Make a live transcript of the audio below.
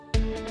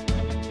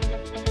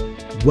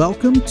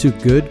Welcome to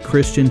Good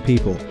Christian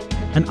People,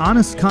 an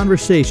honest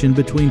conversation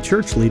between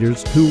church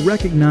leaders who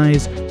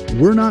recognize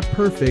we're not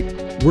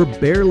perfect, we're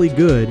barely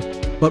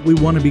good, but we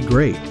want to be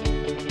great.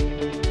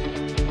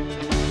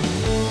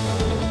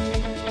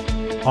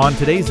 On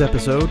today's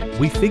episode,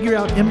 we figure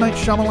out M. Night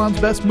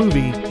Shyamalan's best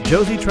movie,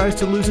 Josie Tries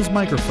to Lose His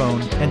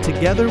Microphone, and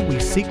together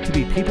we seek to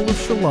be people of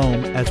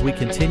shalom as we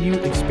continue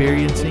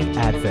experiencing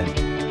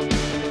Advent.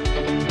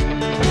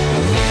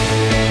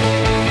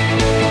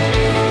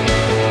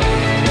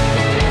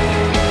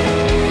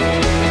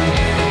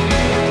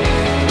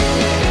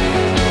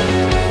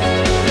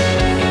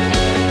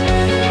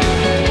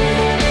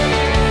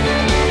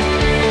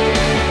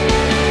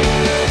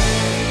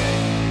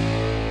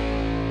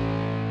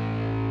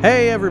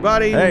 Hey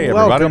everybody,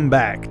 welcome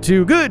back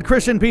to Good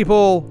Christian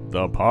People,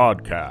 the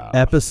podcast.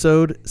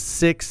 Episode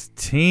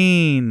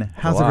 16.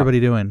 How's everybody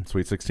doing?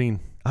 Sweet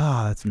 16.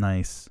 Ah, that's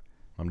nice.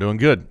 I'm doing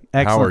good.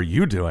 Excellent. How are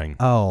you doing?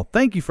 Oh,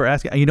 thank you for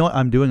asking. You know what?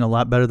 I'm doing a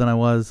lot better than I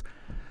was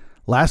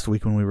last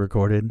week when we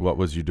recorded. What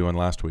was you doing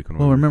last week?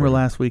 Remember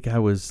last week I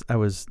was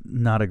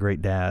not a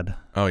great dad.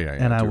 Oh, yeah.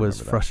 And I was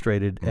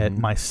frustrated at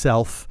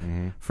myself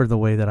for the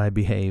way that I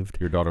behaved.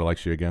 Your daughter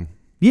likes you again?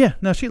 Yeah,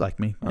 no, she liked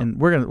me, and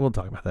we'll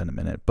talk about that in a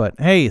minute. But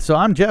hey, so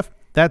I'm Jeff.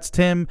 That's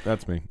Tim.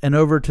 That's me. And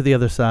over to the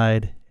other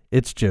side,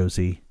 it's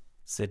Josie.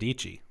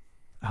 Sedici.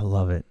 I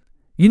love it.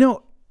 You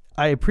know,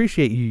 I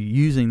appreciate you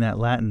using that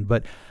Latin,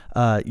 but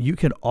you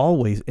can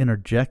always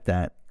interject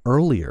that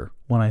earlier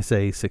when I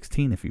say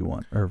 16 if you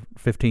want, or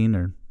 15,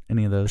 or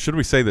any of those. Should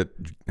we say that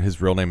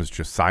his real name is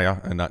Josiah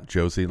and not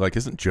Josie? Like,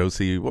 isn't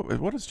Josie?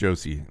 What is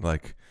Josie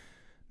like?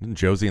 Isn't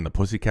Josie and the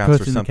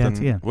Pussycats or something? Cats,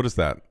 yeah. What is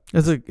that?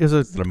 Is a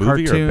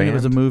movie cartoon. or a band? It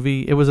was a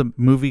movie. It was a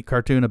movie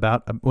cartoon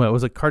about. It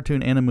was a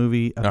cartoon and a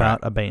movie about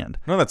a band.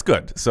 No, that's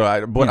good.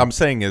 So what I'm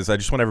saying is, I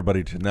just want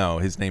everybody to know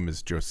his name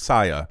is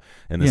Josiah,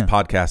 and this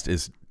podcast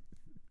is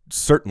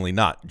certainly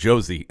not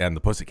Josie and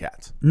the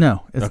Pussycats.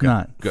 No, it's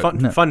not.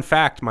 Good. Fun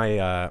fact: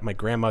 my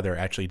grandmother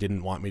actually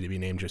didn't want me to be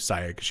named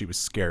Josiah because she was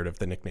scared of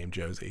the nickname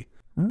Josie.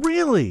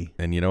 Really?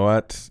 And you know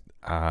what?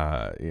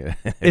 Yeah.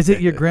 Is it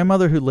your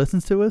grandmother who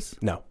listens to us?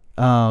 No.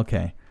 Oh,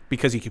 okay.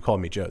 Because you keep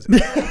calling me Josie.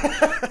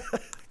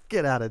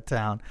 Get out of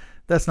town.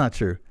 That's not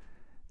true.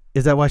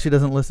 Is that why she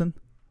doesn't listen?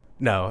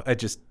 No,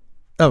 because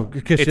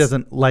she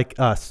doesn't like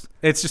us.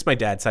 It's just my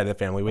dad's side of the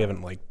family. We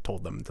haven't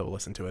told them to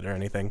listen to it or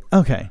anything.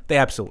 Okay. They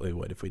absolutely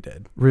would if we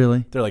did.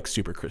 Really? They're like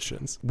super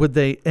Christians. Would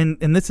they?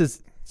 And this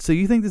is, so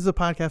you think this is a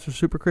podcast for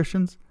super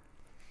Christians?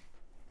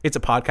 It's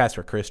a podcast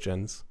for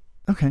Christians.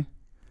 Okay.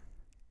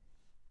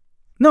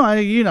 No,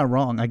 you're not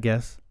wrong, I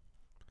guess.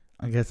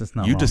 I guess it's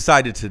not You wrong.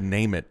 decided to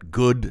name it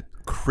Good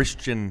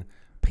Christian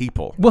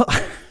People. Well,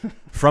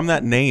 from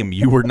that name,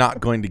 you were not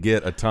going to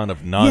get a ton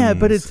of nuns. Yeah,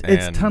 but it's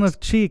tongue of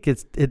cheek.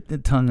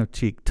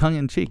 Tongue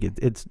in cheek.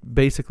 It's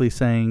basically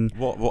saying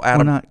we'll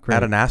add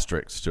an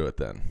asterisk to it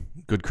then.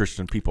 Good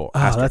Christian People.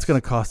 Oh, that's going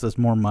to cost us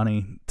more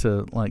money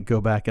to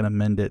go back and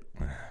amend it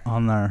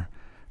on there.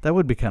 That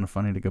would be kind of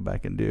funny to go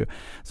back and do.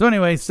 So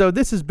anyway,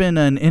 this has been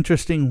an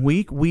interesting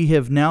week. We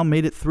have now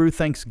made it through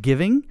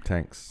Thanksgiving.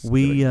 Thanks.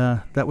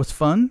 That was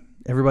fun.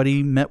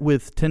 Everybody met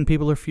with 10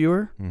 people or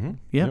fewer. Mm-hmm.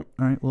 Yep.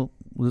 All right. Well,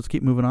 let's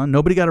keep moving on.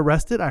 Nobody got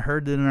arrested. I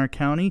heard that in our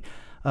county,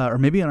 or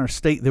maybe in our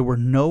state, there were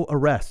no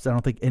arrests. I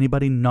don't think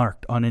anybody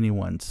narked on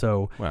anyone.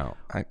 So, well,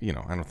 I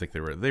don't think they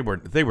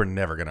were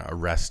never going to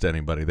arrest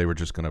anybody. They were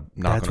just going to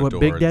knock on a door. That's what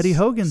Big Daddy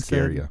Hogan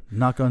said. You.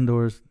 Knock on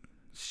doors.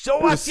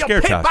 Show us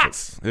your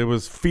papers. It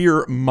was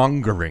fear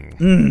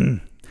mongering.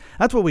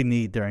 That's what we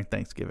need during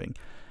Thanksgiving.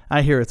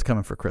 I hear it's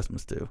coming for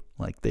Christmas too.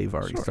 They've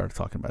already started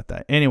talking about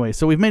that. Anyway,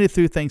 so we've made it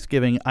through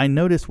Thanksgiving. I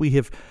noticed we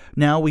have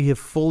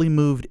fully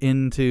moved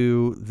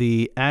into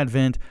the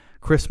Advent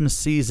Christmas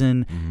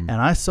season, and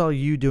I saw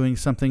you doing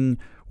something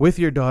with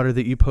your daughter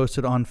that you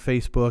posted on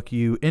Facebook.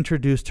 You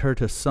introduced her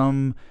to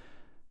some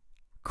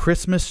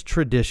Christmas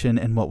tradition,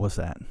 and what was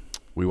that?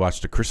 We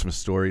watched A Christmas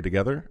Story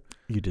together.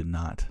 You did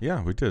not.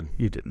 Yeah, we did.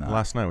 You did not.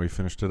 Last night we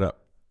finished it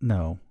up.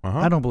 No.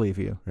 I don't believe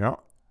you. Yeah.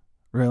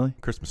 Really?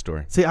 Christmas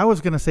Story. See, I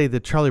was going to say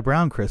the Charlie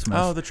Brown Christmas.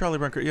 Oh, the Charlie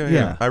Brown.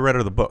 Yeah. I read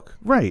her the book.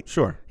 Right.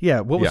 Sure.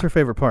 Yeah. What was her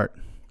favorite part?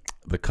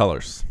 The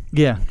colors.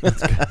 Yeah.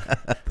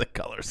 The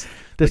colors.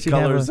 Does the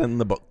colors in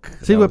the book.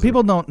 See, what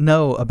people don't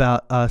know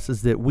about us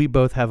is that we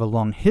both have a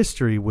long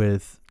history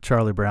with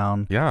Charlie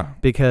Brown. Yeah.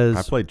 Because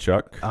I played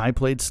Chuck. I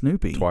played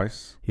Snoopy.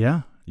 Twice.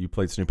 Yeah. You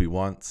played Snoopy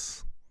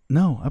once.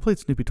 No, I played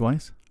Snoopy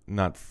twice.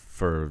 Not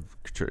for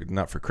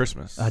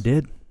Christmas. I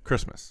did.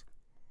 Christmas.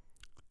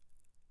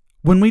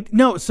 No, we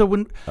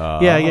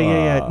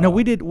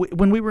did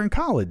when we were in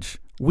college.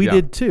 We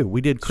did too. We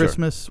did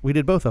Christmas. Sure. We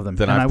did both of them.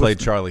 Then I played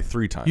Charlie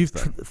 3 times. You've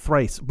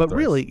thrice, but thrice.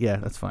 Really, yeah,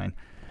 that's fine.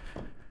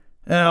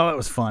 Oh, that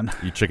was fun.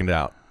 You chickened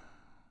out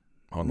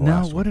on the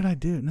last one. No, what did I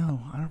do?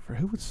 No, I don't.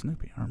 Who was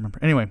Snoopy? I don't remember.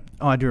 Anyway,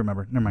 I do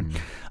remember. Never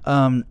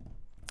mind.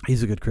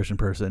 He's a good Christian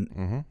person.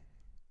 Mm-hmm.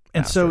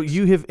 And so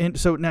you have.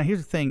 So now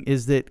here's the thing: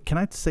 is that can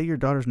I say your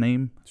daughter's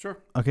name? Sure.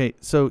 Okay,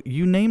 so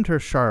you named her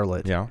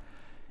Charlotte. Yeah.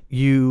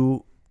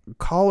 You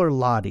call her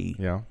Lottie.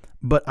 Yeah.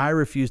 But I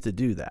refuse to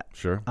do that.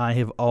 Sure. I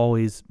have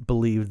always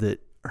believed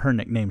that her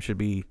nickname should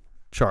be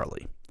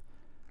Charlie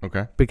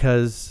Okay.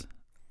 because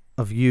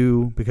of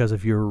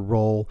your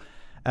role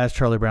as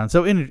Charlie Brown.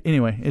 So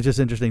anyway, it's just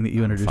interesting that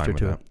you introduced her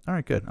to it. All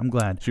right, good. I'm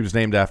glad. She was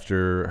named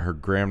after her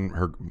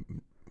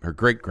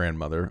great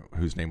grandmother,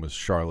 whose name was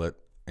Charlotte,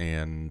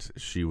 and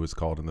she was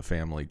called in the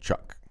family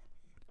Chuck.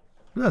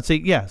 Let's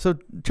see. Yeah. So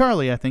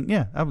Charlie, I think.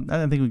 Yeah,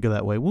 I think we go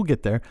that way. We'll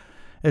get there.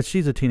 As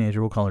she's a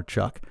teenager, we'll call her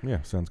Chuck.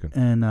 Yeah, sounds good.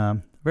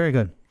 And very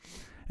good.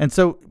 And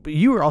so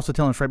you were also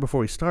telling us right before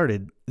we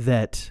started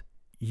that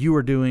you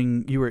were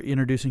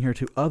introducing her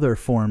to other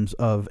forms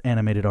of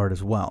animated art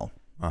as well.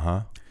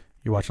 Uh-huh.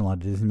 You're watching a lot of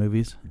Disney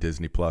movies?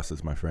 Disney Plus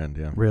is my friend,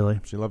 yeah.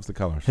 Really? She loves the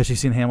colors. Has she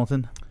seen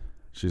Hamilton?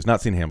 She's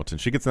not seen Hamilton.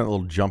 She gets that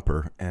little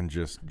jumper and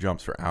just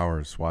jumps for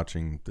hours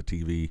watching the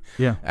TV.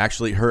 Yeah.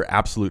 Actually, her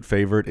absolute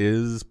favorite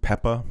is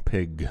Peppa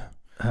Pig.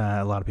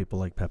 A lot of people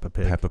like Peppa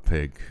Pig. Peppa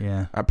Pig.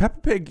 Yeah. Peppa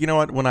Pig, you know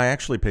what? When I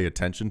actually pay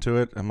attention to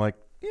it, I'm like,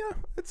 yeah,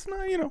 it's not,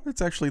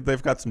 it's actually,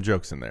 they've got some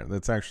jokes in there.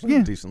 That's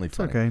actually decently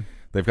funny. Okay.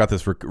 They've got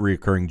this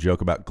reoccurring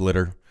joke about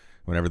glitter.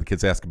 Whenever the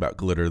kids ask about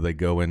glitter, they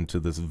go into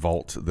this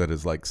vault that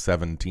is like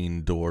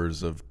 17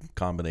 doors of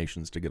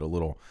combinations to get a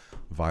little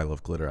vial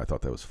of glitter. I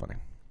thought that was funny.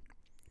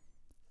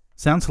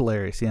 Sounds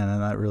hilarious. Yeah, no,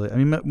 not really. I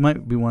mean, it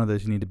might be one of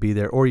those you need to be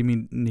there, or you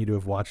need to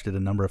have watched it a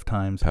number of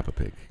times. Peppa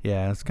Pig.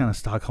 Yeah, it's kind of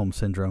Stockholm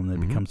Syndrome that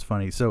becomes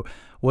funny. So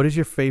what is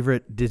your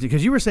favorite Disney?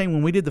 Because you were saying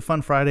when we did the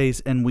Fun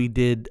Fridays and we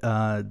did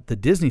the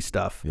Disney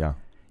stuff, Yeah.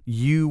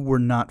 you were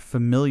not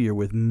familiar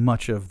with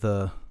much of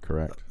the...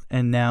 Correct.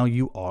 And now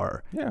you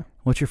are. Yeah.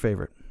 What's your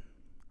favorite?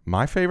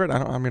 My favorite?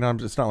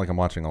 It's not like I'm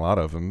watching a lot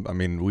of them. I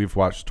mean, we've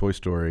watched Toy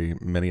Story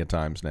many a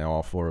times now,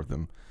 all 4 of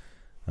them.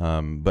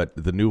 But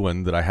the new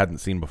one that I hadn't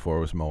seen before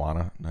was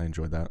Moana. I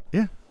enjoyed that.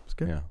 Yeah, it's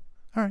good. Yeah.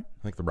 All right.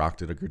 I think The Rock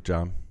did a good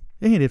job.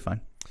 Yeah, he did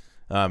fine.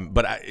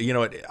 But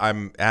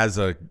I'm as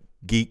a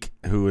geek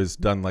who has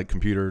done like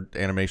computer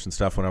animation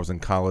stuff when I was in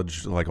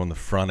college, like on the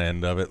front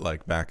end of it,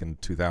 like back in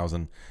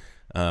 2000,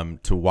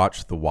 to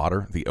watch the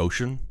water, the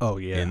ocean. Oh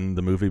yeah. In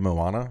the movie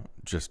Moana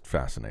just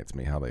fascinates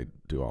me how they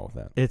do all of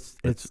that. It's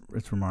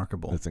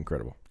remarkable. It's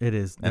incredible. It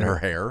is. And her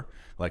hair,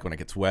 like when it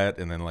gets wet,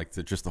 and then like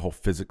just the whole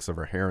physics of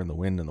her hair and the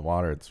wind and the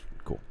water. It's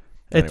cool.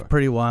 It's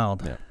pretty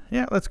wild. Yeah.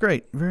 Yeah, that's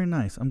great. Very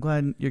nice. I'm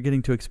glad you're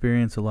getting to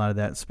experience a lot of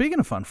that. Speaking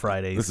of Fun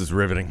Fridays. This is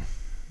riveting.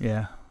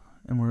 Yeah.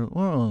 And we're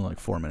only like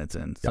 4 minutes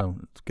in, so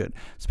it's good.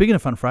 Speaking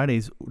of Fun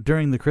Fridays,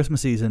 during the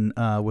Christmas season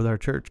with our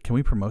church, can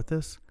we promote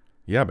this?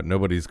 Yeah, but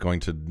nobody's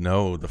going to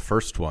know the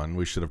first one.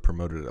 We should have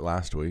promoted it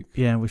last week.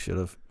 Yeah, we should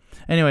have.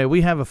 Anyway,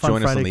 we have a Fun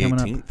Join Friday us on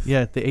the coming 18th. up.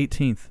 Yeah, the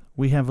 18th.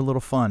 We have a little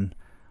fun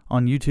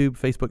on YouTube,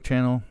 Facebook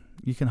channel.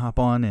 You can hop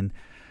on, and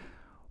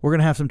we're going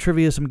to have some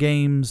trivia, some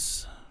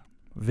games,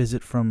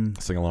 visit from...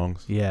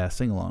 Sing-alongs. Yeah,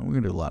 sing-along. We're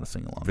going to do a lot of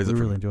sing-alongs. Visit we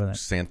really from enjoy that.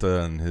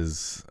 Santa and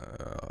his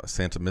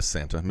Mrs.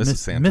 Santa.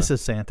 Mrs.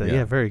 Santa.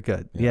 Yeah, very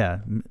good. Yeah.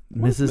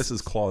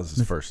 Mrs.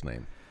 Claus's first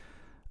name?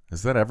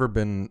 Has that ever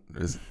been...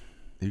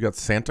 You got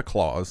Santa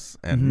Claus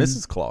and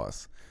Mrs.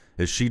 Claus.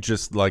 Is she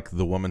just like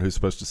the woman who's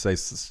supposed to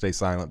stay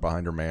silent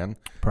behind her man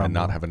and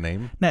not have a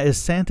name? Now, is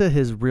Santa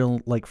his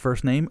real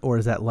first name, or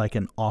is that like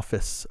an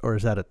office, or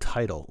is that a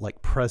title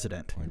like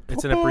president?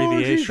 It's an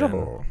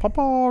abbreviation.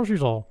 Papa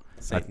Giselle.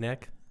 Saint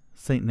Nick.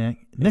 Saint Nick.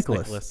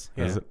 Nicholas. Nicholas.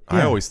 Yeah. Yeah.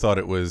 I always thought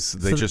it was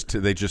they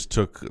just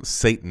took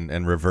Satan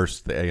and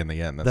reversed the A in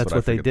the end. That's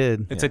what they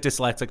did. It's a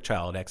dyslexic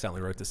child accidentally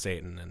wrote to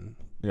Satan, and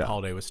the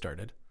holiday was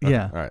started.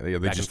 Yeah. All right. Yeah,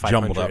 they Back just in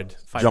jumbled up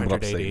 500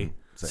 AD. Satan.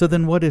 So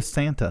then, what is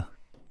Santa?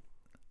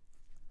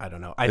 I don't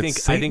know. I think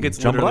Satan. it's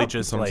Jumbled literally up,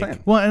 just that's what I'm like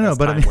saying. Well, I know, as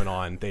but I time mean- went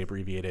on, they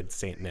abbreviated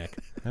Saint Nick.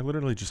 I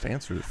literally just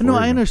answered it for No, you.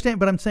 I understand,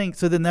 but I'm saying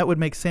so then that would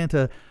make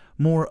Santa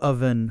more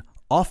of an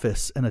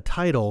office and a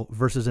title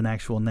versus an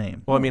actual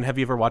name. Well, I mean, have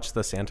you ever watched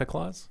the Santa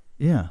Claus?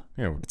 Yeah.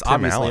 Yeah, It's Tim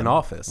obviously Allen. an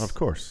office. Of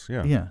course.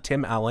 Yeah. Yeah.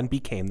 Tim Allen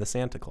became the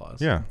Santa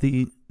Claus. Yeah. But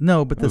It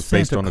the was Santa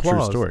based on a Claus.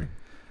 true story.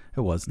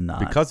 It was not.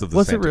 Because of the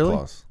was Santa it really?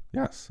 Claus.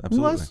 Yes,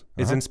 absolutely. was?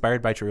 It's Uh-huh.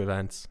 inspired by true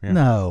events. Yeah.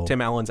 No.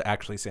 Tim Allen's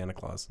actually Santa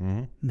Claus.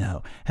 Mm-hmm.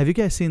 No. Have you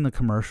guys seen the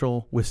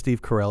commercial with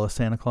Steve Carell as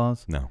Santa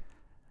Claus? No.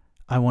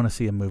 I want to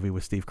see a movie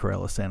with Steve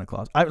Carell as Santa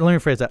Claus. Let me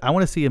rephrase that. I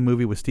want to see a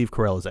movie with Steve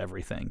Carell as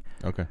everything.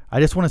 Okay. I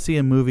just want to see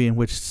a movie in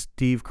which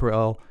Steve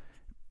Carell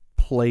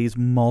plays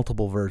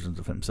multiple versions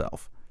of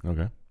himself.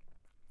 Okay.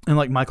 And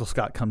like Michael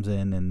Scott comes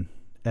in and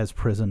as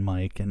Prison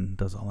Mike and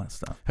does all that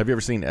stuff. Have you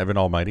ever seen Evan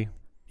Almighty?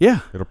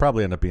 Yeah. It'll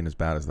probably end up being as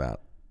bad as that.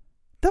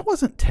 That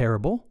wasn't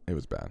terrible. It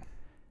was bad.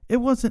 It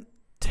wasn't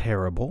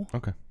terrible.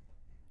 Okay.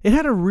 It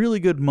had a really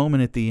good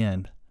moment at the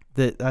end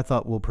that I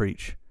thought we'll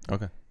preach.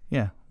 Okay.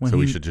 Yeah. So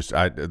we should just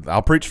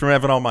I'll preach from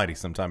Evan Almighty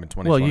sometime in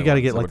 2021. Well, you got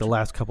to get So like the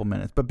last couple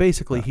minutes. But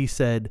basically he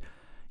said,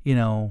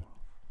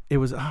 it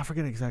was, I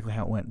forget exactly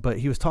how it went, but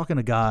he was talking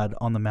to God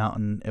on the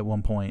mountain at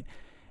one point,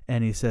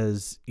 and he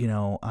says,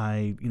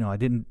 I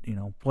didn't,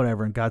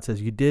 whatever. And God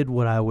says, you did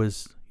what I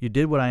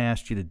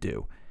asked you to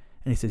do.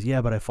 And he says,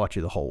 yeah, but I fought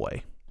you the whole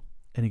way.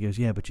 And he goes,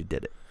 yeah, but you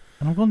did it.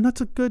 And I'm going,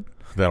 that's a good.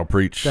 That'll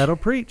preach. That'll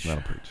preach.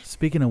 That'll preach.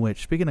 Speaking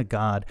of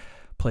God,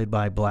 played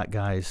by black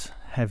guys,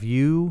 have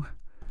you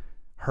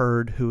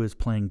heard who is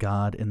playing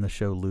God in the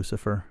show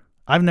Lucifer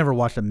I've never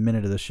watched a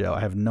minute of the show.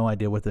 I have no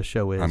idea what the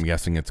show is. I'm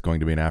guessing it's going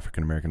to be an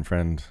African American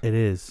friend. It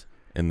is.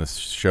 In the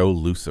show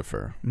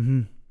Lucifer.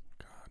 Mm-hmm.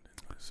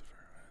 God, Lucifer.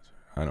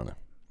 I don't know.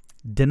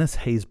 Dennis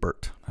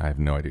Haysbert. I have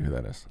no idea who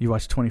that is. You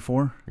watched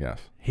 24? Yes.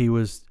 He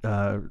was, he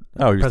was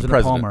the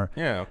president. Palmer.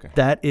 Yeah, okay.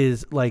 That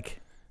is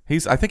like...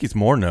 I think he's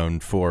more known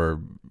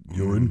for...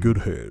 You're in good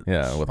hands.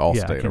 Yeah, with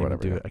Allstate or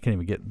whatever. I can't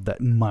even get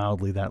that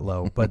mildly that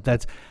low. But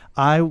that's...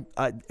 I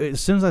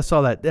as soon as I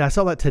saw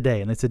that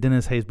today, and it's a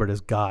Dennis Haysbert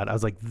as God. I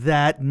was like,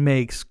 that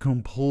makes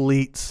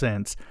complete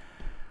sense.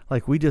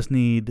 Like, we just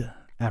need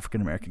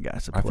African American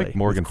guys to play. I think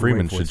Morgan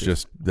Freeman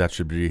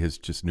should be his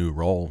just new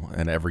role.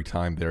 And every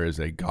time there is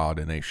a God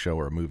in a show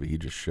or a movie, he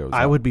just shows up.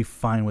 I would be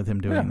fine with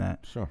him doing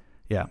that. Sure.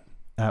 Yeah,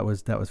 that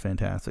was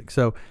fantastic.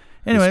 So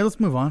anyway,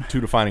 let's move on.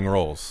 2 defining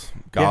roles: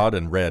 God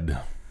and Red.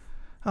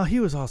 Oh, he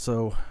was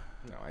also.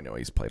 No, I know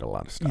he's played a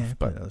lot of stuff, Yeah,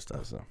 but other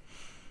stuff. So.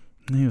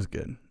 He was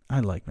good. I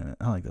like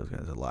those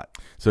guys a lot.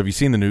 So have you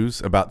seen the news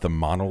about the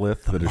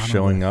monolith that is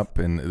showing up?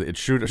 And it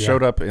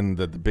showed up in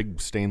the big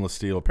stainless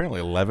steel,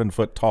 apparently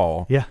 11-foot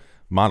tall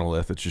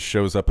monolith. It just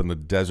shows up in the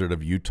desert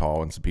of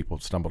Utah, and some people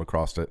stumbled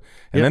across it.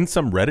 And then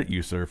some Reddit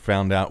user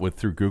found out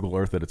through Google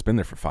Earth that it's been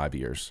there for 5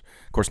 years.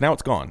 Of course, now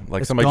it's gone.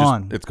 Like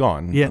it's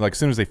gone. Yeah. Like as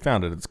soon as they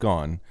found it, it's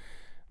gone.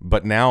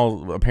 But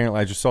now, apparently,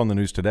 I just saw in the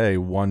news today,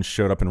 one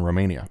showed up in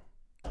Romania.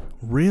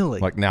 Really?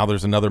 Like now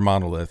there's another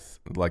monolith,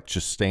 like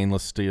just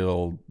stainless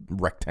steel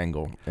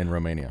rectangle in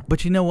Romania.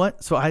 But you know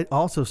what? So I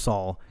also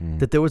saw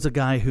that there was a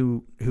guy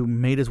who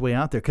made his way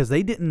out there, because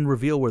they didn't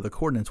reveal where the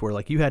coordinates were.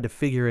 Like, you had to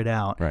figure it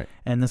out. Right.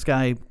 And this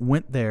guy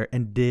went there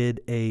and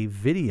did a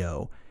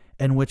video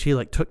in which he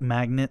like took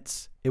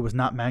magnets. It was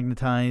not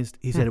magnetized.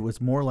 He said it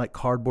was more like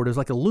cardboard. It was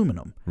like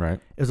aluminum. Right.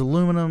 It was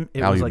aluminum.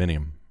 It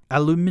Aluminium. was like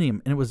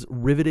aluminium, and it was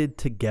riveted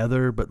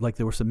together, but like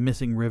there were some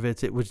missing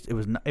rivets. It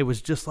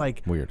was just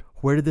like, weird.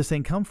 Where did this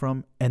thing come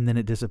from? And then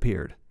it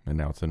disappeared. And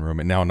now it's in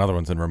Romania. Now another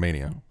one's in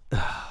Romania,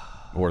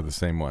 or the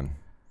same one.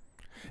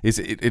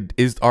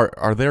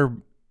 Are there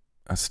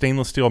a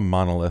stainless steel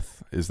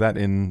monolith? Is that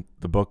in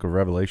the Book of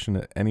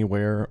Revelation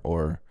anywhere,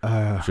 or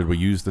should we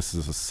use this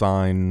as a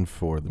sign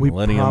for the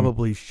millennium? We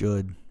probably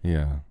should.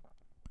 Yeah,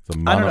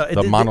 I don't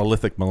know. The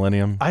monolithic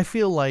millennium. I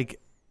feel like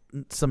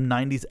some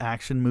 90s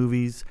action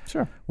movies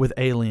with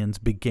aliens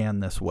began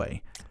this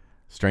way.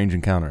 Strange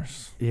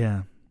Encounters.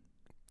 Yeah.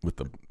 With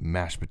the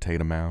mashed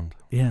potato mound.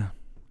 Yeah.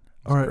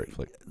 Or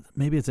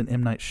maybe it's an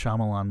M. Night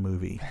Shyamalan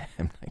movie.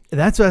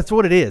 That's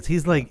what it is.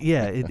 He's like,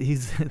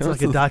 it's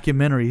like a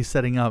documentary he's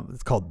setting up.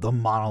 It's called The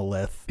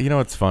Monolith. You know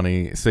what's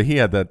funny? So he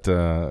had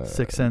that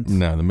Sixth Sense.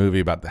 No, the movie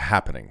about The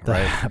Happening,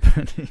 right?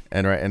 Happening.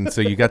 And so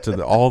you got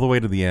to all the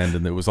way to the end,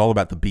 and it was all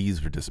about the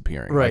bees were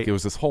disappearing. Right. Like it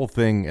was this whole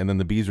thing, and then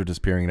the bees were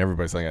disappearing, and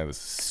everybody's like, "This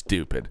is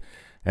stupid."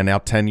 And now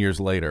 10 years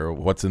later,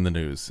 what's in the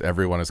news?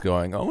 Everyone is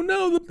going, "Oh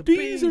no, the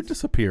bees are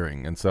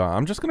disappearing." And so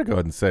I'm just going to go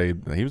ahead and say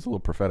that he was a little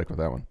prophetic with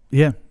that one.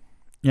 Yeah.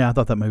 Yeah, I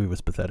thought that movie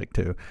was pathetic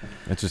too.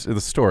 It's just the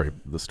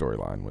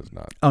storyline was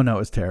not. Oh no, it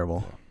was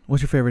terrible.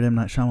 What's your favorite M.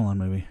 Night Shyamalan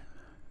movie?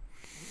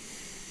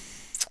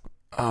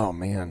 Oh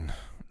man,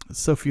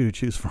 it's so few to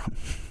choose from.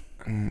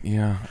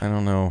 Yeah, I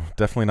don't know.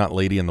 Definitely not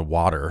Lady in the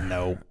Water.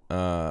 No.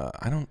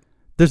 I don't.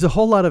 There's a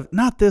whole lot of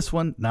not this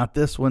one, not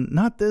this one,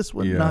 not this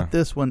one, not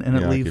this one, and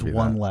it leaves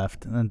one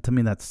left. And to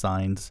me, that's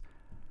Signs.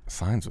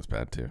 Signs was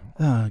bad too.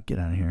 Get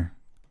out of here.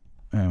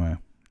 Anyway.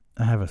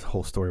 I have a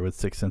whole story with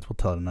Sixth Sense. We'll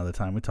tell it another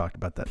time. We talked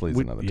about that. Please,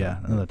 another time. Yeah,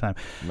 another time.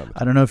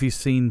 I don't know if you've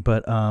seen,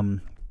 but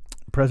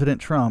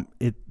President Trump,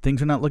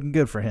 things are not looking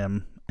good for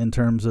him in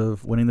terms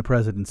of winning the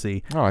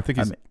presidency. Oh, I think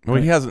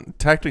he hasn't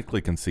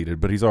technically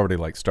conceded, but he's already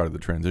started the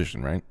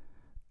transition, right?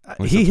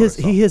 He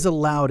has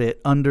allowed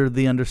it under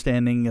the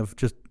understanding of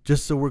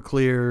just so we're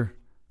clear,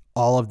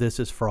 all of this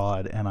is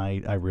fraud, and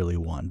I really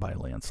won by a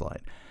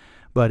landslide.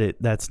 But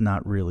that's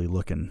not really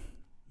looking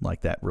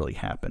like that really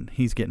happened.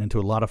 He's getting into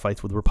a lot of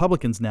fights with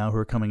Republicans now who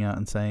are coming out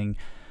and saying,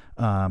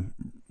 my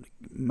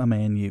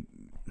man, you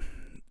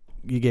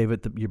gave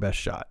it your best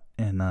shot,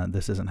 and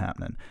this isn't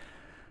happening.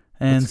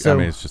 And so,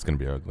 it's just going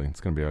to be ugly.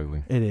 It's going to be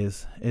ugly. It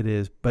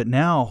is. But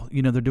now,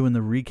 they're doing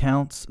the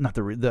recounts, not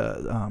the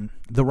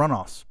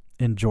runoffs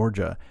in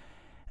Georgia.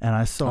 And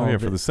I saw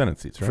for the Senate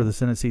seats, right? For the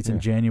Senate seats in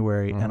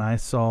January. And I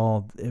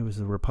saw it was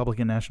the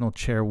Republican National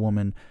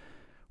Chairwoman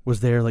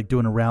was there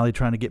doing a rally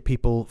trying to get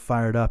people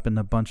fired up, and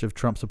a bunch of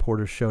Trump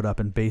supporters showed up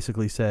and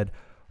basically said,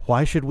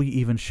 why should we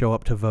even show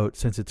up to vote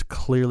since it's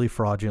clearly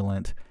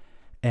fraudulent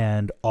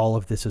and all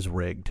of this is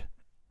rigged?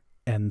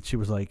 And she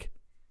was like,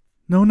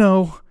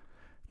 no,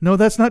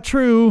 that's not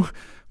true.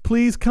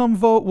 Please come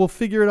vote. We'll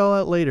figure it all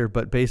out later.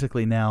 But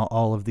basically now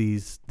all of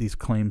these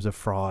claims of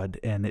fraud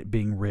and it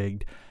being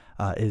rigged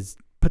is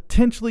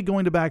potentially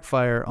going to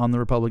backfire on the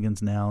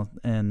Republicans now.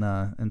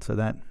 And so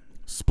that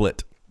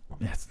split.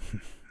 Yes.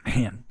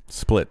 Man,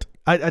 split.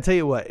 I tell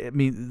you what. I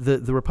mean,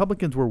 the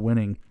Republicans were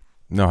winning.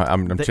 No,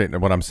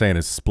 what I'm saying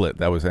is Split.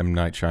 That was M.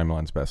 Night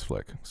Shyamalan's best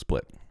flick.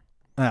 Split.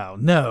 Oh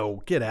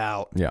no, get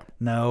out. Yeah.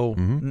 No,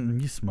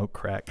 you smoke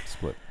crack.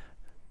 Split.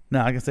 No,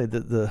 I can say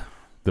the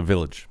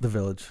Village. The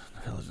Village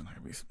is not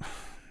gonna be.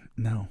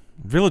 No.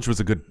 Village was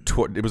a good.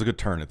 It was a good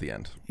turn at the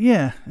end.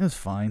 Yeah, it was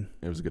fine.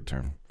 It was a good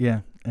turn.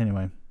 Yeah.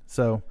 Anyway,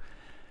 so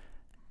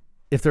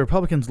if the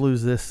Republicans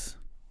lose the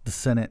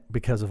Senate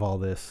because of all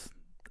this,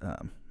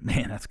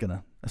 man,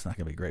 that's not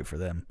gonna be great for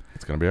them.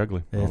 It's gonna be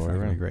ugly. It's not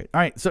gonna be great.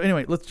 All right. So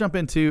anyway, let's jump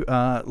into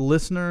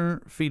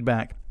listener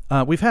feedback.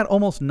 We've had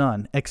almost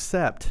none,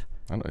 except.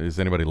 Is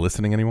anybody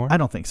listening anymore? I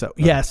don't think so.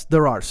 Okay. Yes,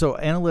 there are. So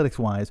analytics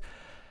wise.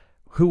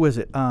 Who was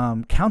it?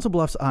 Council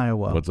Bluffs,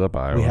 Iowa. What's up,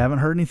 Iowa? We haven't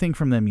heard anything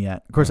from them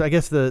yet. Of course, I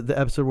guess the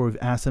episode where we've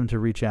asked them to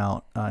reach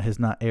out has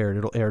not aired.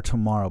 It'll air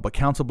tomorrow. But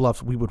Council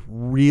Bluffs, we would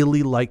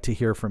really like to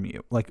hear from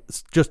you. Like,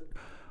 just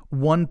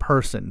one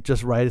person,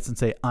 just write us and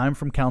say, I'm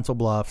from Council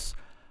Bluffs.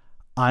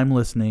 I'm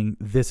listening.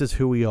 This is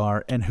who we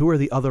are. And who are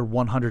the other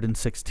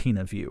 116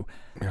 of you?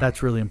 Yeah.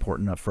 That's really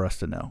important enough for us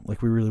to know.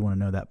 Like, we really want to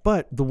know that.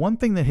 But the one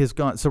thing that has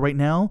gone... So right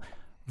now,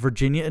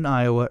 Virginia and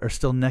Iowa are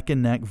still neck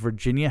and neck.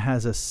 Virginia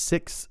has a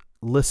 6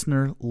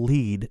 listener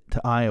lead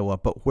to Iowa,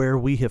 but where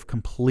we have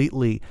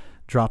completely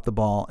dropped the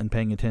ball in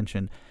paying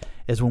attention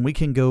is when we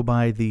can go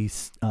by the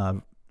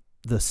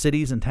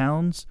cities and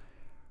towns.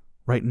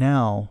 Right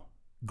now,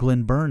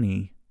 Glen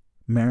Burnie,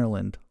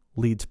 Maryland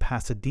leads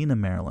Pasadena,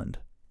 Maryland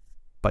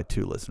by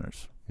 2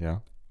 listeners. Yeah.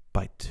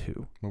 By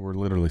 2. Well, we're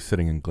literally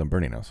sitting in Glen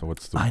Burnie now, so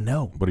what's the... I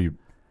know. What do you...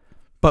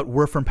 But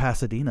we're from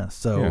Pasadena,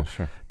 so yeah,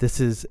 sure.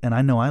 This is, and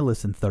I know I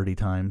listen 30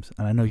 times,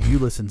 and I know you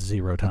listen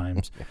 0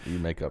 times. You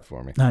make up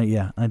for me.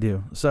 Yeah, I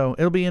do. So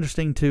it'll be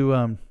interesting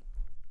to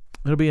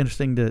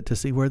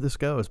see where this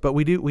goes. But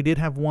we did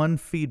have one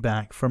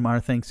feedback from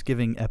our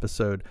Thanksgiving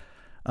episode.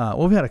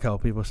 We've had a couple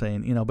people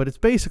saying, but it's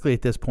basically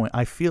at this point,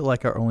 I feel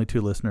like our only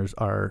 2 listeners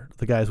are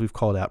the guys we've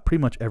called out pretty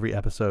much every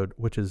episode,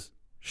 which is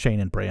Shane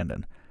and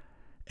Brandon.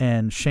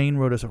 And Shane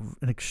wrote us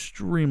an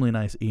extremely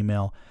nice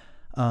email.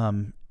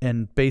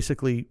 And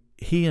basically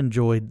he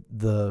enjoyed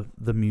the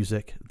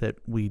music that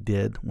we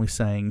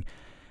sang,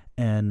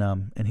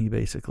 and he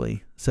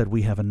basically said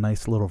we have a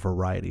nice little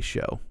variety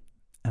show.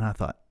 And I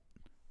thought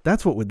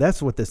that's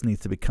what this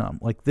needs to become.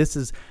 Like, this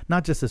is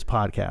not just this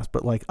podcast,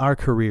 but like our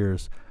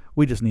careers,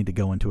 we just need to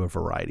go into a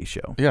variety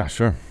show. Yeah,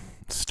 sure.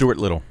 Stuart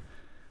Little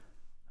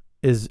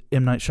is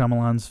M. Night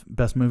Shyamalan's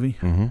best movie.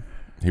 Mm-hmm.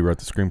 He wrote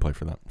the screenplay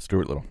for that.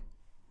 Stuart Little.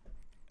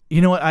 You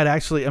know what?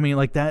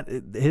 Like that.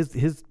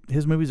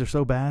 His movies are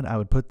so bad. I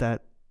would put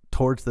that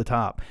towards the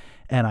top,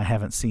 and I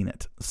haven't seen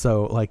it.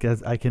 So, like,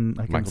 I can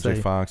Michael say,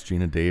 J. Fox,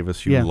 Gina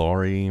Davis, Hugh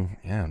Laurie,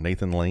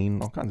 Nathan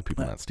Lane, all kinds of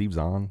people in that. Steve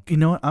Zahn. You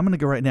know what? I'm going to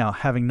go right now.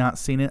 Having not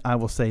seen it, I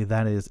will say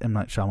that is M.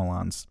 Night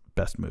Shyamalan's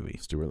best movie.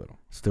 Stuart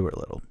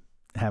Little.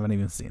 Haven't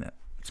even seen it.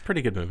 It's a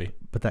pretty good movie.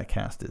 But that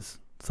cast is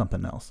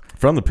something else.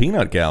 From the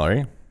Peanut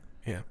Gallery.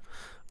 Yeah.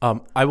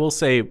 I will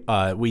say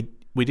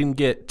we didn't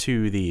get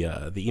to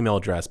the email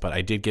address, but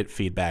I did get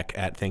feedback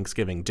at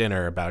Thanksgiving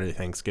dinner about a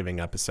Thanksgiving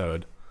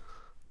episode.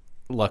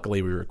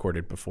 Luckily, we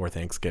recorded before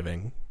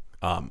Thanksgiving.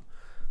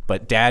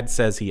 But Dad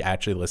says he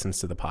actually listens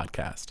to the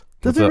podcast.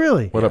 Does he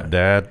really? What up,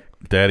 Dad?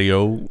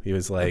 Daddy-o? He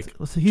was like,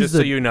 just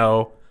so you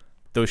know,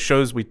 those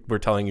shows we were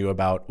telling you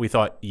about, we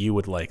thought you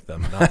would like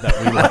them, not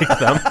that we like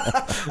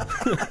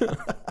them.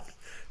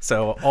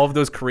 So all of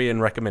those Korean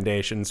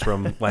recommendations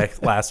from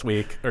like last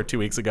week or 2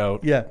 weeks ago.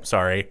 Yeah.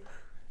 Sorry.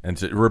 And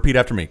to repeat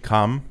after me.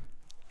 Kam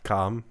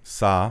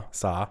sa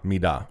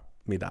mida.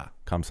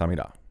 Kam sa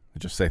mida.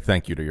 Just say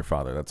thank you to your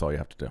father. That's all you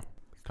have to do.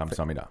 Kam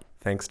sa mida.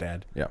 Thanks,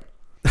 Dad. Yeah.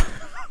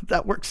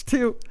 That works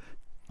too.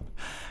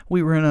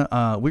 We were in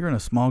a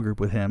small group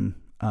with him,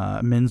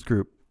 a men's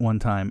group one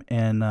time,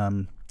 and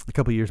a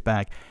couple years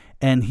back,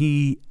 and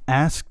he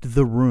asked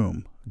the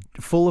room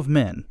full of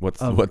men. What's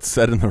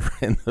said in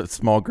the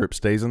small group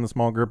stays in the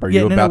small group?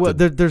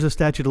 There's a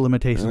statute of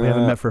limitations. We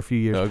haven't met for a few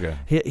years. Okay.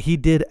 He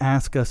did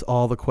ask us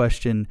all the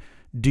question,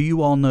 do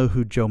you all know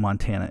who Joe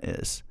Montana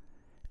is?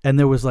 And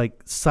there was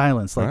like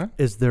silence. Like,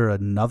 is there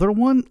another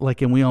one?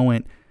 Like, and we all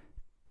went,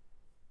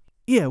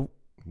 yeah,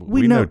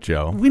 we know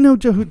Joe. We know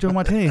who Joe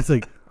Montana is.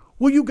 Like,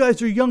 well, you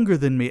guys are younger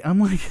than me. I'm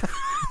like...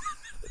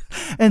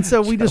 And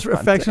so we just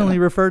affectionately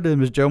referred to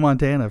him as Joe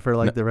Montana for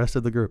like the rest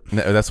of the group.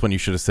 No, that's when you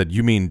should have said,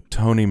 you mean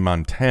Tony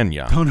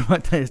Montana. Tony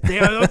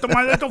Montana.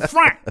 My little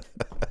friend.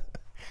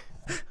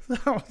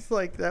 I was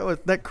like,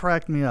 that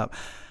cracked me up.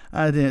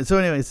 I didn't. So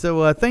anyway,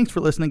 thanks for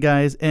listening,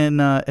 guys.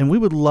 And we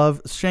would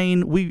love,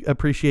 Shane, we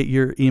appreciate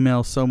your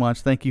email so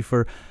much. Thank you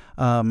for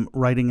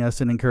writing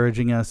us and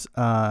encouraging us.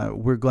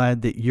 We're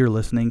glad that you're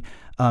listening.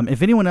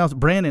 If anyone else,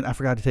 Brandon, I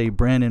forgot to tell you,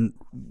 Brandon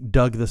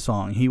dug the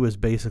song. He was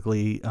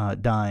basically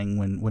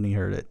dying when he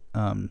heard it,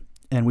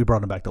 and we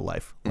brought him back to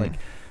life.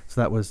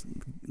 So that was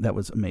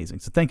amazing.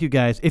 So thank you,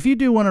 guys. If you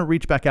do want to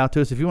reach back out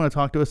to us, if you want to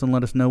talk to us and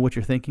let us know what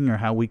you're thinking or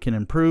how we can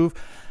improve,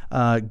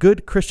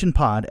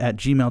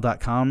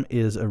 goodchristianpod@gmail.com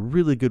is a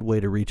really good way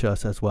to reach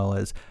us, as well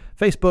as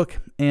Facebook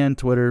and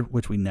Twitter,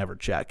 which we never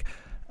check.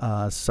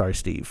 Sorry,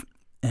 Steve.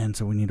 And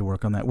so we need to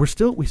work on that. We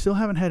still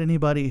haven't had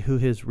anybody who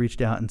has reached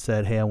out and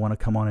said, hey, I want to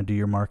come on and do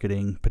your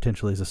marketing,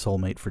 potentially as a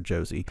soulmate for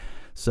Josie.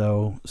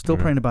 So still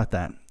praying about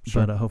that,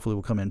 but hopefully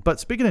we'll come in.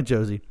 But speaking of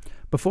Josie,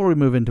 before we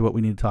move into what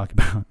we need to talk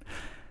about,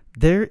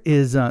 there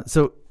is,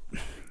 so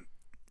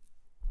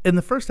in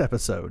the first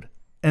episode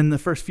and the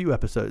first few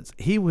episodes,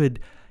 he would,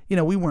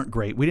 we weren't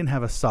great. We didn't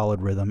have a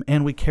solid rhythm,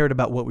 and we cared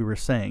about what we were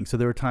saying. So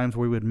there were times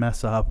where we would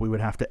mess up. We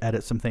would have to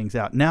edit some things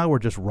out. Now we're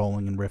just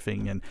rolling and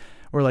riffing, and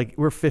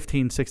we're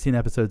 15, 16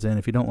 episodes in.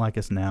 If you don't like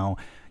us now,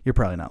 you're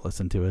probably not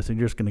listening to us, and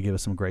you're just going to give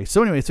us some grace.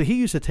 So anyway, so he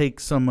used to take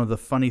some of the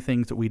funny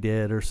things that we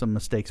did or some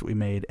mistakes that we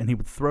made, and he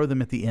would throw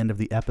them at the end of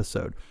the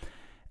episode.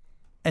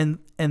 And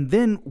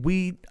then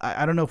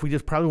I don't know if we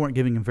just probably weren't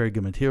giving him very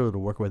good material to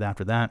work with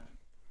after that.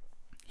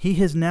 He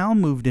has now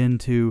moved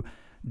into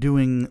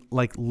doing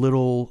like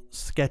little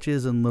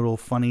sketches and little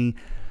funny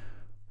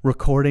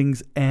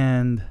recordings.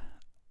 And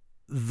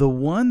the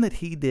one that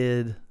he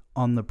did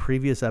on the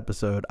previous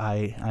episode,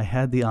 I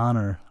had the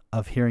honor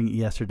of hearing it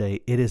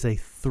yesterday. It is a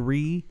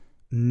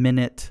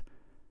 3-minute,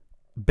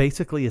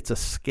 basically it's a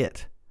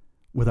skit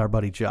with our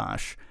buddy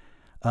Josh.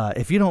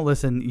 If you don't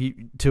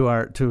listen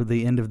to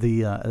the end of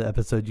the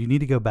episode, you need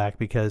to go back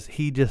because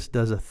he just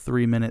does a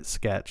 3-minute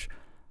sketch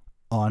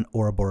on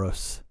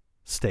Ouroboros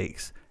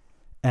steaks.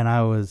 And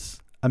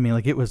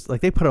it was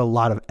like they put a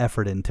lot of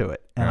effort into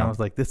it. And I was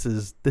like, this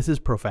is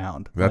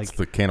profound. That's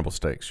the cannibal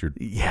steaks.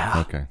 Yeah.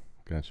 Okay.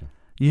 Gotcha.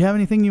 You have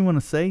anything you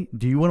want to say?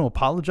 Do you want to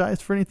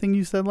apologize for anything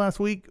you said last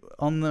week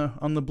on the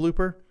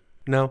blooper?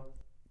 No.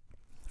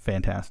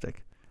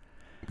 Fantastic.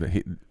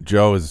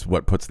 Joe is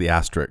what puts the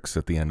asterisks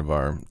at the end of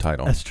our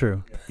title. That's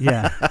true.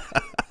 Yeah.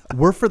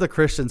 We're for the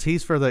Christians.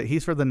 He's for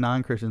the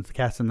non-Christians,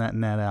 casting that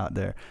net out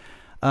there.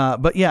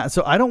 But yeah,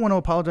 so I don't want to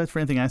apologize for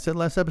anything I said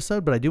last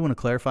episode, but I do want to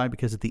clarify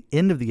because at the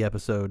end of the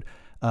episode,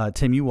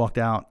 Tim, you walked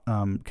out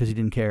because you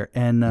didn't care.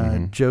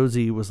 And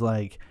Josie was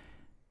like,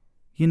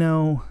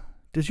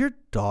 does your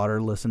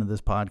daughter listen to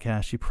this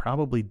podcast? She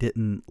probably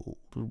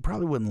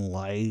wouldn't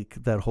like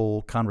that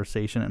whole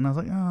conversation. And I was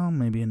like, oh,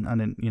 maybe. And I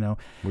didn't,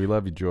 We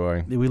love you,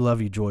 Joy. We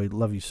love you, Joy.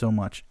 Love you so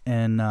much.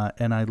 And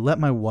I let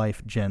my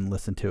wife, Jen,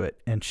 listen to it.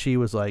 And she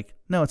was like,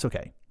 no, it's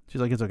okay. She's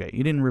like, it's okay.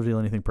 You didn't reveal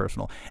anything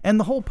personal. And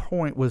the whole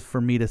point was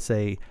for me to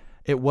say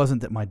it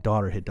wasn't that my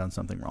daughter had done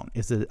something wrong.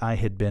 It's that I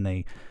had been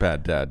a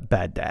bad dad.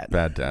 Bad dad.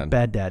 Bad dad.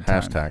 Bad dad.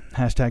 Hashtag.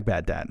 Hashtag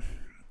bad dad.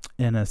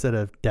 And instead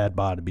of dad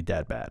bod, it'd be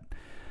dad bad.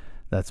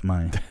 That's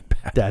my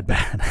dad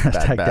bad.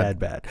 Hashtag dad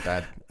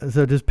bad.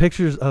 So just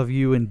pictures of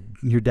you and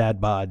your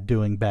dad bod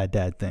doing bad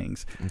dad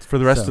things. For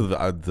the rest of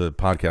the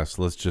podcast,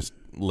 let's just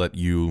let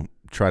you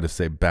try to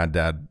say bad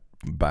dad,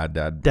 bad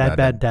dad.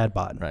 Dad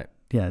bod. Right.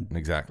 Yeah.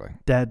 Exactly.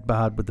 Dad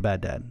bod with the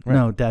bad dad. Right.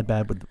 No, dad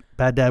bad with the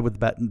bad with the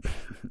bad.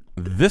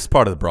 This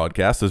part of the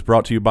broadcast is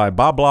brought to you by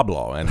Bob Blah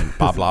Blah and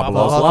Bob Blah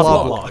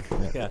Blah's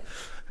Blog. Yeah.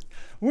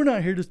 We're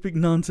not here to speak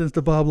nonsense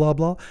to blah, blah,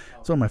 blah.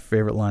 It's one of my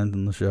favorite lines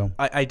in the show.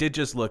 I did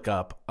just look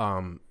up,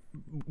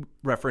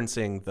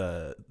 referencing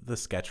the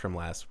sketch from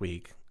last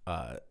week.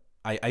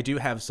 I do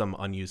have some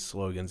unused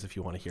slogans if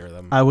you want to hear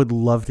them. I would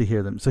love to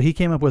hear them. So he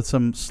came up with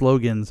some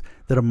slogans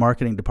that a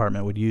marketing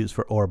department would use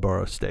for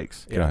Ouroboros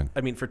steaks. Yeah.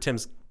 I mean, for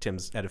Tim's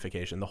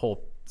edification, the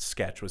whole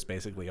sketch was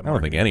basically a marketing I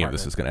don't think any department. of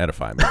this is going to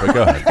edify me, but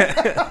go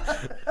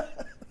ahead.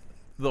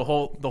 The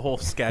whole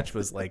sketch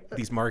was like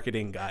these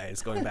marketing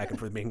guys going back and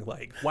forth being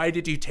like, why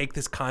did you take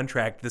this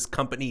contract? This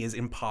company is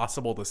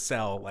impossible to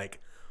sell. Like,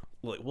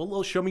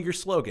 well, show me your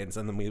slogans.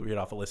 And then we read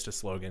off a list of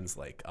slogans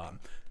like,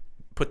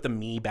 put the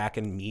me back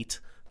in meat.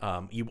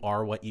 You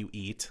are what you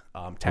eat.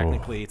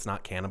 Technically, it's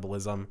not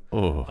cannibalism.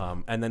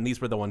 And then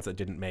these were the ones that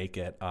didn't make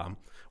it.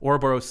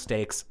 Ouroboros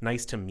steaks,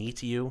 nice to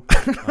meet you.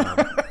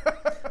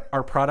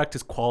 Our product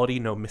is quality,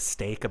 no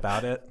mistake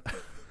about it.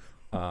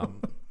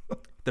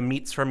 The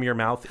meats from your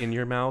mouth in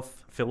your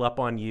mouth, fill up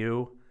on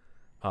you.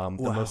 The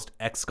most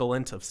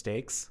excellent of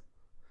steaks.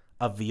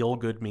 A veal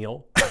good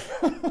meal.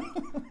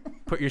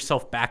 Put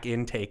yourself back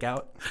in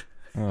takeout.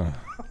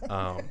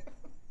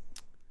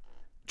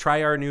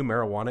 Try our new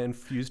marijuana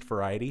infused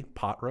variety,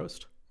 pot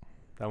roast.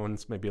 That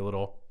one's maybe a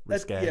little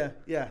risque.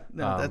 Yeah.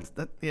 No, that's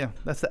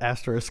the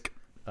asterisk.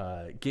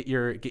 Get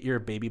your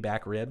baby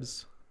back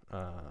ribs.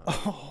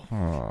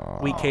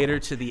 We cater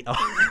to the.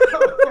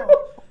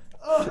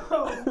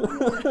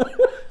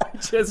 I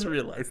just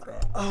realized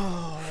that.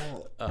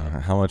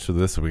 How much of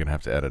this are we going to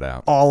have to edit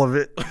out? All of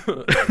it.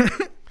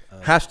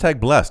 Hashtag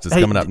blessed is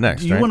coming up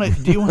next. Do you want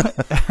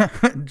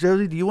to,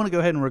 Josie? Do you want to go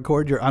ahead and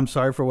record your "I'm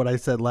sorry for what I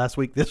said last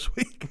week" this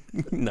week?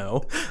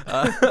 No.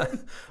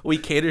 We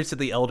cater to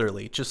the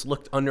elderly. Just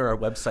looked under our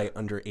website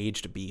under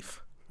aged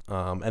beef,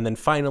 and then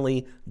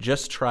finally,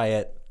 just try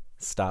it.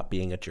 Stop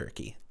being a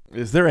jerky.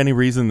 Is there any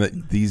reason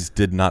that these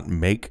did not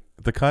make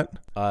the cut?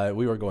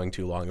 We were going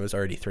too long. It was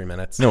already 3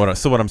 minutes. No,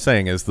 so what I'm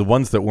saying is the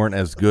ones that weren't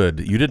as good,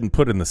 you didn't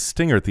put in the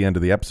stinger at the end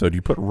of the episode.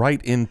 You put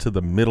right into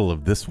the middle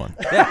of this one.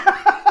 Yeah.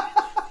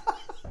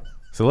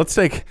 So let's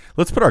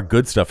put our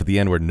good stuff at the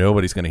end where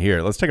nobody's going to hear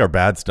it. Let's take our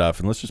bad stuff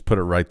and let's just put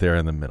it right there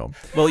in the middle.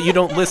 Well, you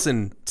don't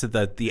listen to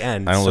the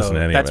end. I don't listen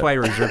to any of it. That's why I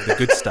reserve the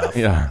good stuff.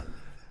 Yeah.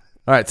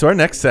 All right, so our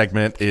next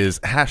segment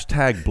is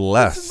hashtag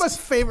blessed. This is my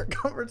favorite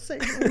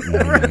conversation we've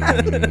ever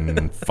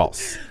had.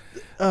 False.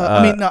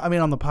 I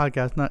mean on the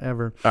podcast, not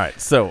ever. All right,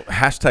 so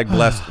hashtag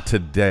blessed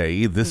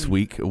today. This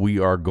week we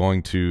are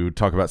going to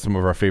talk about some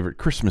of our favorite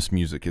Christmas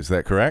music. Is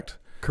that correct?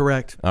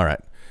 Correct. All right.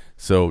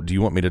 So, do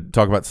you want me to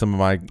talk about some of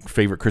my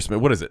favorite Christmas?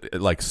 What is it?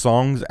 Like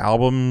songs,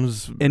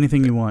 albums,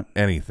 Anything you want.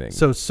 anything?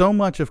 So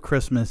much of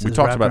Christmas is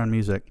wrapped around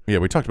music. Yeah,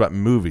 we talked about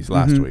movies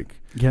last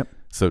week. Yep.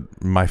 So,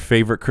 my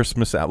favorite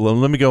Christmas album.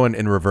 Let me go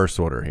in reverse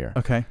order here.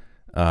 Okay.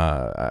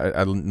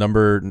 I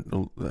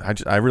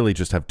really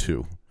just have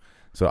two.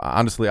 So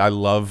honestly, I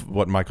love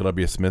what Michael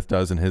W. Smith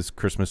does in his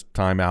Christmas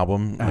time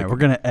album. All right, we're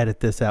going to edit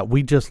this out.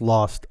 We just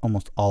lost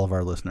almost all of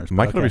our listeners.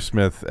 Michael W.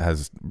 Smith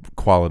has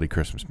quality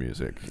Christmas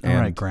music. All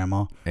right,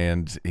 Grandma.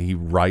 And he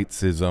writes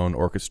his own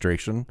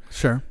orchestration.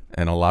 Sure.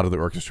 And a lot of the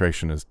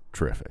orchestration is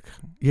terrific.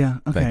 Yeah,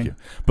 okay. Thank you.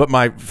 But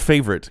my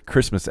favorite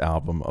Christmas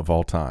album of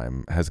all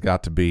time has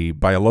got to be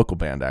by a local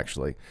band,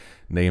 actually,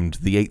 named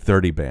the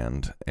 830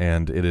 Band.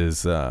 And it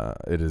is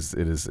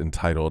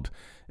entitled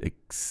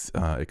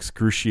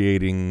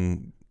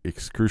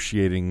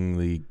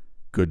excruciatingly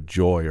good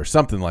joy or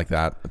something like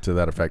that, to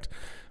that effect.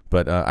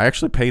 But I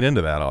actually paid into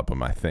that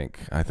album. I think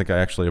I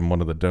actually am one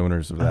of the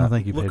donors of that. I don't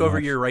think you paid Look over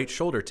much. your right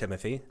shoulder,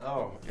 Timothy.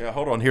 Oh yeah,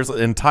 hold on. Here's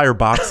an entire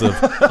box of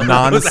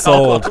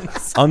unsold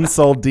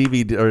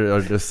DVD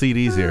or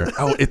CDs here.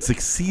 Oh, it's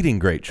Exceeding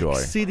Great Joy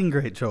Exceeding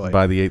Great Joy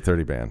by the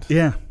 830 Band.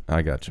 Yeah.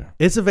 I got you.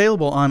 It's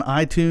available on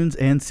iTunes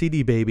and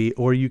CD Baby,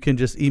 or you can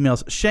just email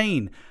us.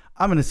 Shane,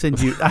 I'm going to send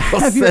you. I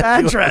have your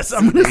address.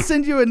 I'm going to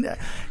send you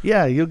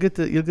Yeah, you'll get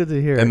to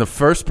hear it. And the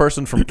first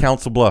person from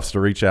Council Bluffs to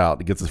reach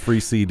out gets a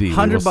free CD.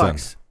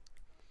 $100.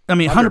 I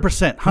mean,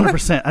 100%.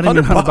 100%. I didn't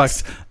mean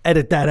 $100.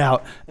 Edit that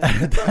out.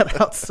 Edit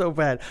that out so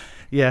bad.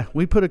 Yeah,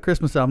 we put a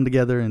Christmas album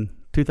together in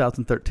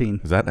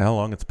 2013. Is that how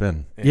long it's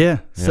been?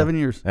 Yeah. 7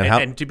 years.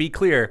 And to be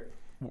clear,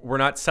 we're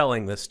not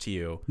selling this to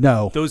you.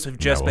 No. Those have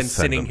just we'll been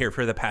send sitting them. here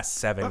for the past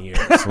 7 years.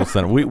 We'll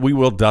send them. We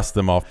will dust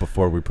them off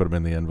before we put them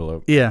in the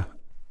envelope. Yeah.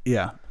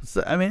 Yeah.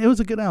 So, I mean, it was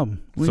a good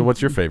album. So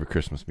what's your favorite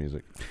Christmas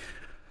music?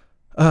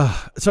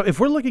 So if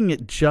we're looking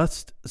at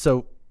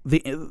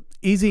the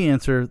easy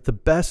answer, the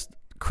best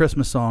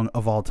Christmas song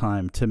of all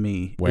time to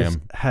me is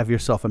Have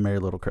Yourself a Merry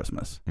Little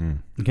Christmas.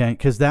 Okay?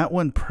 Because that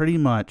one pretty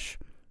much,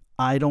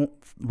 I don't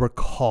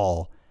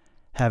recall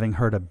having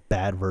heard a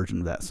bad version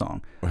of that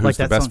song. Who's like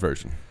the that best song,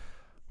 version?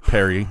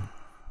 Perry,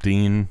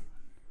 Dean,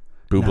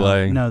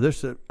 Bublé? No,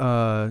 there's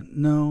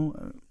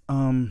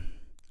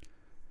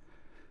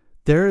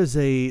there is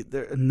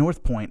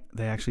North Point.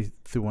 They actually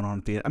threw one on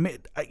at the end. I mean,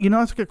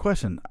 that's a good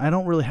question. I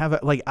don't really have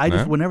it. Like,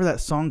 whenever that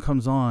song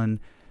comes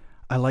on,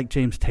 I like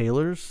James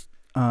Taylor's.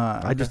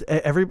 Okay.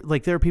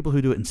 There are people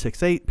who do it in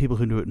 6/8, people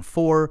who do it in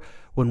 4.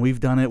 When we've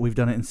done it in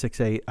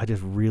 6/8. I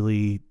just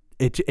really,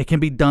 it can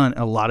be done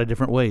a lot of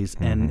different ways.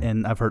 Mm-hmm.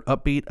 And I've heard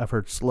upbeat, I've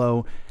heard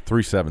slow.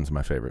 3/7's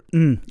my favorite.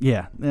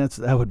 Yeah,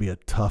 that would be a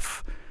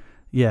tough.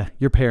 Yeah,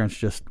 your parents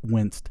just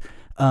winced.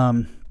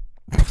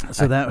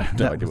 So that I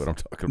no idea what I'm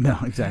talking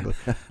about. No, exactly.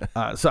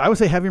 So I would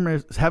say Have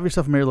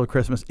Yourself a Merry Little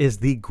Christmas is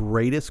the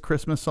greatest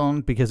Christmas song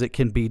because it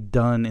can be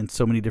done in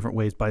so many different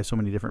ways by so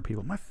many different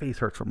people. My face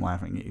hurts from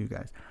laughing at you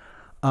guys.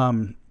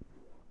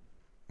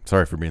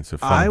 Sorry for being so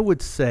funny. I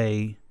would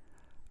say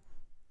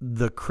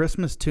the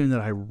Christmas tune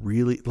that I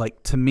really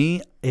like, to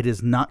me, it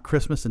is not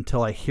Christmas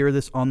until I hear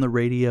this on the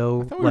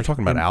radio. I thought we were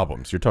talking about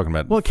albums. You're talking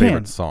about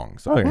favorite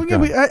songs.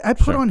 Okay, I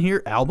put on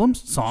here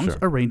albums, songs,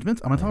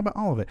 arrangements. I'm going to talk about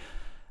all of it.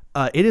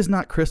 It is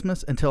not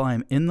Christmas until I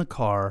am in the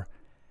car,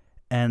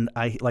 and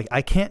I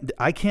can't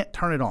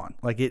turn it on.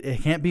 Like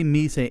it can't be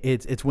me saying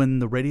it's when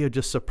the radio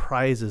just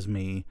surprises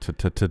me.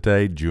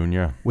 Today,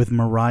 Junior, with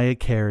Mariah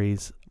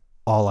Carey's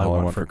 "All I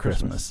Want for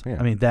Christmas." Yeah.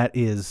 I mean, that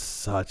is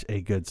such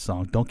a good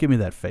song. Don't give me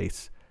that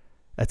face.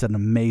 That's an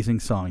amazing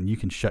song. You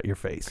can shut your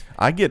face.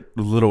 I get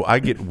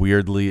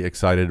weirdly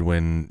excited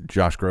when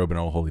Josh Groban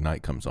 "Oh Holy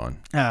Night" comes on.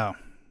 Oh,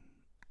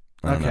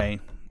 okay.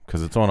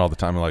 Because it's on all the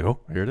time. I'm like,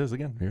 oh, here it is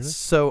again. Here it is.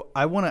 So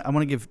I want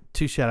to give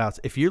 2 shout outs.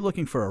 If you're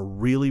looking for a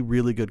really,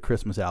 really good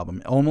Christmas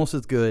album, almost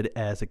as good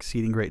as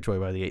Exceeding Great Joy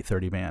by the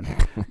 830 Band,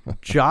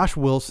 Josh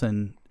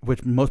Wilson,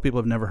 which most people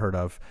have never heard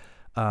of.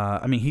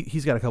 I mean,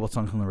 he's got a couple of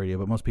songs on the radio,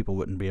 but most people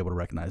wouldn't be able to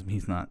recognize him.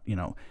 He's not,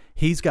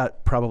 he's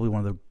got probably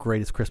one of the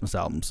greatest Christmas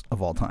albums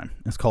of all time.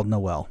 It's called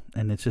Noel,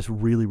 and it's just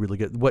really, really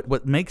good.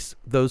 What makes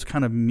those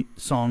kind of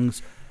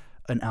songs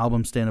an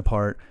album stand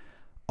apart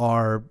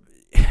are...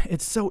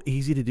 It's so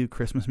easy to do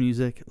Christmas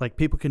music. Like,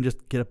 people can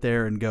just get up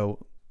there and go,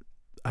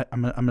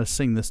 I'm going to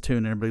sing this tune,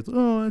 and everybody's,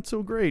 oh, it's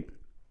so great.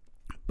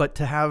 But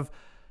to have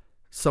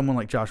someone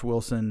like Josh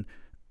Wilson,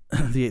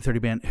 the 830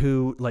 Band,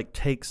 who like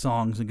takes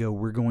songs and go,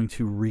 we're going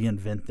to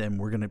reinvent them.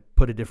 We're going to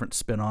put a different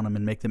spin on them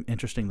and make them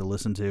interesting to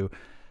listen to.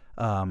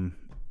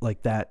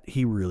 Like that,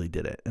 he really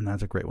did it, and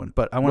that's a great one.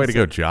 But I want to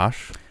go,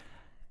 Josh.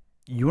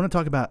 You want to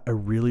talk about a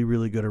really,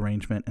 really good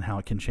arrangement and how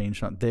it can change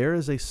something. There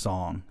is a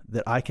song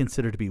that I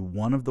consider to be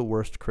one of the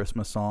worst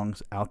Christmas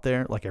songs out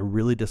there. Like, I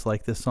really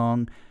dislike this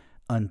song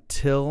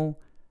until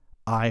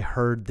I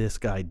heard this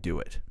guy do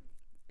it.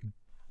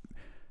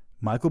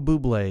 Michael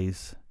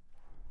Bublé's,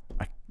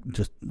 I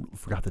just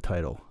forgot the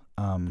title.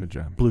 Good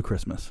job. Blue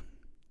Christmas.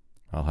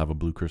 I'll Have a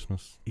Blue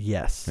Christmas.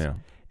 Yes. Yeah.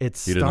 You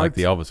didn't like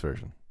the Elvis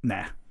version?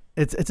 Nah.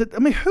 I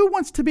mean, who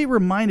wants to be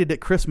reminded at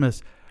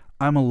Christmas,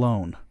 I'm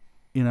alone?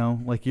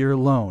 Like, you're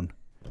alone.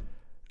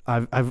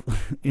 I've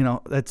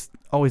that's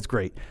always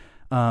great.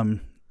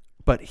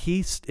 But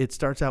it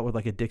starts out with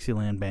like a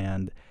Dixieland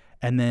band,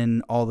 and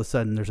then all of a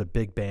sudden there's a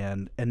big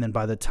band, and then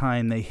by the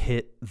time they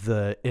hit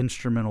the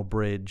instrumental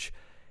bridge,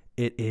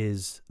 it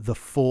is the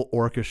full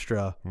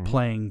orchestra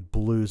playing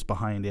blues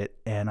behind it,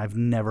 and I've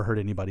never heard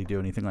anybody do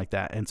anything like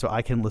that. And so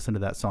I can listen to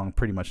that song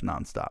pretty much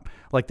nonstop.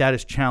 Like, that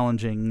is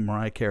challenging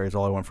Mariah Carey's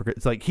All I Want for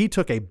Christmas. It's like he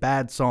took a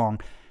bad song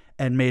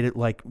and made it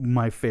like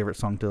my favorite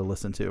song to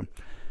listen to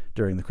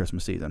during the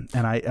Christmas season.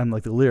 And I'm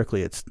like,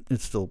 lyrically, it's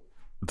still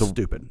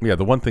stupid. Yeah,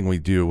 the one thing we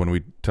do when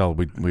we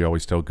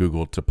always tell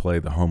Google to play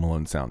the Home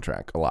Alone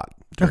soundtrack a lot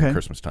during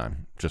Christmas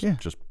time. Just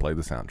play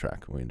the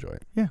soundtrack. We enjoy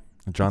it. Yeah.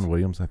 John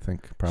Williams, I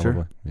think, probably.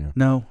 Sure. Yeah.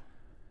 No.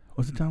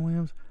 Was it John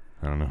Williams?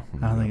 I don't know.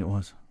 I don't think it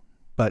was.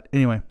 But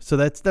anyway, so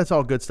that's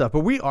all good stuff.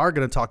 But we are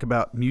going to talk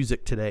about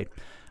music today.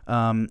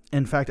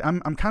 In fact,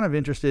 I'm kind of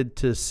interested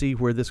to see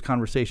where this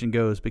conversation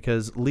goes,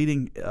 because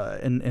leading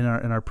in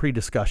our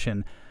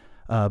pre-discussion,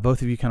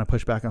 both of you kind of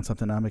pushed back on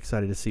something. I'm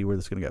excited to see where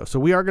this is going to go. So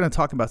we are going to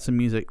talk about some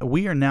music.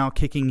 We are now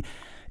kicking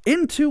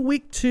into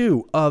week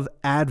 2 of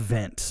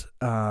Advent.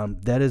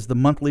 That is the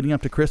month leading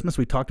up to Christmas.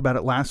 We talked about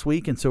it last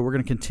week, and so we're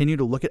going to continue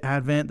to look at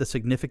Advent, the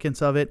significance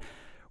of it.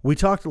 We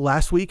talked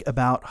last week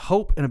about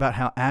hope and about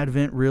how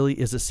Advent really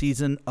is a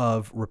season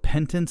of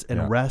repentance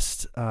and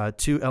rest,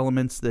 2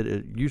 elements that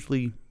are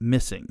usually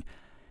missing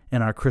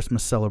in our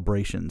Christmas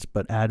celebrations.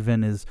 But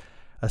Advent is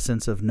a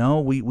sense of, no,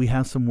 we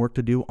have some work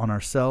to do on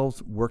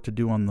ourselves, work to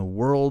do on the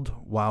world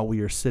while we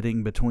are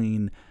sitting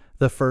between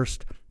the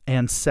first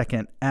and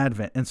second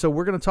Advent. And so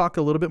we're going to talk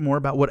a little bit more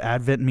about what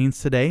Advent means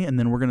today, and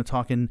then we're going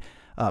to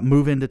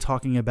move into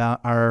talking about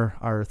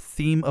our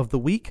theme of the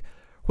week,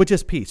 which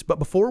is peace. But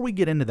before we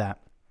get into that,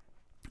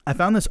 I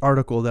found this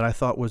article that I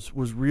thought was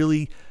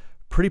really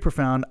pretty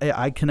profound.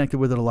 I connected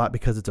with it a lot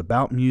because it's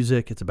about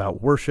music, it's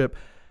about worship,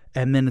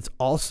 and then it's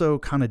also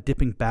kind of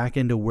dipping back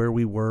into where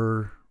we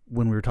were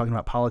when we were talking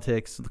about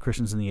politics, the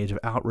Christians in the age of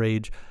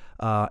outrage.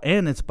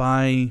 And it's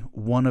by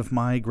one of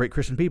my great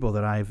Christian people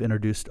that I've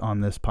introduced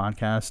on this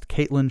podcast,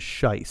 Caitlin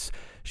Scheiss.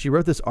 She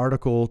wrote this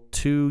article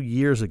 2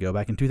 years ago,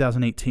 back in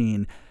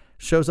 2018,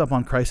 shows up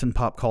on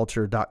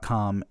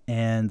ChristandPopCulture.com,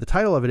 and the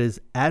title of it is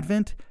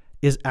Advent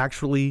is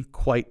Actually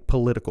Quite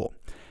Political.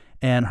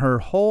 And her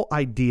whole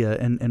idea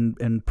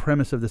and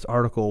premise of this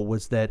article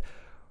was that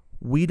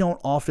we don't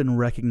often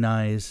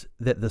recognize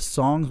that the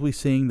songs we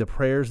sing, the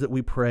prayers that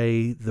we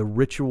pray, the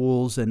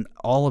rituals, and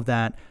all of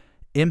that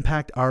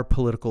impact our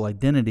political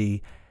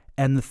identity.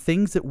 And the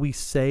things that we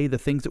say, the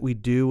things that we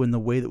do, and the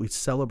way that we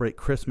celebrate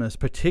Christmas,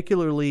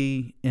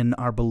 particularly in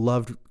our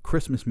beloved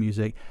Christmas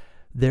music,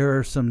 there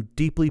are some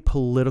deeply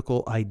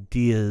political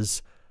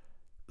ideas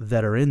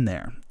that are in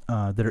there,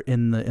 that are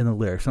in the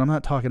lyrics. And I'm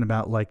not talking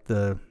about like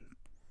the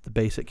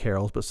basic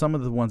carols, but some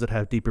of the ones that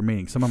have deeper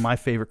meaning. Some of my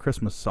favorite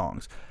Christmas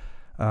songs,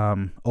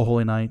 O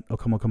Holy Night, O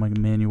Come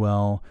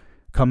Emmanuel,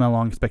 Come Thou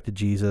Long Expected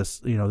Jesus,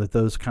 that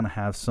those kind of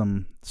have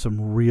some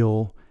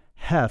real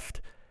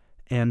heft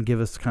and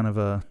give us kind of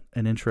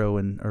an intro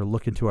or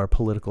look into our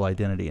political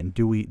identity. And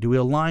do we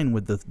align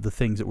with the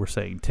things that we're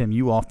saying? Tim,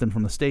 you often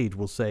from the stage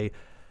will say,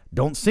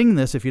 don't sing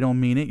this if you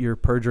don't mean it. You're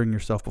perjuring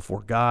yourself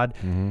before God.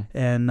 Mm-hmm.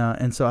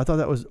 And so I thought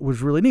that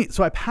was really neat.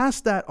 So I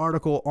passed that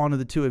article on to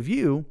the two of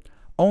you,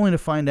 only to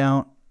find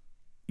out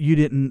you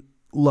didn't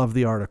love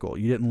the article.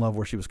 You didn't love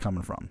where she was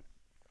coming from.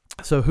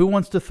 So who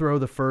wants to throw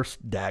the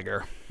first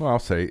dagger? Well, I'll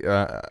say,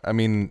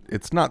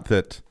 it's not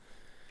that,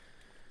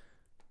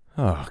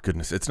 oh,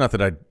 goodness. It's not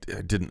that I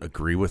didn't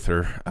agree with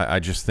her. I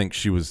just think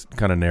she was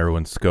kind of narrow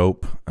in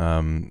scope.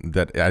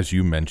 That, as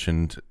you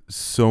mentioned,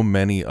 so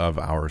many of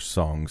our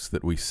songs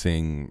that we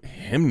sing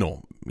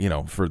hymnal,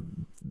 for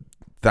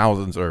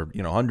thousands or,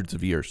 hundreds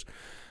of years,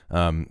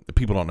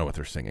 people don't know what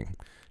they're singing.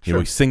 Sure.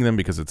 We sing them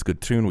because it's a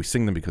good tune. We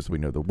sing them because we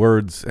know the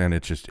words, and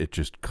it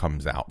just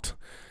comes out.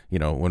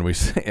 When we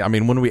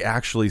sing, when we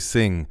actually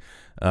sing,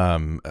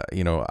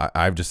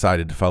 I've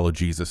decided to follow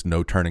Jesus,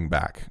 no turning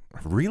back.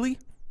 Really?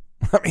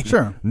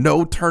 Sure.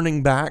 No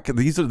turning back.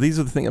 These are the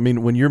things.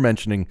 When you're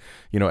mentioning,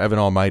 Evan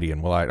Almighty,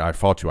 and I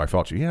fought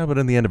you. Yeah, but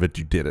in the end of it,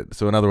 you did it.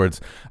 So in other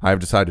words, I've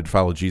decided to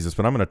follow Jesus,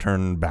 but I'm going to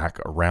turn back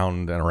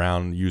around and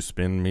around. You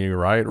spin me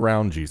right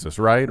around, Jesus,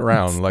 right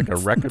around like a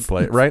record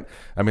play, right?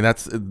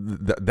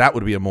 That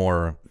would be a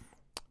more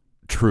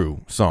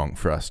true song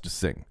for us to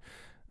sing.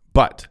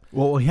 But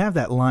we have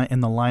that line in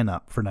the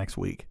lineup for next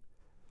week.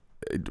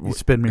 You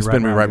spin me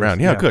right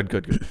around. Yeah,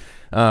 good.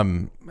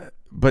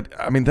 But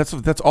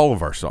that's all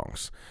of our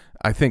songs.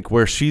 I think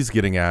where she's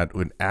getting at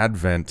with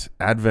Advent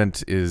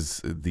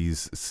is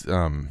these,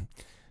 long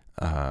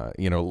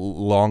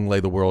lay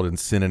the world in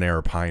sin and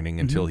error pining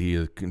until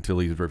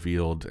he's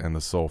revealed and the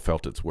soul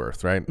felt its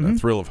worth, right? Mm-hmm. A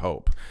thrill of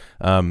hope.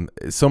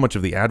 So much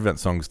of the Advent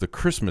songs, the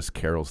Christmas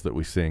carols that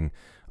we sing,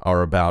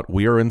 are about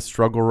we are in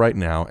struggle right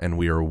now and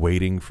we are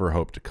waiting for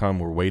hope to come.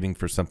 We're waiting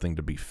for something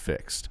to be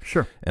fixed.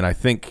 Sure. And I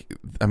think,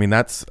 I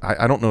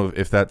don't know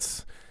if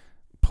that's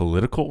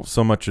political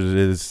so much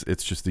as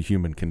it's just the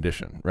human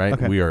condition, right?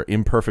 Okay. We are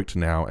imperfect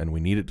now, and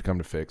we need it to come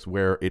to fix.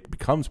 Where it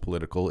becomes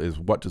political is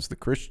what does the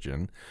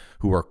Christian,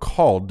 who are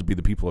called to be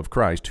the people of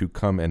Christ, who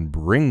come and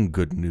bring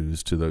good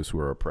news to those who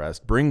are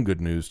oppressed, bring good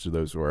news to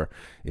those who are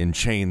in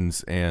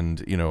chains,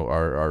 and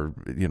are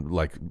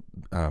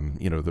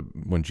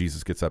when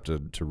Jesus gets up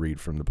to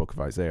read from the book of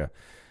Isaiah.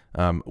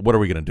 What are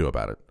we going to do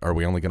about it? Are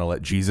we only going to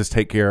let Jesus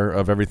take care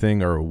of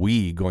everything, or are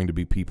we going to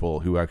be people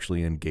who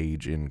actually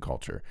engage in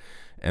culture?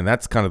 And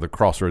that's kind of the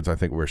crossroads, I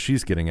think, where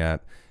she's getting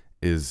at.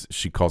 Is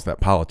she calls that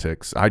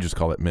politics. I just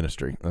call it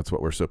ministry. That's what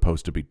we're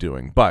supposed to be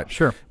doing. But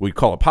Sure. we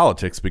call it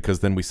politics because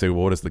then we say,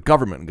 well, what is the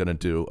government going to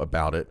do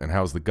about it? And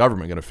how is the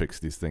government going to fix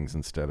these things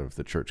instead of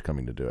the church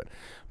coming to do it?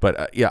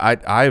 But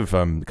I've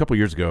a couple of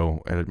years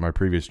ago at my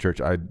previous church,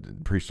 I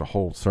preached a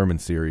whole sermon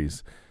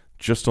series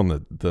just on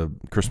the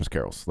Christmas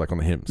carols, like on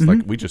the hymns.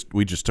 Mm-hmm. Like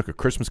we just took a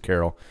Christmas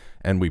carol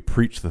and we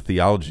preached the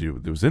theology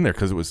that was in there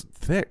because it was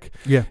thick.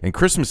 Yeah. And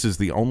Christmas is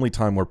the only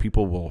time where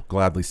people will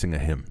gladly sing a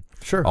hymn.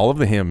 Sure. All of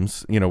the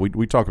hymns,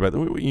 we talk about,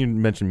 you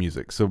mentioned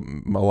music. So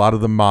a lot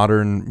of the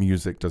modern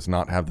music does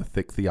not have the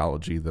thick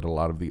theology that a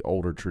lot of the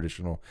older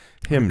traditional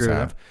hymns agree with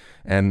have.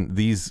 And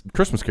these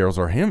Christmas carols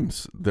are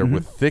hymns. They're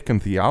with thick in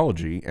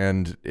theology.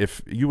 And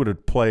if you were to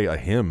play a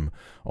hymn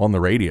on the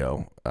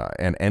radio,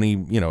 and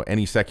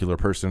any secular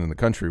person in the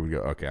country would go,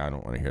 okay, I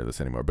don't want to hear this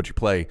anymore. But you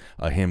play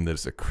a hymn that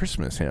is a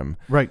Christmas hymn,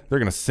 Right. They're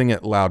going to sing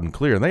it loud and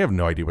clear. And they have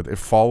no idea what they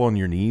fall on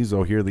your knees.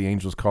 Oh, hear the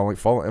angels calling.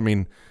 Fall. I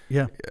mean,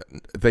 Yeah.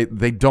 they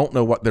don't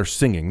know what they're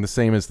singing. The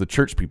same as the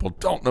church people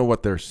don't know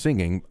what they're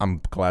singing.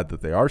 I'm glad that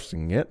they are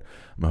singing it.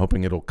 I'm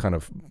hoping it'll kind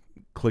of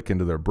click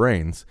into their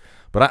brains.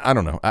 But I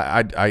don't know.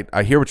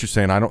 I hear what you're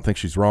saying. I don't think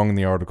she's wrong in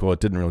the article. It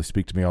didn't really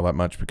speak to me all that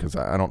much because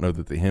I don't know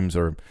that the hymns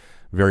are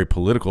very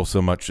political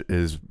so much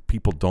as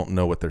people don't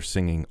know what they're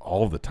singing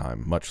all the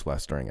time, much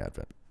less during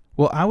Advent.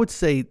 Well, I would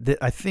say that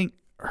I think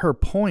her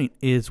point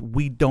is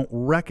we don't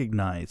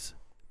recognize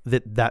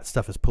that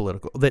stuff is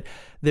political.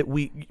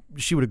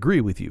 She would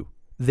agree with you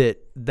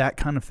that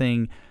kind of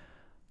thing,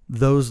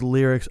 those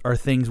lyrics are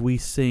things we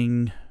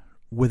sing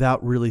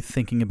without really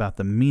thinking about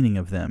the meaning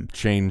of them.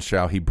 Chain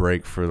shall he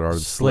break, for our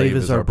slave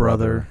is our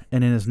brother,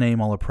 and in his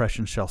name all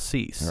oppression shall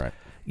cease. Right.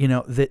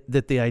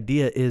 That the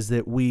idea is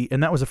that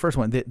and that was the first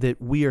one, that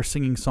we are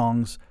singing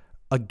songs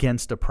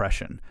against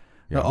oppression.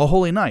 Yeah. A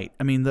Holy Night.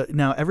 I mean,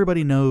 now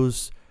everybody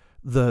knows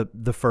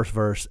the first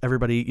verse.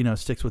 Everybody,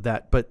 sticks with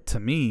that. But to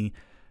me,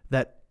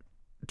 that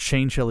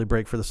chain shall he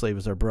break, for the slave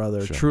is our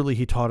brother. Sure. Truly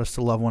he taught us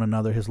to love one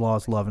another. His law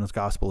is love and his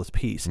gospel is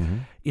peace.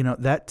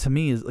 Mm-hmm. That to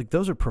me is like,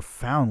 those are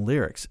profound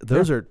lyrics.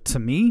 Those are, to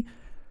me,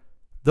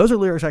 those are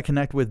lyrics I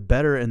connect with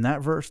better in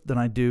that verse than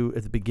I do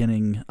at the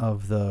beginning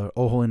of the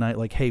O Holy Night.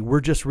 Like, hey, we're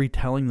just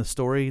retelling the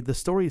story. The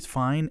story is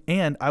fine.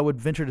 And I would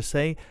venture to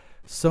say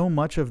so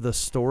much of the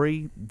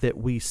story that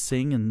we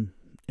sing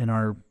in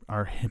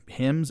our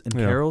hymns and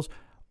carols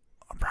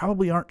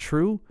probably aren't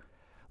true.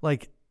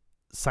 Like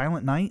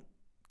Silent Night,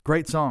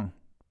 great song.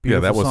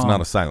 Beautiful that was song.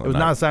 not a silent night. It was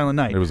not a silent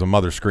night. It was a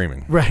mother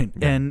screaming. Right.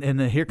 Yeah.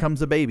 And here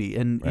comes a baby.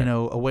 And, Right.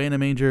 Away in a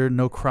manger,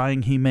 no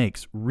crying he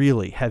makes.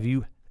 Really, have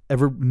you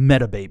ever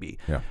met a baby?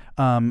 Yeah.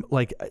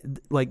 Like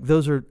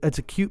those are, it's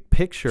a cute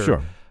picture,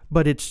 Sure.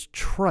 but it's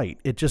trite.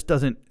 It just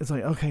doesn't, it's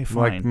like, okay,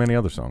 fine. Like many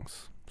other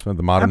songs. So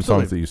the modern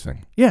Absolutely. songs that you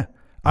sing. Yeah.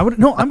 I would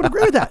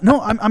agree with that.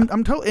 No,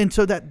 I'm totally. And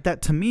so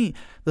that to me,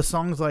 the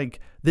songs like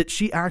that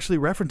she actually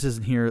references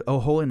in here, "Oh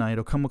Holy Night,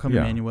 O come,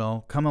 Yeah.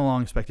 Emmanuel, come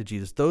along, expected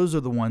Jesus." Those are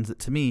the ones that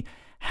to me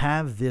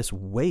have this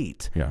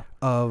weight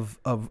of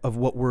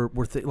what we're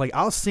like.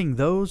 I'll sing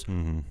those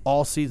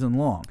all season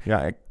long.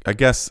 Yeah, I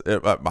guess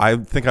I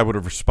think I would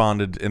have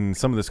responded, and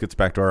some of this gets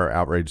back to our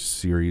outrage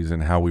series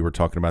and how we were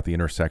talking about the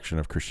intersection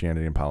of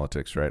Christianity and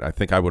politics, right? I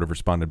think I would have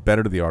responded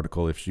better to the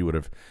article if she would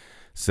have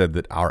said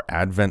that our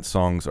Advent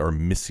songs are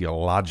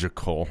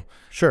missiological.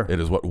 Sure. It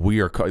is what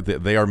we are,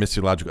 they are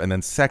missiological. And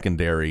then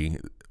secondary,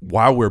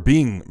 while we're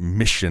being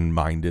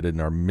mission-minded in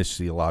our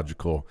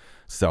missiological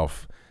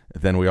self,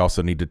 then we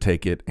also need to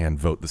take it and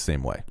vote the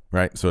same way,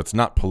 right? So it's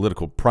not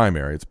political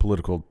primary, it's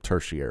political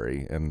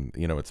tertiary, and,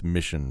 it's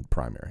mission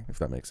primary, if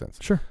that makes sense.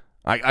 Sure.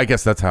 I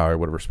guess that's how I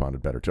would have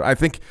responded better to it. I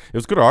think it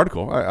was a good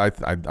article.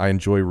 I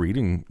enjoy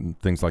reading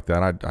things like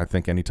that. I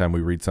think anytime we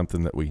read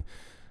something that we...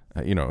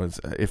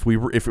 if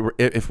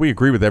we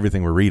agree with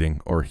everything we're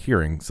reading or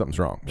hearing, something's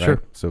wrong. Right?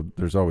 Sure. So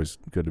there's always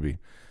good to be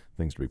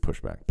things to be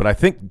pushed back. But I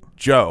think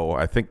Joe,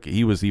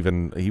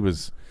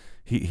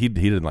 he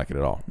didn't like it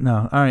at all.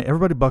 No. All right,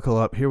 everybody buckle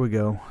up. Here we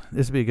go.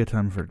 This would be a good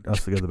time for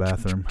us to go to the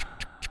bathroom.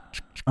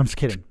 I'm just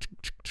kidding.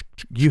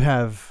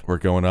 We're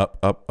going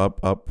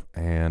up,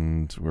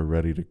 and we're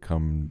ready to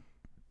come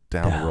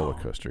down the roller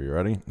coaster. You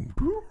ready?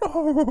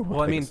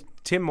 Well, I mean,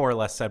 Tim more or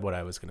less said what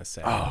I was going to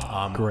say.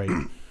 Great.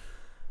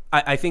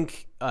 I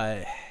think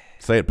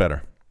Say it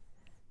better.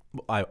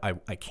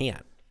 I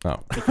can't. Oh.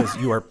 Because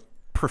you are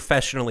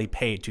professionally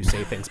paid to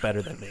say things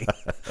better than me.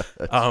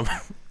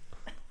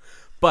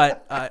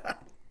 But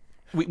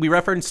we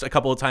referenced a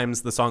couple of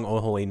times the song "Oh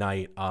Holy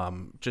Night."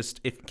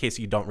 Just in case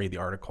you don't read the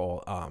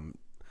article,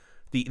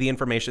 the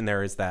information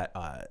there is that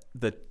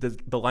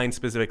the line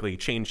specifically,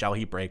 "Chain shall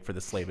he break, for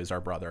the slave is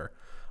our brother,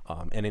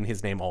 and in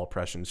his name all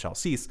oppression shall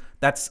cease."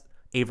 That's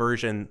a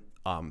version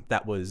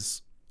that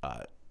was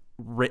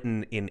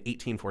written in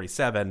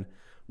 1847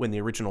 when the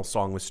original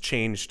song was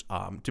changed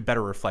to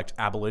better reflect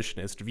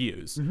abolitionist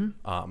views.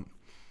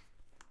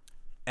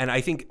 And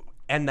I think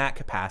in that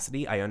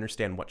capacity, I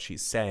understand what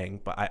she's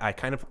saying, but I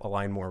kind of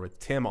align more with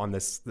Tim on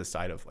this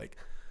side of like,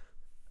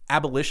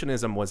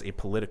 abolitionism was a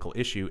political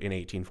issue in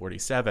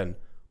 1847,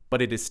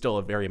 but it is still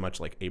a very much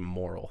like a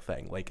moral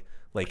thing. Like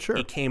Sure.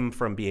 It came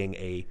from being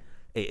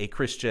a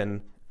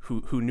Christian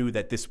who knew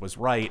that this was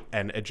right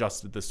and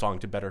adjusted the song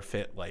to better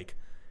fit like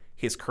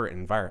his current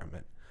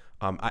environment.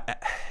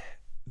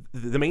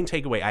 The main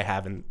takeaway I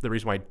have, and the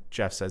reason why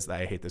Jeff says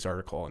that I hate this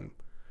article and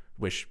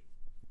wish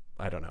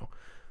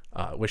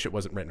it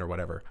wasn't written or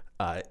whatever,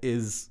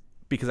 is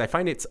because I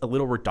find it's a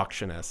little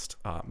reductionist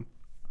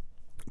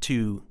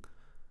to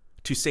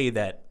say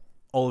that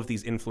all of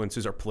these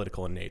influences are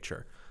political in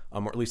nature,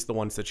 or at least the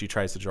ones that she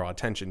tries to draw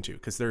attention to,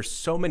 because there's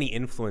so many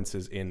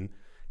influences in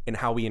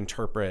how we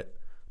interpret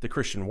the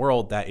Christian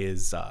world that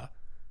is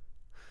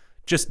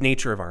just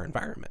nature of our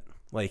environment.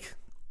 Like,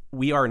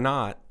 we are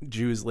not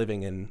Jews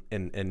living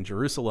in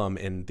Jerusalem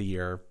in the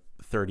year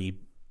 30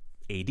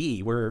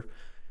 AD. We're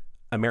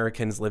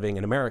Americans living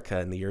in America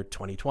in the year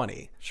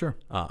 2020. Sure.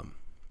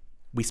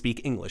 We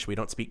speak English. We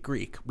don't speak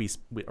Greek.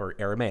 Or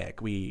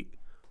Aramaic. We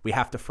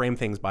have to frame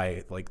things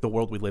by like the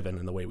world we live in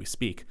and the way we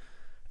speak.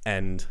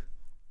 And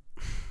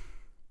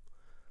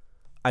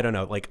I don't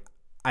know. Like,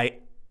 I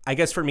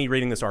guess for me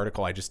reading this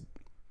article, I just,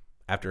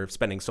 after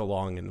spending so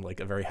long in like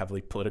a very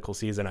heavily political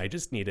season, I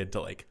just needed to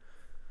like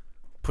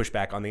push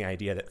back on the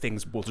idea that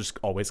things will just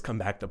always come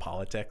back to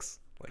politics.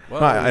 Like,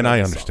 well, and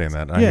I understand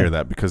that. I hear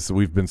that because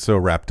we've been so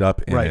wrapped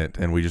up in it,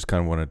 and we just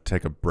kind of want to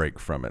take a break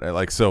from it.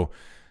 Like, so,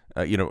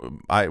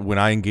 when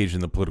I engage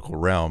in the political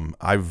realm,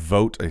 I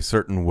vote a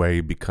certain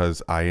way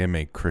because I am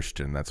a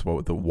Christian. That's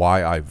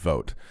why I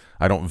vote.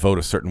 I don't vote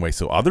a certain way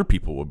so other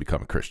people will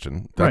become a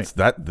Christian. That's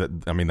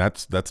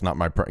that's not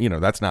my,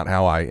 that's not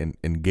how I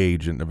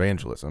engage in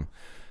evangelism.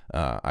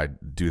 I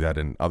do that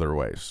in other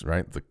ways,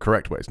 right? The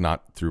correct ways,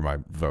 not through my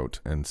vote.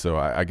 And so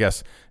I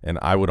guess, and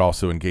I would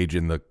also engage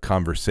in the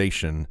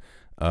conversation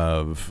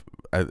of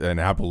an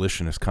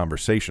abolitionist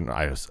conversation.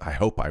 I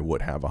hope I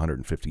would have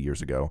 150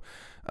 years ago,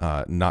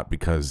 not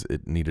because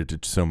it needed to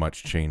so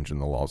much change in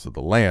the laws of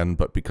the land,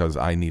 but because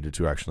I needed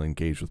to actually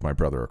engage with my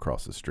brother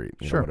across the street,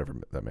 whatever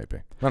that may be.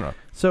 I don't know.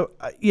 So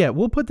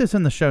we'll put this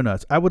in the show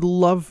notes. I would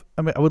love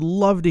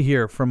to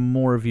hear from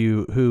more of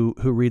you who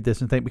read this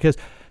and think, because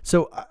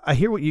so I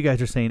hear what you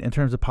guys are saying in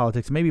terms of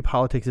politics. Maybe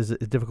politics is a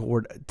difficult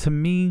word to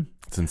me.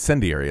 It's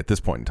incendiary at this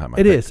point in time.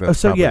 It is.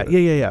 So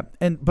yeah.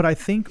 But I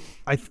think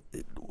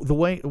the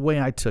way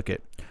I took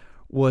it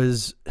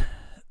was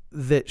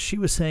that she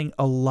was saying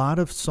a lot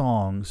of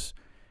songs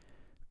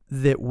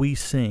that we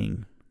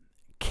sing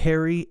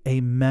carry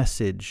a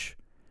message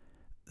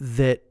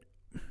that,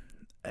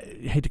 I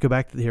hate to go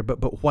back to here,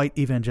 but white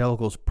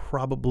evangelicals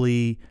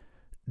probably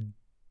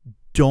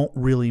don't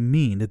really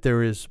mean, that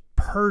there is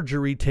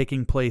perjury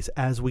taking place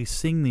as we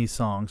sing these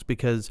songs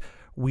because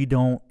we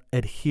don't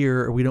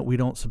adhere, or we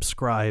don't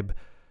subscribe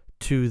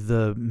to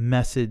the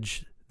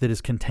message that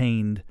is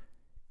contained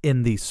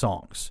in these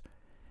songs.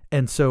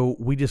 And so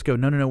we just go,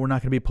 no, we're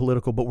not going to be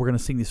political, but we're going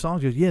to sing these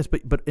songs. He goes, yes,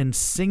 but in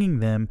singing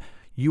them,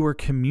 you are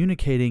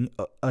communicating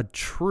a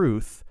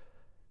truth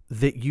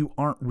that you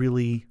aren't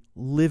really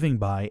living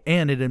by,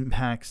 and it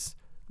impacts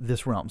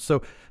this realm.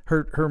 So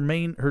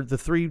the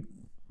 3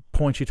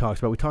 points she talks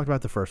about, we talked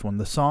about the first one,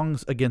 the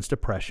songs against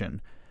oppression,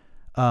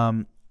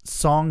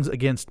 songs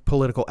against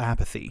political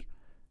apathy,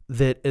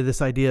 that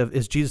this idea of,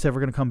 is Jesus ever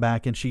going to come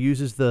back? And she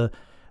uses the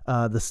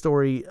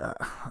story,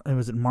 it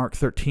was in Mark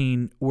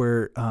 13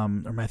 or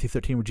Matthew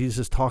 13, where Jesus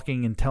is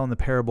talking and telling the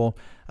parable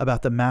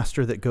about the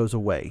master that goes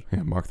away.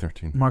 Yeah, Mark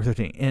 13.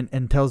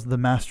 And tells the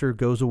master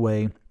goes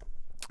away,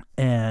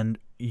 and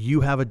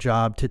you have a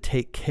job to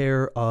take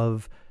care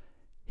of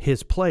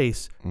his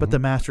place, but the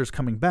master is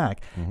coming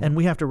back. And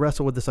we have to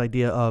wrestle with this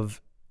idea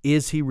of,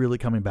 is he really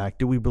coming back?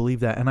 Do we believe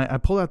that? And I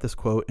pulled out this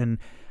quote, and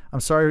I'm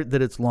sorry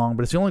that it's long,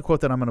 but it's the only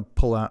quote that I'm going to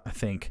pull out, I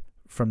think,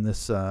 from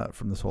this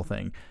whole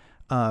thing.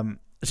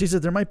 She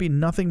said, there might be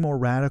nothing more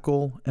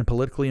radical and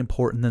politically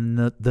important than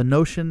the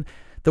notion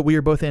that we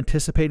are both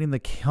anticipating the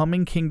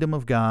coming kingdom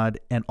of God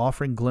and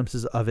offering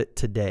glimpses of it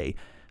today.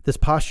 This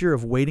posture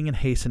of waiting and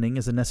hastening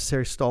is a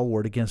necessary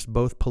stalwart against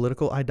both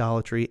political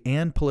idolatry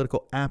and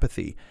political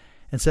apathy.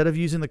 Instead of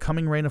using the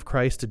coming reign of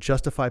Christ to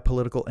justify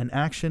political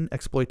inaction,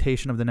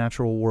 exploitation of the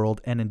natural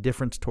world, and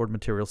indifference toward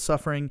material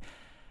suffering,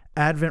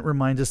 Advent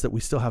reminds us that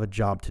we still have a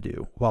job to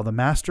do. While the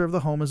master of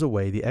the home is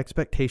away, the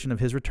expectation of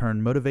his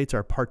return motivates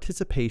our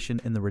participation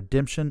in the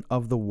redemption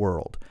of the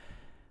world.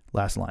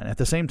 Last line. At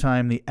the same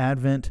time, the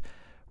Advent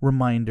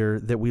reminder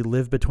that we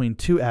live between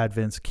 2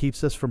 Advents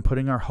keeps us from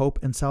putting our hope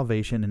and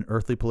salvation in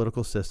earthly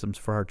political systems,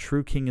 for our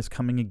true King is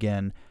coming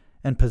again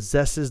and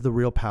possesses the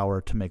real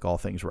power to make all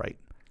things right.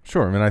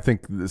 Sure. I mean, I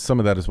think some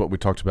of that is what we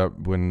talked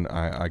about when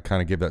I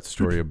kind of gave that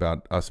story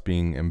about us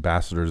being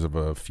ambassadors of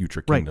a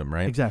future kingdom,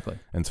 right? Exactly.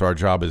 And so our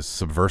job is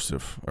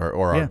subversive,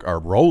 or our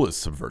role is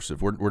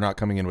subversive. We're not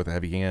coming in with a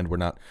heavy hand. We're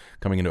not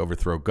coming in to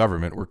overthrow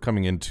government. We're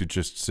coming in to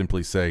just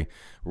simply say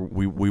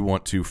we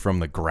want to, from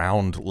the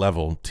ground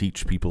level,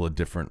 teach people a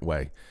different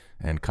way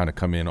and kind of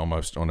come in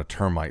almost on a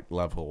termite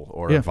level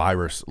or a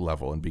virus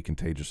level and be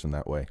contagious in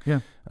that way.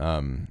 Yeah.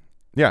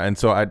 Yeah, and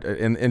so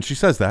and she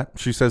says that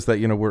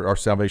our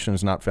salvation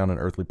is not found in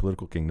earthly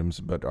political kingdoms,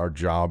 but our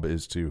job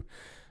is to,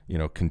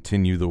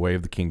 continue the way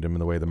of the kingdom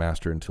and the way of the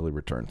master until he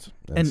returns.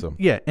 And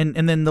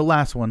then the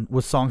last one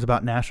was songs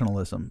about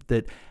nationalism.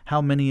 That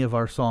how many of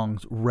our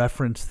songs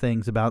reference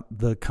things about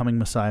the coming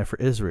Messiah for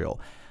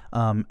Israel,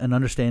 and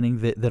understanding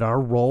that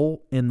our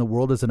role in the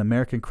world as an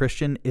American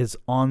Christian is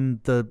on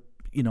the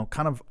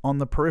kind of on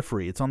the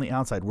periphery. It's on the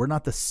outside. We're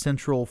not the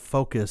central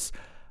focus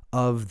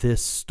of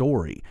this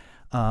story.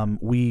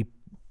 We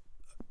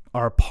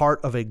are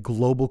part of a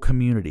global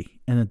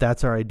community, and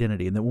that's our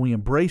identity. And that when we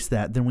embrace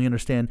that, then we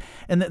understand.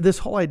 And this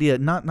whole idea,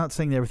 not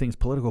saying that everything's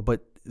political,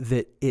 but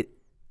that it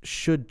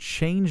should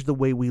change the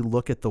way we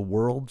look at the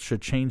world,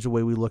 should change the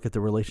way we look at the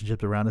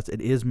relationships around us. It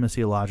is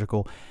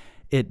missiological.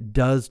 It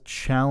does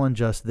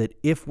challenge us that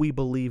if we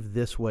believe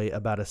this way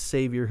about a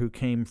Savior who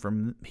came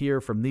from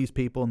here, from these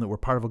people, and that we're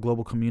part of a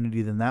global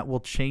community, then that will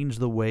change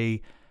the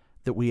way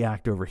that we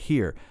act over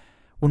here.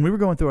 When we were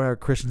going through our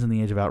Christians in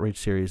the Age of Outreach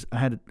series, I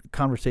had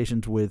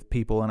conversations with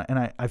people,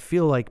 and I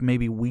feel like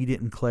maybe we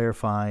didn't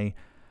clarify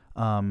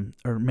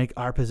or make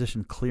our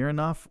position clear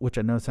enough, which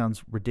I know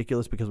sounds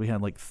ridiculous because we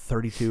had like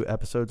 32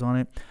 episodes on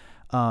it.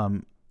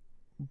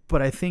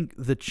 But I think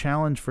the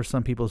challenge for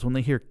some people is when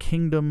they hear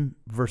kingdom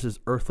versus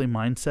earthly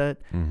mindset,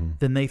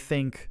 then they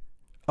think,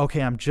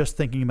 okay, I'm just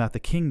thinking about the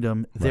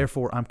kingdom,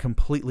 therefore I'm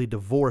completely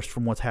divorced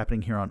from what's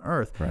happening here on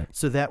earth. Right.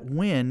 So that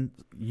when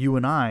you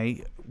and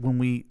I,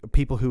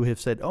 people who have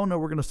said, oh no,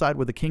 we're going to side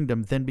with the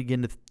kingdom, then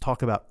begin to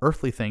talk about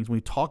earthly things, when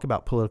we talk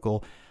about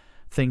political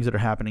things that are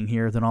happening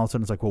here, then all of a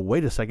sudden it's like, well,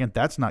 wait a second,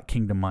 that's not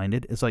kingdom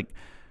minded. It's like,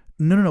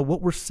 no.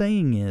 What we're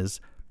saying is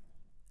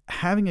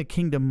having a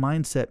kingdom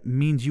mindset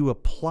means you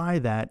apply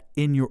that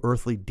in your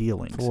earthly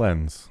dealings. It's a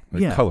lens,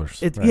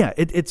 colors.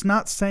 It's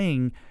not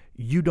saying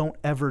you don't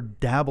ever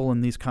dabble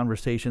in these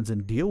conversations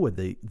and deal with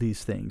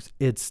these things.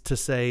 It's to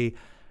say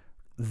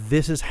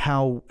this is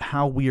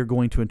how we are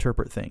going to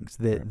interpret things.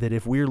 That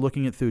if we're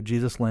looking at through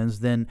Jesus' lens,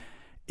 then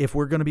if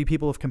we're going to be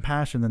people of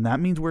compassion, then that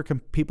means we're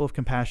people of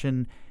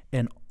compassion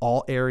in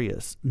all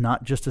areas,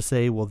 not just to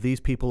say, well, these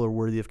people are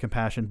worthy of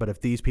compassion, but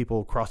if these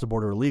people cross the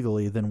border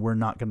illegally, then we're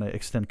not going to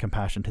extend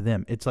compassion to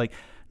them. It's like,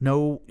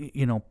 no,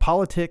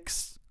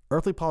 politics,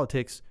 earthly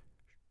politics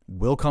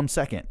will come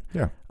second.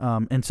 Yeah.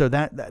 And so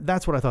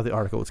that's what I thought the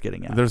article was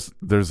getting at.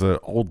 There's an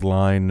old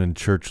line in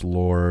church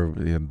lore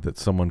that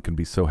someone can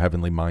be so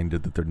heavenly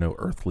minded that they're no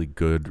earthly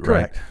good.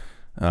 Correct.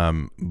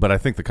 Right? But I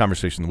think the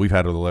conversation that we've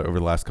had over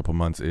the last couple of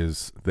months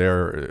is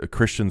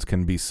Christians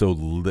can be so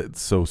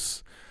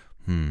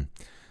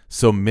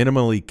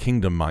minimally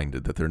kingdom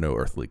minded that they're no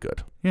earthly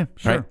good. Yeah,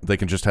 sure. Right? They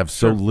can just have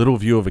so little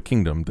view of a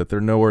kingdom that they're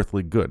no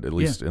earthly good, at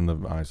least in the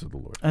eyes of the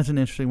Lord. That's an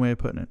interesting way of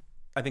putting it.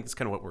 I think it's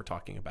kind of what we're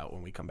talking about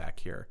when we come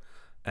back here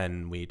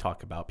and we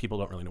talk about people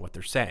don't really know what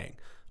they're saying.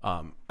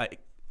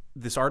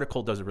 This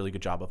article does a really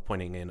good job of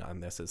pointing in on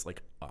this as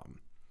like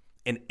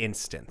an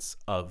instance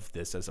of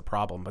this as a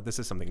problem, but this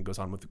is something that goes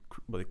on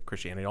with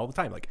Christianity all the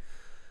time. Like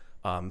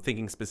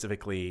thinking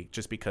specifically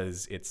just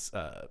because it's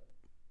a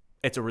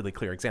really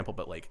clear example,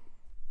 but like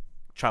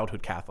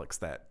childhood Catholics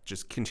that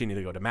just continue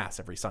to go to mass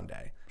every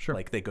Sunday. Sure.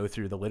 Like they go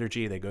through the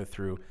liturgy, they go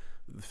through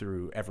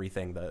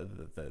everything,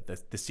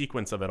 the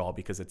sequence of it all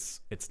because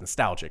it's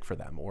nostalgic for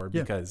them, or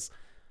because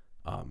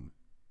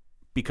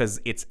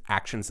it's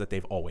actions that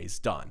they've always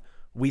done.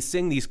 We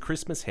sing these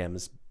Christmas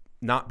hymns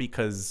not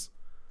because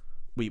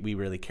we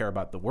really care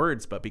about the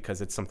words, but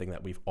because it's something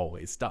that we've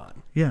always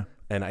done. Yeah.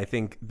 And I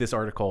think this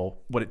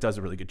article, what it does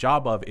a really good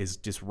job of is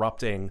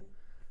disrupting.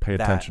 Pay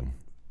attention.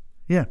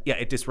 Yeah. Yeah,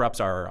 it disrupts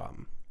our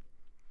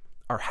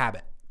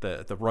habit,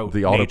 the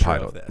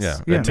autopilot of this. Yeah.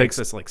 It makes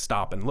us like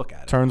stop and look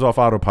at it. Turns off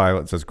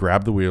autopilot, says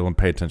grab the wheel and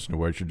pay attention to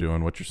what you're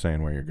doing, what you're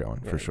saying, where you're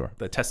going, for sure.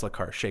 The Tesla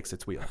car shakes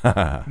its wheel.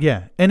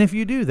 Yeah. And if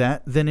you do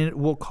that, then it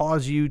will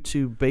cause you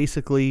to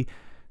basically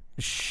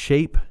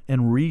shape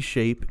and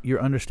reshape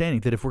your understanding,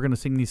 that if we're going to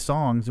sing these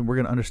songs and we're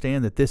going to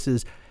understand that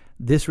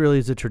this really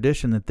is a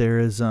tradition, that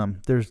there's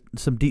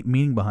some deep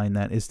meaning behind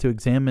that, is to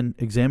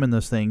examine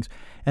those things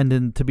and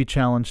then to be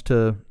challenged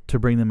to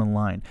bring them in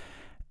line.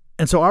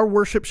 And so our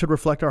worship should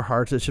reflect our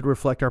hearts. It should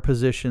reflect our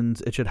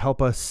positions. It should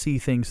help us see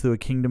things through a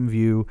kingdom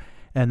view,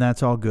 and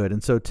that's all good.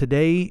 And so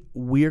today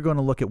we are going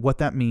to look at what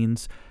that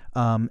means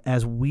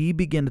as we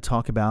begin to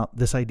talk about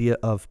this idea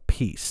of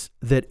peace.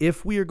 That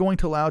if we are going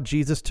to allow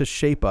Jesus to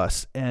shape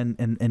us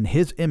and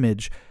his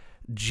image,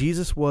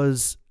 Jesus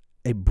was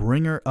a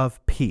bringer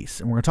of peace.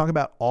 And we're going to talk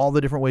about all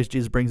the different ways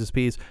Jesus brings us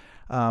peace.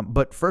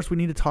 But first we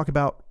need to talk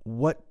about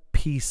what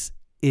peace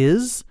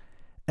is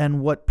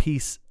and what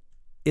peace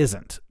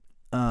isn't.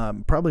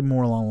 probably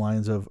more along the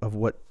lines of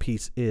what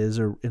peace is.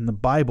 Or in the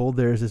Bible,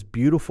 there's this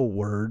beautiful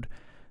word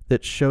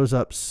that shows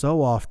up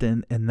so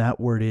often, and that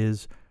word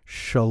is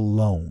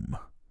shalom.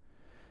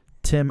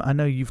 Tim, I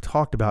know you've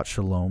talked about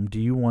shalom. Do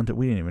you want to,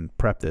 we didn't even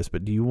prep this,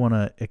 but do you want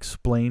to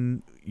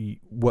explain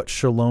what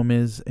shalom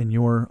is in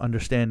your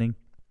understanding?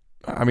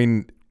 I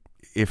mean,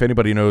 if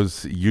anybody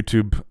knows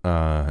YouTube,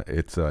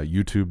 it's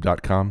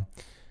youtube.com.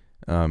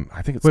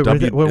 I think it's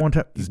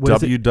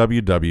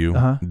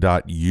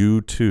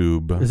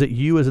www.youtube. Is it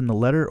U as in the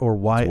letter or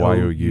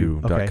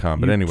YOU.com? Okay.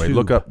 But anyway, YouTube.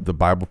 look up the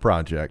Bible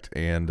Project,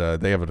 and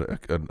they have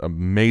an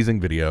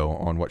amazing video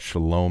on what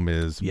shalom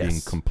is,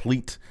 being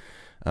complete.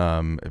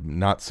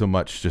 Not so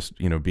much just,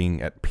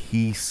 being at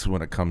peace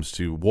when it comes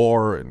to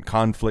war and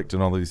conflict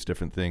and all these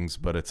different things,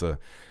 but it's a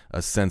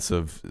sense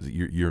of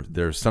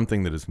there's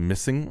something that is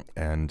missing,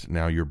 and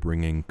now you're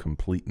bringing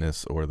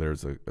completeness, or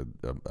there's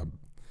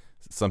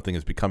something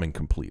is becoming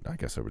complete, I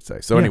guess I would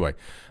say. So anyway,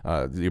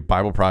 the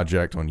Bible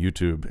Project on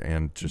YouTube,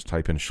 and just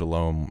type in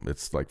shalom.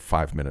 It's like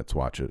 5 minutes.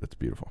 Watch it. It's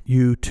beautiful.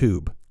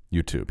 YouTube,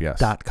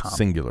 yes. .com.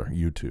 Singular,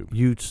 YouTube.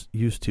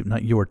 YouTube,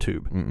 not your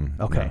tube.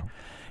 Okay. No.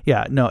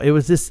 Yeah, no, it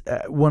was this,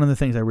 one of the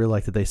things I really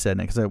like that they said,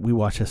 because we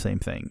watch the same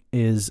thing,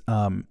 is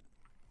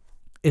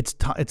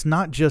it's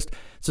not just,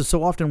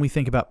 so often we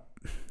think about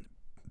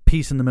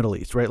peace in the Middle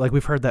East, right? Like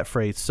we've heard that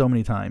phrase so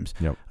many times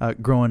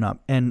growing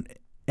up. And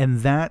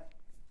that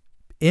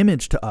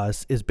image to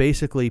us is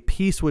basically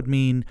peace would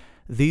mean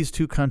these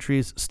two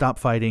countries stop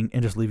fighting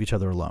and just leave each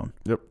other alone.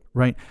 Yep.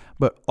 Right?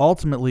 But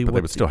ultimately... But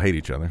they would still hate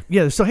each other.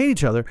 Yeah, they still hate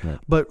each other. Right.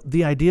 But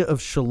the idea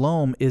of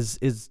shalom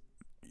is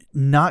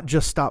not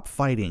just stop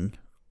fighting,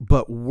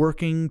 but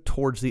working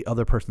towards the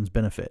other person's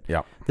benefit.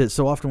 Yeah. That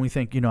so often we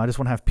think, I just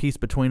want to have peace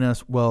between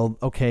us. Well,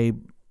 okay,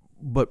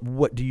 but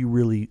what do you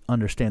really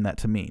understand that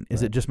to mean?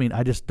 Is it just mean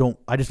I just don't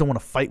want to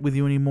fight with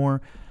you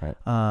anymore? Right.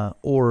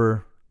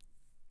 Or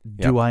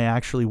do I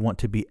actually want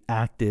to be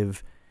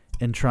active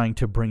in trying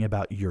to bring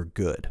about your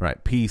good?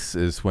 Right. Peace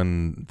is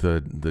when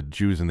the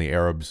Jews and the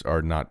Arabs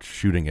are not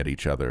shooting at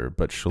each other,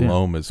 but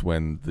shalom is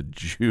when the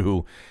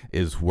Jew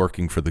is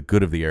working for the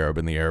good of the Arab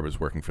and the Arab is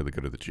working for the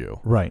good of the Jew.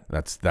 Right.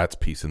 That's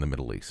peace in the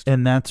Middle East.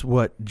 And that's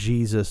what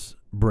Jesus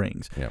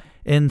brings. Yeah.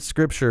 In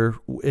Scripture,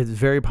 it's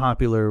very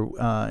popular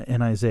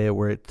in Isaiah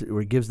where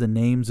it gives the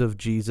names of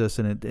Jesus,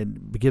 and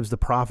it gives the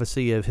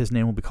prophecy of his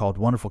name will be called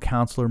Wonderful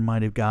Counselor,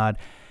 Mighty God,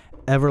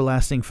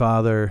 Everlasting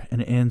Father,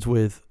 and it ends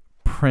with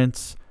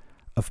Prince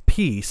of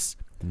Peace.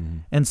 Mm-hmm.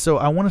 And so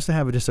I want us to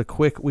have just a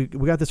quick, we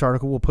got this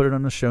article, we'll put it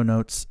on the show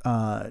notes.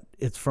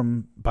 It's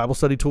from Bible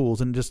Study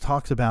Tools, and it just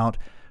talks about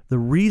the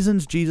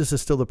reasons Jesus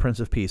is still the Prince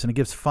of Peace. And it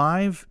gives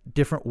 5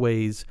 different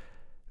ways,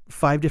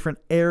 5 different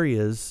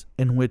areas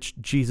in which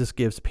Jesus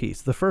gives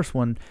peace. The first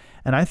one,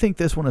 and I think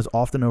this one is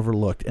often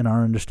overlooked in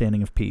our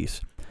understanding of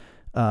peace.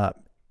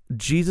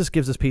 Jesus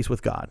gives us peace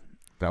with God.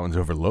 That one's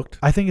overlooked?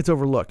 I think it's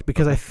overlooked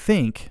because I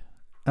think,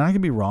 and I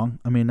can be wrong.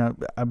 I mean,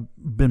 I've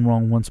been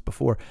wrong once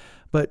before,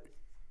 but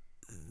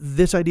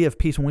this idea of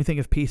peace, when we think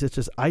of peace, it's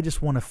just, I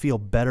just want to feel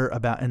better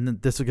about,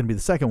 and this is going to be the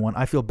second one,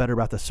 I feel better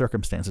about the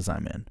circumstances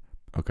I'm in.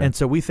 Okay. And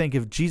so we think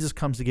if Jesus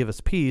comes to give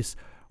us peace,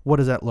 what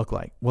does that look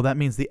like? Well, that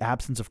means the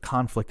absence of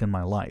conflict in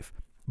my life.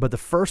 But the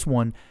first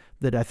one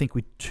that I think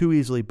we too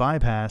easily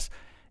bypass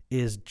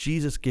is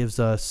Jesus gives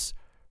us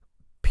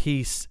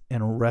peace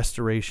and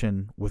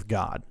restoration with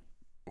God.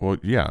 Well,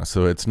 yeah.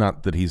 So it's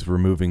not that he's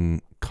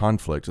removing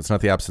conflict. It's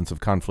not the absence of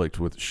conflict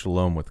with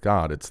shalom with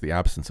God. It's the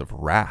absence of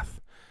wrath.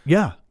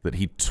 Yeah. That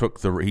he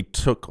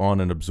took on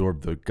and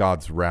absorbed the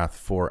God's wrath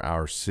for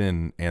our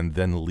sin, and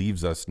then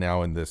leaves us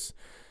now in this.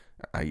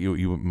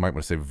 You might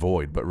want to say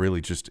void, but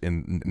really just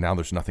now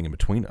there's nothing in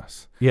between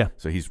us. Yeah.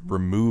 So he's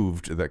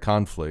removed that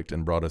conflict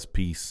and brought us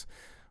peace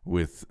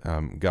with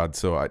God.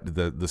 So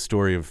the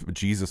story of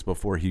Jesus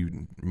before he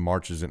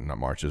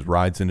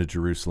rides into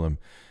Jerusalem,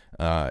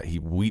 he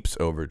weeps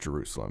over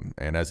Jerusalem.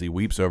 And as he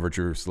weeps over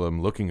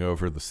Jerusalem, looking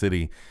over the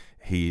city,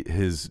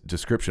 his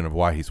description of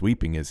why he's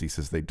weeping is, he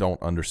says, they don't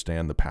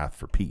understand the path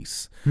for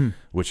peace,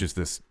 which is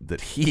this,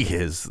 that he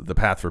is the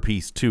path for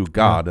peace to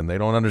God, and they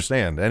don't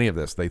understand any of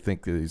this. They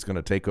think that he's going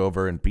to take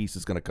over and peace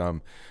is going to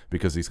come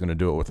because he's going to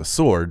do it with a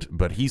sword,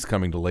 but he's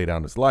coming to lay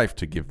down his life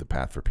to give the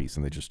path for peace,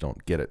 and they just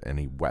don't get it. And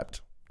he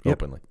wept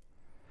openly.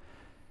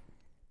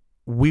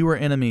 We were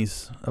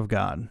enemies of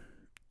God,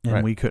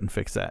 and we couldn't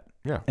fix that.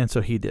 Yeah. And so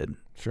he did.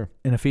 Sure.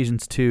 In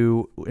Ephesians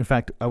 2, in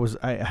fact,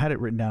 I had it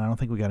written down. I don't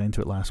think we got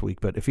into it last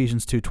week, but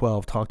Ephesians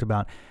 2:12 talked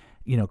about,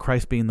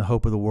 Christ being the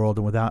hope of the world,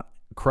 and without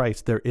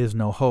Christ there is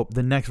no hope.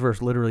 The next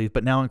verse literally,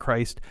 but now in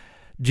Christ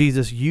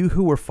Jesus, you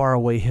who were far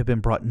away have been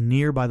brought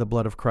near by the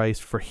blood of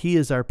Christ, for he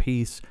is our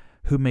peace,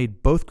 who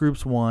made both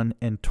groups one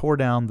and tore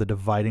down the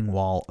dividing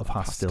wall of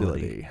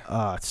hostility.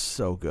 It's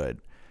so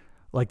good.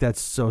 Like, that's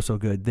so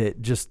good.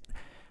 That just,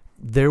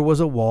 there was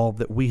a wall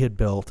that we had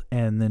built,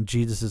 and then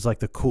Jesus is like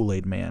the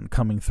Kool-Aid man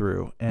coming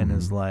through and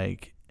is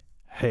like,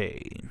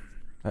 hey,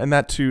 And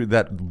that too,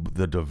 that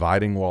the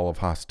dividing wall of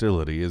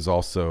hostility is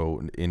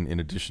also in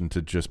addition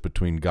to just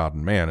between God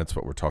and man. It's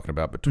what we're talking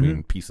about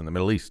between peace in the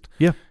Middle East.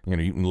 Yeah. You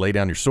can lay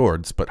down your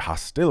swords, but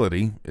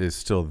hostility is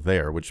still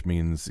there, which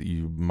means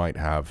you might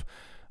have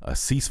a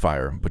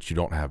ceasefire, but you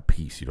don't have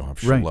peace. You don't have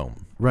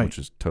shalom, right. Which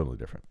is totally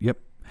different. Yep.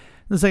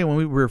 The second one,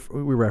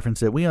 we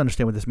reference it. We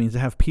understand what this means, to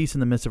have peace in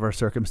the midst of our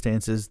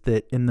circumstances,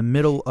 that in the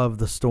middle of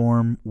the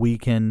storm, we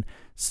can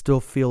still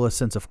feel a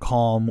sense of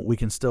calm. We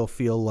can still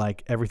feel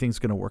like everything's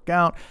going to work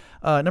out.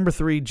 Number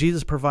 3,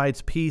 Jesus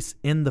provides peace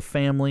in the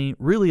family,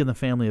 really in the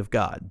family of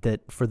God,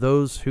 that for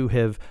those who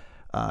have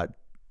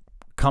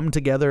come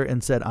together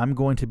and said, I'm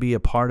going to be a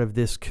part of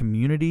this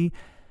community,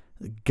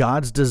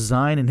 God's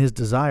design and his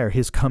desire,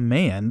 his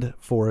command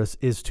for us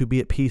is to be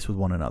at peace with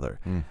one another.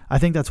 I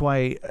think that's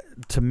why,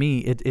 to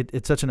me,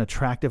 it's such an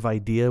attractive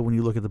idea when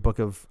you look at the book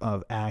of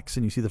Acts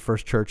and you see the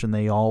first church and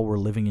they all were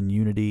living in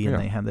unity and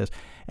they had this.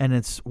 And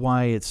it's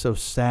why it's so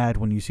sad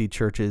when you see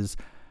churches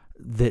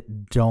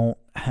that don't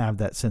have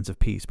that sense of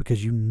peace,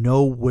 because you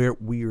know where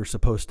we are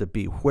supposed to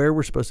be, who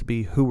we're supposed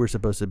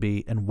to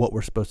be, and what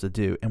we're supposed to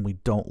do, and we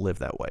don't live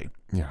that way.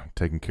 Yeah,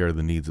 taking care of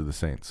the needs of the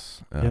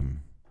saints.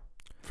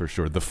 For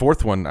sure. The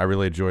fourth one I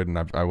really enjoyed, and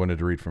I wanted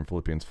to read from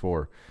Philippians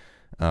 4.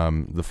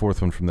 The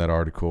fourth one from that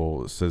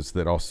article says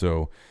that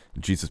also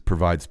Jesus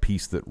provides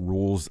peace that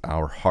rules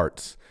our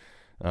hearts.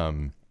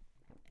 Being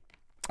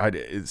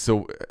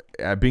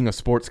a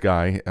sports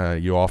guy,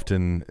 you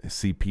often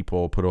see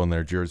people put on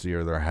their jersey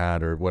or their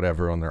hat or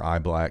whatever on their eye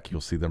black. You'll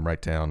see them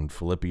write down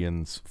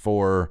Philippians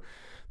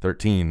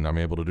 4:13. I'm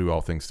able to do all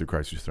things through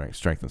Christ who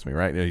strengthens me,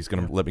 right? He's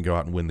going to let me go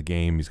out and win the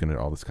game. He's going to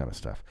do all this kind of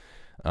stuff.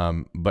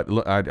 But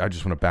look, I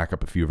just want to back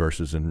up a few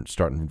verses and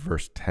start in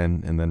verse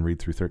 10 and then read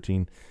through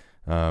 13,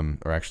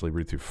 or actually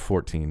read through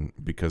 14,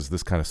 because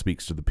this kind of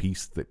speaks to the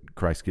peace that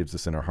Christ gives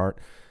us in our heart.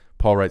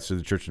 Paul writes to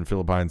the church in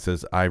Philippi and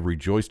says, I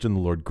rejoiced in the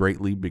Lord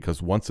greatly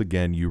because once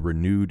again you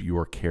renewed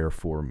your care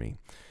for me.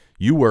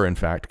 You were, in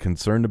fact,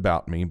 concerned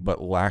about me,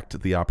 but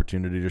lacked the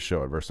opportunity to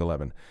show it. Verse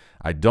 11,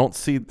 I don't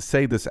say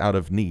this out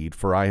of need,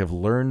 for I have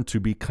learned to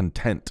be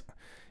content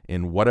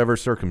in whatever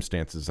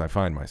circumstances I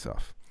find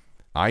myself.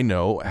 I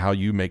know how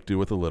you make do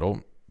with a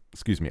little.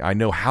 I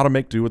know how to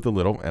make do with a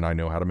little, and I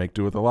know how to make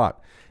do with a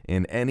lot.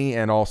 In any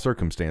and all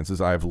circumstances,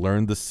 I have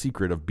learned the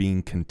secret of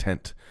being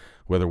content.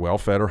 Whether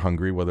well-fed or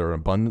hungry, whether in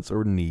abundance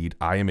or need,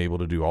 I am able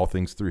to do all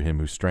things through him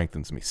who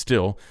strengthens me.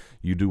 Still,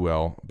 you do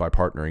well by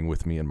partnering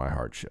with me in my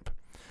hardship.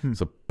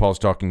 So Paul's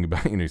talking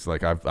about, he's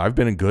like, I've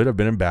been in good, I've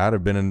been in bad,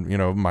 I've been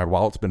in, my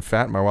wallet's been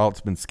fat, my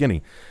wallet's been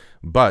skinny.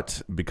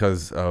 But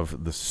because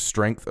of the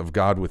strength of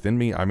God within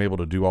me, I'm able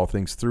to do all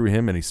things through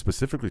him. And he's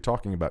specifically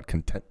talking about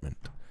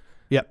contentment.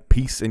 Yep.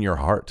 Peace in your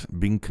heart,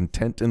 being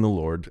content in the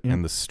Lord,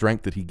 and the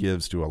strength that he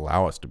gives to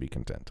allow us to be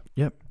content.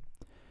 Yep.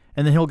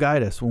 And then he'll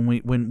guide us when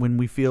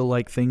we feel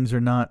like things are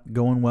not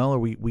going well,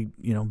 or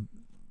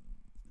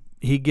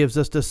he gives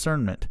us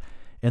discernment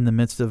in the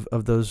midst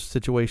of those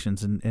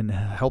situations and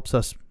helps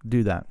us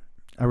do that.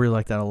 I really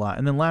like that a lot.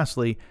 And then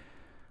lastly,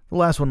 the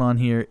last one on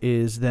here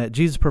is that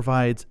Jesus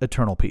provides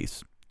eternal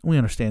peace. We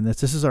understand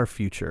this. This is our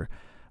future.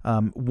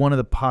 One of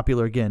the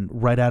popular, again,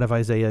 right out of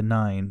Isaiah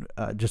 9,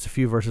 just a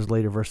few verses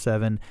later, verse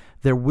 7,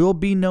 there will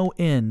be no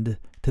end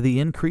to the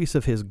increase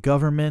of his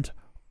government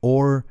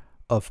or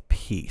of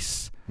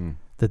peace.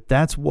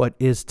 That's what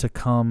is to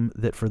come,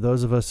 that for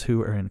those of us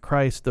who are in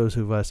Christ, those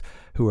of us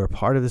who are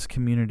part of this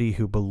community,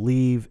 who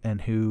believe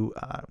and who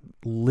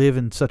live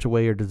in such a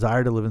way or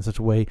desire to live in such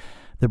a way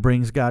that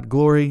brings God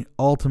glory,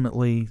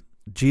 ultimately,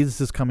 Jesus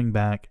is coming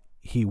back.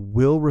 He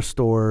will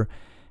restore,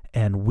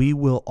 and we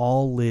will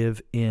all live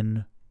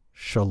in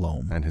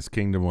shalom. And his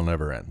kingdom will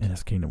never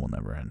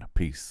end.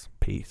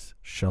 Peace.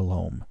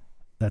 Shalom.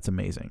 That's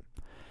amazing.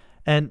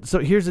 And so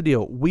here's the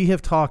deal. We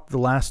have talked the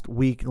last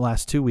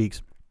 2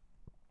 weeks,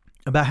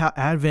 about how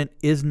Advent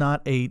is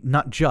not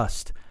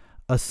just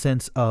a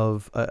sense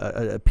of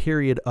a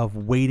period of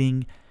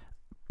waiting,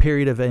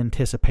 period of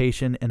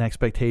anticipation and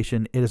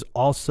expectation. It is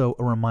also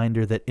a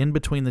reminder that in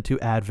between the two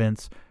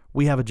Advents,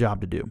 we have a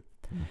job to do.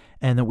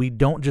 And that we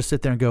don't just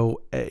sit there and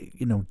go,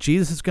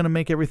 Jesus is going to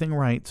make everything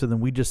right, so then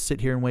we just sit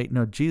here and wait.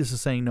 No, Jesus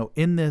is saying, no,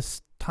 in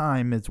this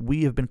time, as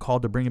we have been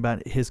called to bring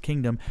about his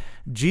kingdom,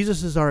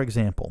 Jesus is our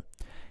example.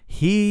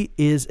 He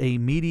is a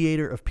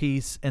mediator of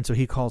peace, and so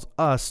he calls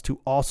us to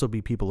also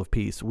be people of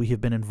peace. We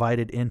have been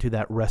invited into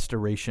that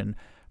restoration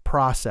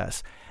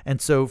process. And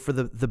so for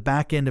the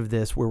back end of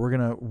this, where we're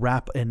going to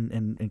wrap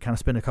and kind of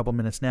spend a couple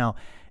minutes now,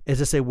 is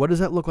to say, what does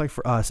that look like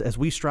for us as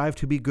we strive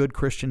to be good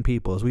Christian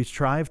people, as we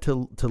strive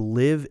to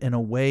live in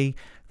a way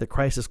that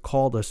Christ has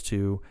called us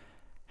to?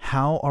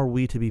 How are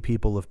we to be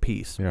people of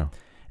peace? Yeah.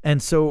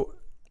 And so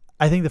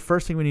I think the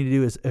first thing we need to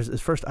do is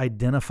first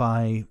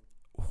identify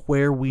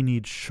where we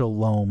need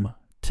shalom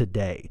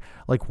today.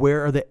 Like,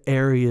 where are the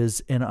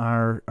areas in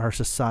our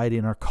society,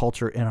 in our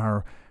culture, in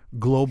our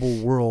global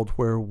world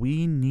where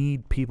we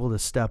need people to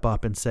step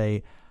up and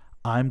say,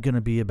 I'm going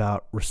to be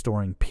about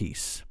restoring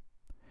peace?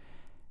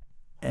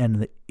 And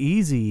the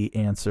easy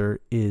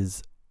answer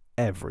is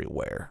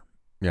everywhere.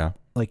 Yeah.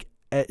 Like,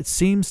 it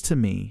seems to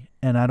me,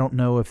 and I don't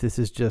know if this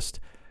is just,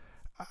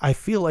 I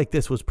feel like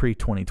this was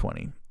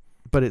pre-2020,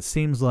 but it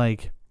seems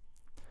like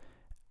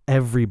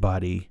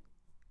everybody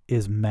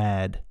is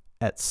mad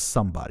at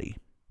somebody.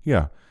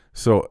 Yeah.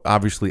 So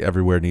obviously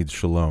everywhere needs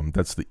shalom.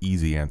 That's the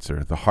easy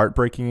answer. The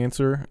heartbreaking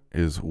answer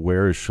is,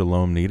 where is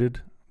shalom needed?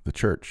 The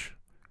church.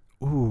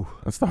 Ooh.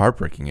 That's the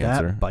heartbreaking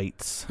answer. That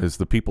bites. Is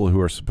the people who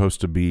are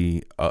supposed to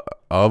be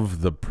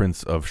of the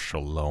Prince of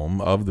Shalom,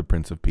 of the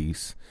Prince of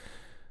Peace,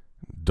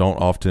 don't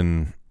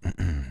often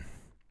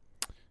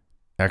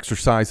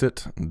exercise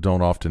it,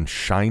 don't often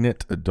shine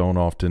it, don't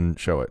often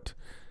show it.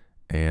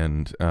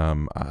 And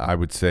I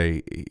would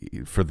say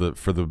for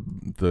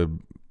the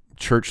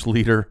church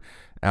leader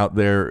out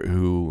there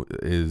who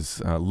is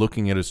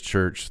looking at his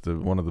church,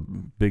 one of the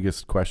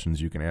biggest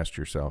questions you can ask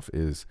yourself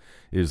is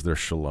there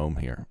shalom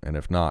here? And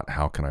if not,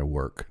 how can I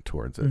work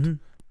towards it? Mm-hmm.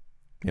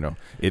 You know,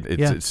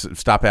 it's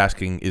stop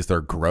asking, is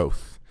there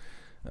growth?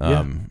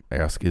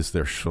 Ask, is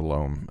there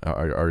shalom?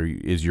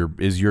 Is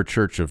your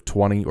church of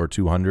 20 or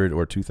 200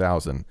 or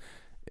 2,000?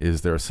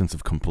 Is there a sense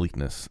of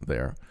completeness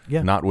there?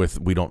 Yeah. Not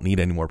with, we don't need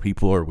any more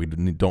people, or we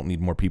don't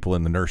need more people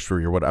in the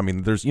nursery, or what. I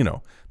mean, there's,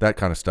 that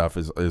kind of stuff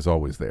is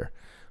always there.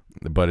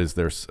 But is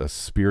there a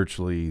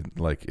spiritually,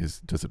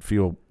 does it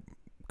feel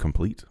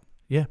complete?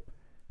 Yeah.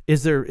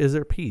 Is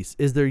there peace?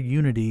 Is there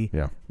unity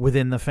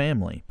within the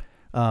family?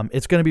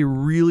 It's going to be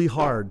really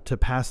hard to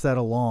pass that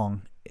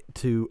along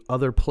to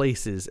other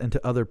places and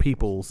to other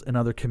peoples and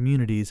other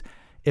communities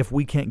if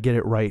we can't get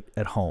it right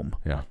at home.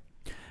 Yeah.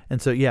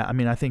 And so, I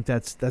mean, I think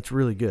that's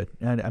really good.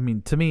 And I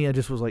mean, to me, I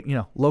just was like,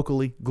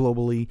 locally,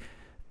 globally,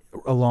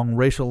 along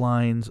racial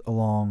lines,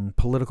 along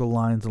political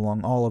lines,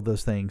 along all of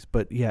those things.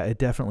 But yeah, it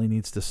definitely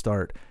needs to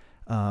start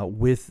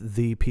with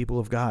the people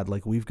of God.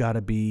 Like we've got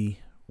to be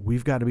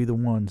the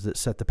ones that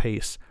set the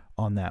pace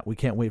on that. We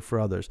can't wait for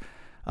others.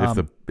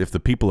 If the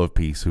people of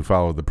peace who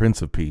follow the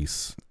Prince of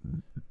Peace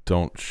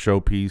don't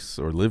show peace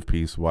or live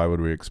peace, why would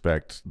we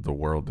expect the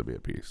world to be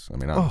at peace? I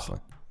mean, honestly.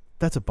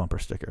 That's a bumper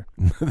sticker.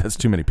 That's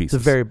too many pieces.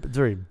 It's a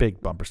very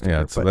big bumper sticker.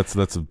 Yeah,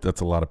 that's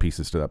a lot of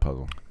pieces to that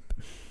puzzle.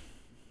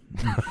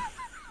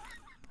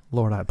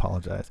 Lord, I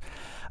apologize.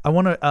 I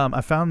want to.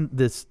 I found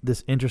this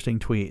interesting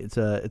tweet. It's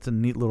a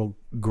neat little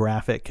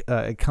graphic.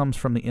 It comes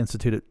from the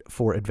Institute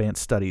for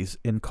Advanced Studies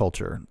in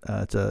Culture.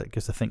 It's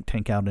a think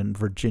tank out in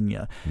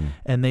Virginia,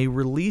 and they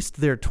released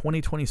their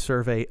 2020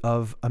 survey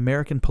of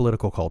American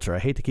political culture. I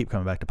hate to keep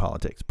coming back to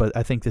politics, but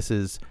I think this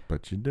is.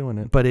 But you're doing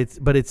it. But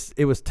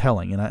it was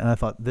telling, and I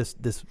thought this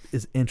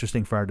is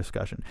interesting for our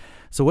discussion.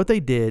 So what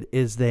they did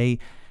is they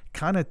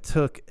kind of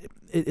took.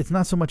 It's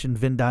not so much in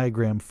Venn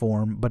diagram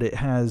form, but it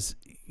has.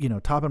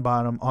 Top and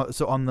bottom.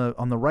 So on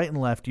the right and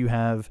left, you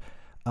have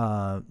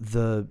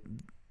the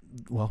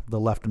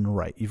left and the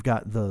right. You've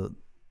got the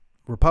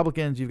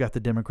Republicans, you've got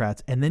the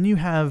Democrats, and then you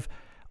have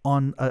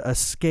on a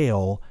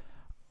scale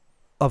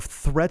of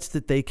threats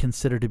that they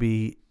consider to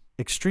be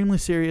extremely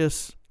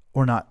serious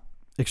or not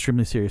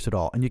extremely serious at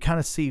all. And you kind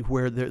of see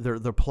where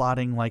they're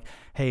plotting, like,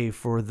 hey,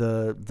 for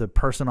the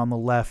person on the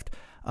left.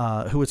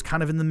 Who is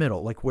kind of in the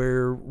middle, like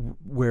where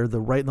the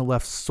right and the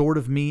left sort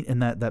of meet in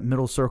that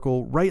middle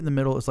circle. Right in the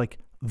middle is like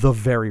the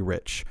very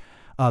rich.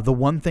 The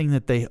one thing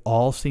that they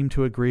all seem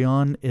to agree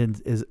on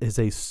is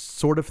a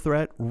sort of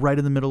threat. Right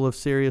in the middle of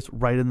serious,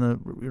 right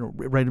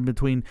in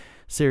between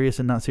serious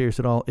and not serious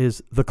at all,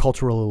 is the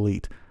cultural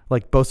elite.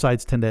 Like both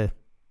sides tend to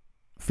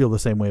feel the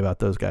same way about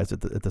those guys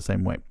at the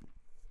same way.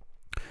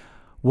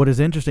 What is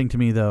interesting to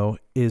me though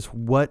is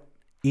what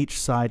each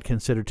side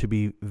considered to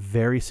be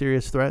very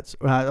serious threats.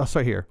 I'll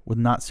start here with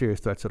not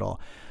serious threats at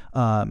all.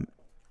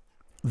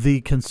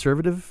 The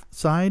conservative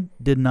side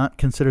did not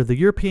consider the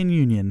European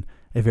Union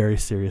a very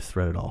serious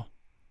threat at all.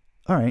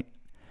 All right.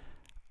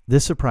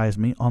 This surprised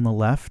me. On the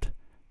left,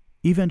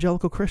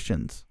 evangelical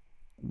Christians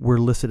were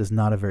listed as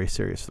not a very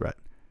serious threat.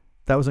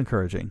 That was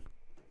encouraging.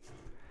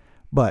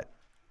 But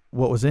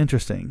what was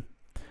interesting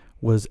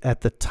was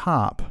at the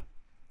top,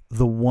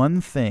 the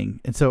one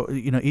thing, and so,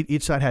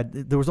 each side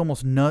there was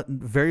almost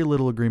very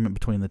little agreement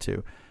between the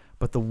two,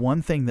 but the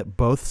one thing that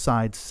both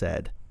sides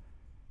said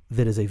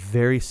that is a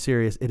very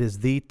serious, it is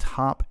the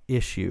top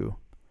issue,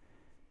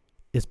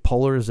 is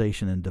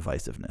polarization and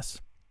divisiveness.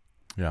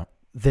 Yeah.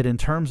 That in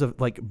terms of,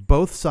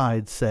 both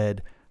sides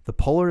said the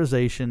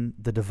polarization,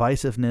 the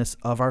divisiveness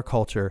of our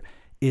culture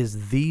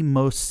is the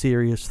most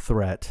serious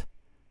threat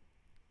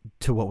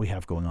to what we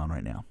have going on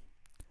right now.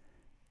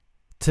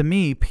 To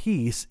me,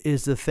 peace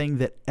is the thing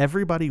that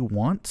everybody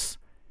wants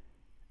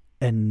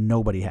and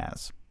nobody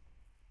has.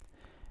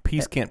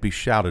 Peace can't be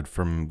shouted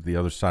from the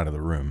other side of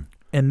the room.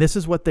 And this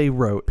is what they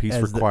wrote. Peace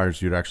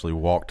requires you to actually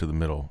walk to the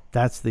middle.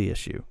 That's the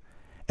issue.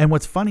 And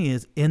what's funny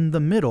is in the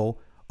middle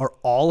are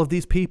all of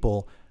these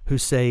people who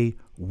say,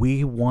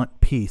 we want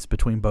peace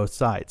between both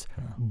sides.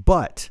 Yeah.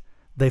 But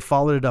they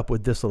followed it up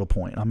with this little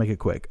point. I'll make it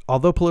quick.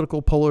 Although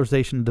political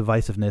polarization and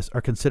divisiveness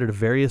are considered a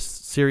very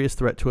serious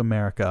threat to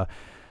America,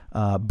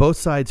 both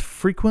sides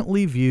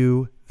frequently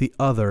view the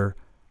other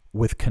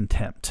with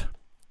contempt.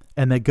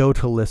 and they go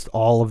to list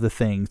all of the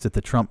things that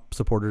the Trump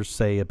supporters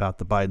say about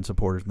the Biden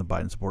supporters and the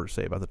Biden supporters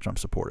say about the Trump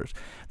supporters.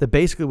 That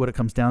basically what it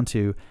comes down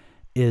to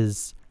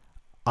is,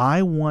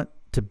 I want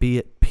to be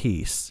at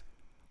peace,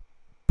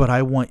 but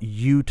I want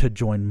you to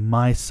join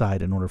my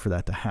side in order for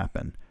that to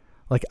happen.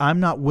 Like, I'm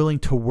not willing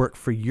to work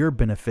for your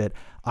benefit.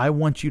 I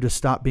want you to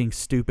stop being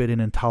stupid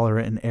and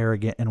intolerant and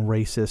arrogant and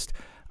racist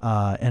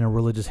and a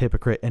religious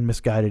hypocrite and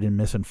misguided and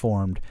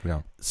misinformed.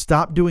 Yeah.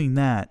 Stop doing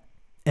that,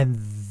 and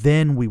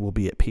then we will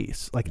be at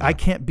peace. Like, I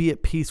can't be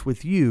at peace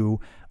with you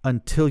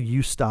until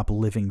you stop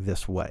living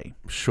this way.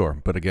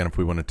 Sure. But again, if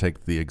we want to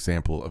take the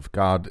example of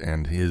God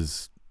and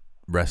his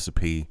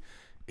recipe,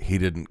 he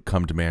didn't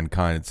come to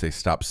mankind and say,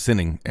 stop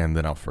sinning and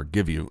then I'll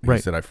forgive you. He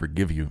said, I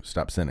forgive you.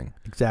 Stop sinning.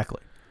 Exactly.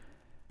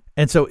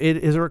 And so it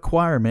is a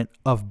requirement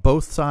of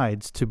both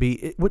sides to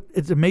be.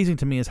 It's amazing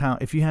to me is how,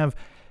 if you have,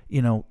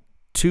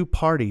 two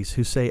parties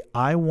who say,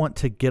 I want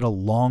to get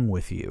along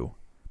with you.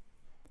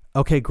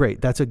 Okay,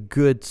 great. That's a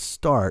good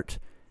start.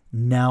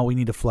 Now we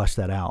need to flesh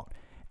that out.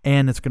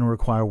 And it's going to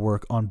require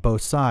work on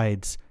both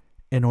sides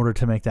in order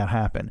to make that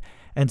happen.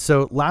 And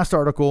so last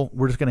article,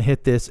 we're just going to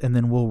hit this and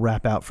then we'll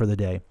wrap out for the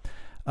day.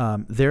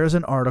 There is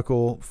an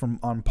article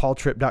on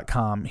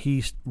paultripp.com.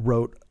 He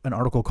wrote an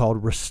article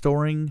called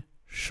Restoring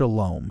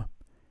Shalom.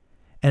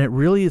 And it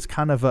really is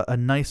kind of a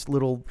nice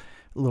little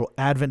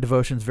Advent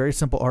devotions, very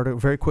simple article,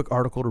 very quick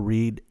article to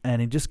read.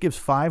 And it just gives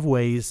 5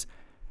 ways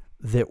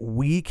that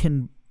we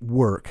can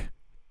work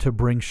to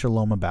bring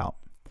shalom about.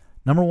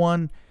 Number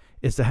 1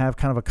 is to have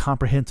kind of a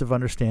comprehensive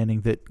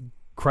understanding that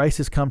Christ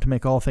has come to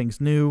make all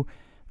things new.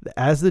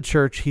 As the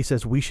church, he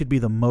says we should be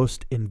the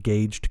most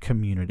engaged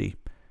community.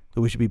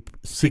 That we should be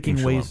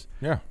seeking ways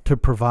to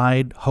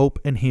provide hope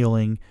and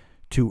healing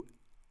to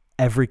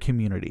every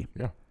community.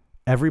 Yeah.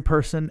 Every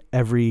person,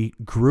 every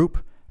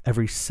group,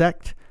 every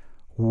sect,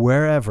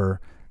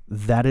 wherever,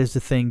 that is the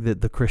thing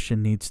that the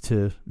Christian needs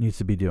to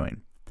be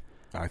doing.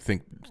 I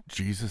think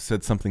Jesus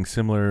said something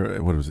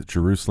similar. What was it?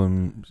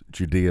 Jerusalem,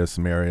 Judea,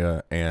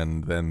 Samaria,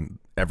 and then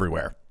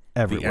everywhere.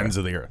 The ends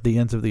of the earth. The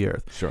ends of the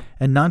earth. Sure.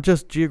 And not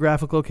just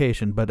geographic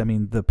location, but I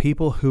mean the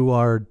people who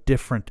are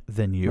different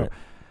than you. Right.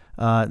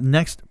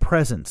 Next,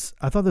 presence.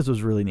 I thought this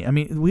was really neat. I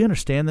mean, we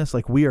understand this,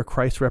 like we are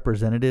Christ's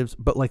representatives,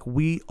 but like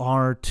we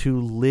are to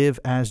live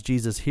as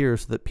Jesus here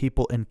so that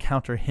people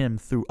encounter him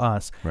through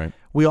us. Right.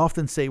 We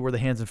often say we're the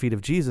hands and feet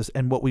of Jesus,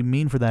 and what we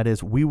mean for that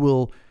is we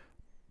will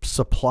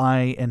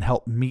supply and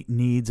help meet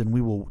needs and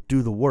we will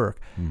do the work.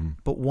 Mm-hmm.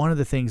 But one of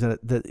the things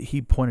that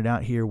he pointed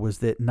out here was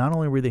that not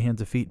only are we the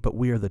hands and feet, but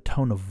we are the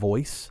tone of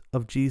voice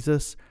of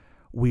Jesus.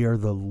 We are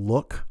the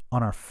look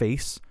on our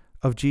face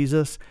of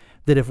Jesus.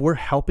 That if we're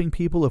helping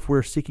people, if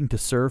we're seeking to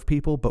serve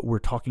people, but we're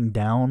talking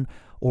down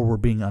or we're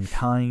being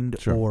unkind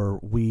or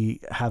we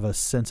have a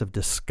sense of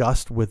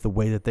disgust with the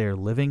way that they are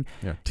living.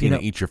 Yeah. Tina,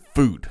 eat your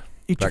food.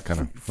 That kind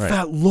of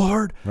fat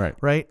lard.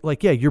 Right.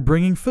 Like, yeah, you're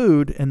bringing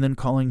food and then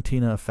calling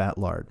Tina a fat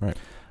lard. Right.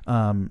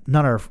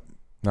 Not our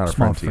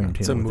small friend Tina.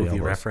 It's a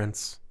movie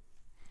reference.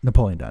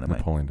 Napoleon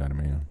Dynamite.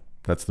 Yeah.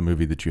 That's the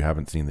movie that you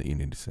haven't seen that you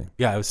need to see.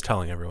 Yeah, I was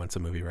telling everyone it's a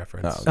movie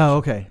reference. Oh,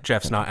 okay.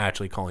 Jeff's not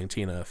actually calling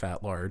Tina a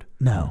fat lard.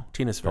 No.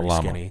 Tina's very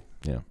skinny.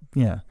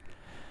 Yeah.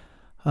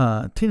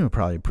 Tina would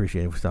probably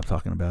appreciate it if we stopped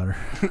talking about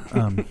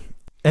her.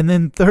 And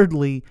then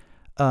thirdly,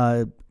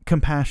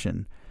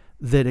 compassion.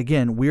 That,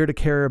 again, we're to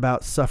care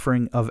about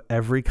suffering of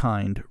every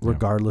kind,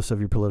 regardless of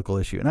your political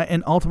issue.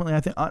 And ultimately,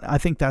 I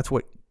think that's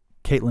what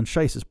Caitlin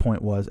Scheiss's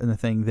point was, and the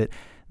thing that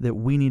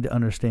we need to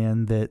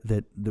understand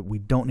that we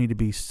don't need to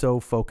be so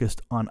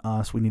focused on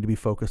us. We need to be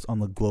focused on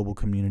the global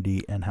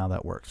community and how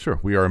that works. Sure.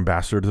 We are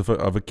ambassadors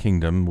of a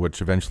kingdom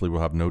which eventually will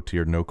have no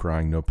tear, no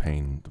crying, no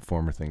pain. The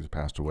former things have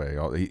passed away.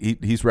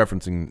 He's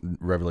referencing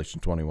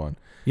Revelation 21.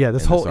 Yeah,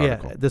 this whole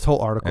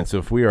article. And so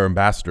if we are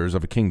ambassadors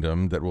of a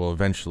kingdom that will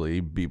eventually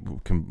be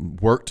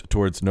worked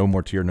towards no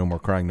more tear, no more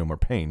crying, no more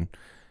pain,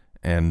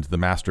 and the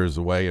master is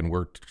away and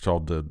we're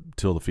told to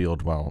till the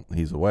field while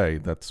he's away,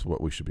 that's what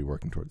we should be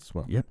working towards as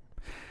well. Yep.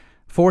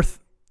 Fourth,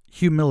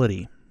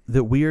 humility,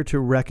 that we are to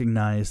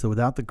recognize that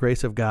without the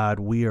grace of God,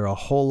 we are a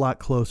whole lot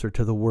closer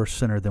to the worst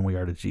sinner than we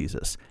are to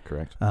Jesus.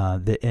 Correct.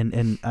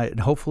 And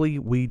hopefully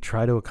we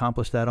try to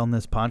accomplish that on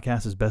this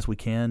podcast as best we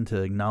can,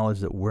 to acknowledge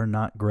that we're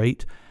not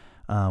great.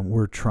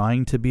 We're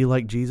trying to be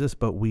like Jesus,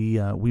 but we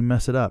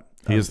mess it up.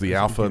 He is the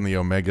Alpha and the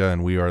Omega,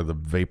 and we are the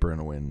vapor in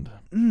the wind.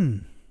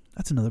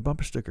 That's another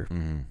bumper sticker.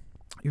 Mm-hmm.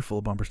 You're full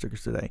of bumper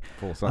stickers today.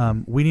 Full of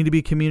something. We need to be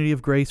a community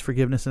of grace,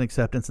 forgiveness, and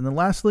acceptance. And then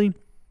lastly,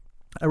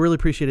 I really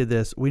appreciated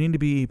this. We need to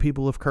be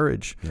people of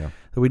courage. Yeah.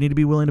 That we need to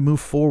be willing to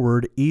move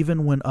forward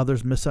even when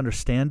others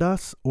misunderstand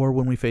us or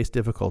when we face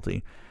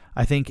difficulty.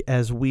 I think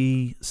as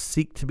we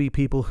seek to be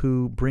people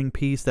who bring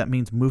peace, that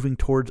means moving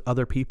towards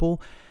other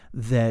people,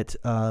 that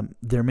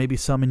there may be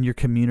some in your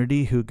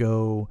community who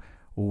go,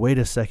 wait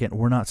a second,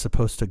 we're not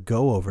supposed to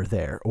go over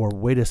there. Or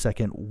wait a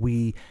second,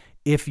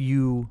 if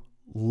you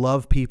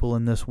love people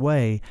in this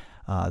way,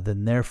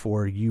 then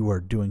therefore you are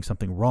doing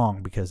something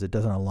wrong because it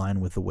doesn't align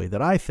with the way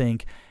that I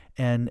think.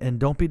 And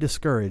don't be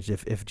discouraged.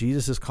 If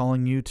Jesus is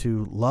calling you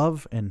to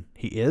love, and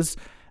he is,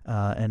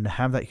 and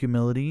have that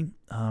humility,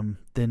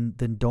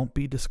 then don't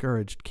be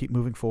discouraged. Keep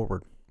moving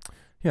forward.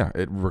 Yeah,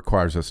 it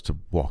requires us to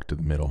walk to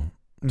the middle.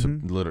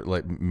 To literally,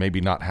 like, maybe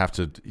not have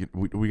to.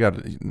 We got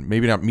to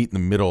maybe not meet in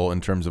the middle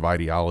in terms of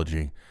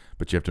ideology,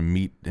 but you have to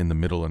meet in the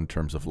middle in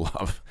terms of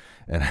love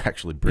and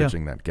actually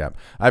bridging that gap.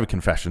 I have a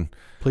confession,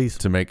 please,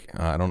 to make.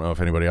 I don't know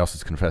if anybody else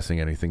is confessing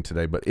anything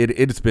today, but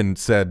it's been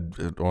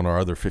said on our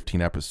other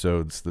 15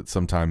 episodes that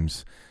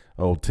sometimes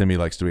old Timmy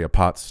likes to be a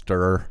pot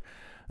stirrer.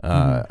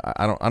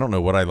 I don't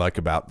know what I like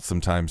about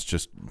sometimes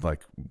just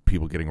like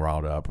people getting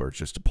riled up, or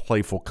just a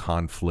playful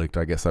conflict,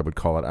 I guess I would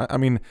call it. I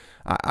mean,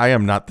 I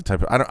am not the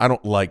type of, I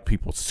don't like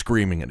people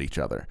screaming at each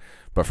other,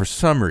 but for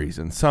some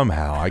reason,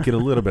 somehow I get a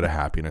little bit of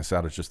happiness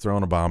out of just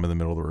throwing a bomb in the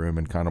middle of the room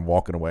and kind of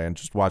walking away and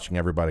just watching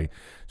everybody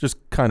just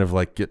kind of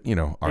like get,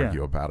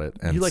 argue about it.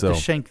 And you like to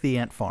shank the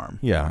ant farm.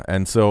 Yeah.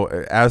 And so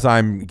as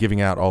I'm giving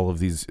out all of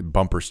these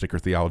bumper sticker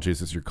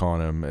theologies, as you're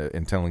calling them,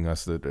 and telling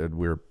us that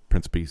we're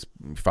Prince of Peace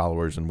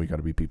followers and we got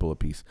to be people of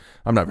peace,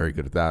 I'm not very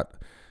good at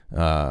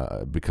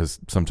that, because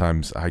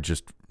sometimes I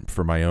just,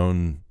 for my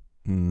own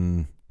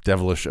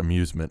devilish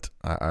amusement,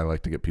 I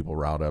like to get people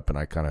riled up, and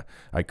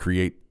I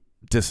create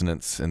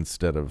dissonance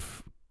instead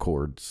of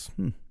chords.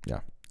 Yeah,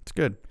 it's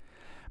good.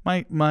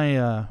 My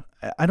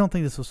I don't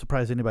think this will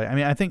surprise anybody. I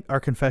mean, I think our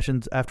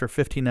confessions after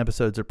 15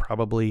 episodes are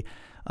probably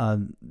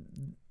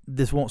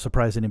this won't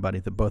surprise anybody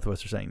that both of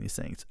us are saying these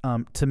things.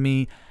 To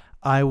me,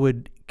 I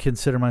would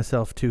consider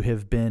myself to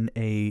have been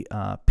a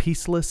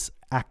peaceless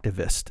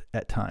activist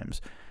at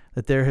times.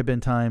 That there have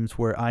been times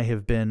where I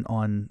have been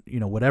on,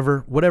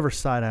 whatever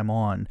side I'm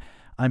on,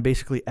 I'm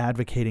basically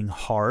advocating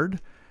hard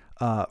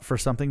for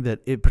something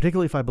that,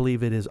 particularly if I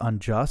believe it is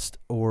unjust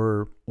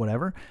or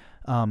whatever.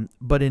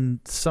 But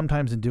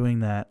sometimes in doing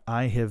that,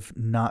 I have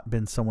not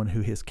been someone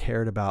who has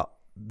cared about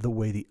the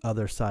way the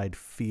other side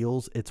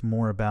feels. It's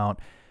more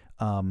about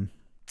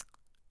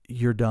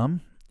you're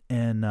dumb.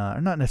 And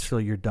not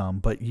necessarily you're dumb,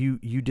 but you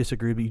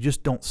disagree, but you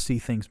just don't see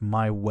things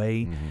my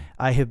way. Mm-hmm.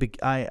 I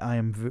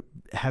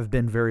have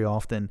been very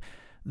often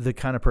the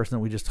kind of person that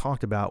we just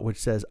talked about, which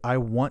says I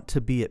want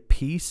to be at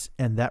peace,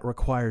 and that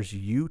requires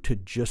you to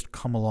just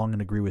come along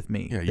and agree with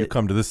me. Yeah, you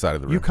come to this side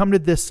of the room. You come to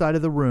this side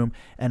of the room,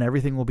 and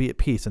everything will be at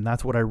peace, and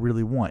that's what I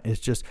really want. It's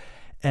just,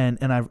 and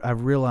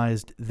I've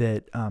realized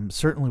that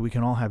certainly we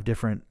can all have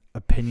different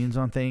opinions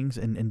on things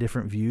and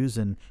different views,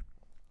 and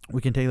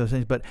we can take those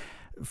things, but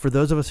for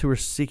those of us who are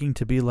seeking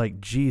to be like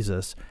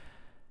Jesus,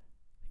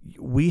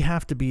 we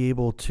have to be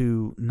able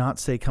to not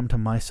say, come to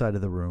my side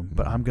of the room,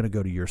 but I'm going to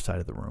go to your side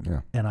of the room. Yeah.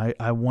 And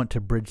I want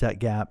to bridge that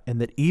gap,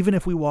 and that even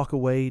if we walk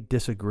away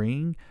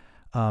disagreeing,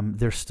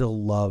 there's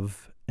still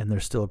love and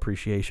there's still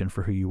appreciation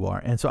for who you are.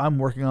 And so I'm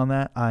working on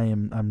that.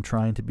 I'm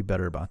trying to be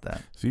better about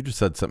that. So you just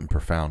said something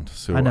profound.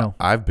 So I know.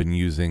 I've been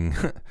using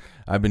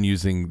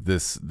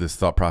this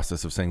thought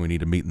process of saying we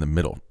need to meet in the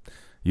middle.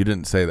 You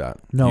didn't say that.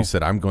 No. You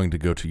said, I'm going to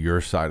go to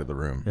your side of the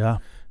room. Yeah.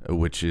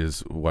 Which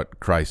is what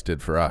Christ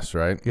did for us,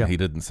 right? Yeah. He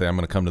didn't say, I'm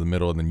going to come to the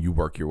middle and then you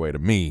work your way to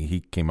me. He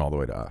came all the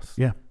way to us.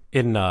 Yeah.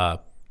 In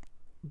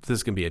this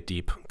is going to be a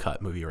deep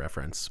cut movie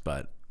reference,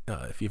 but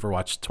if you ever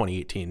watched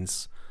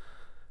 2018's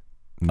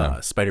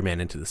Spider-Man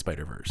Into the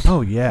Spider-Verse.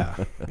 Oh,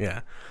 yeah.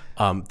 Yeah.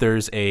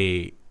 There's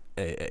a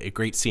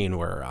great scene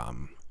where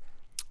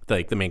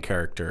the main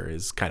character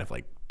is kind of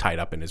like tied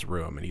up in his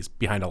room, and he's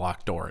behind a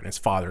locked door, and his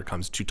father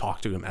comes to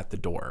talk to him at the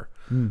door.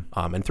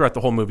 And throughout the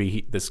whole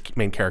movie, this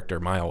main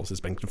character, Miles,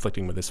 has been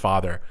conflicting with his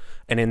father.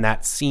 And in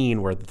that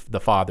scene where the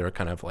father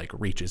kind of like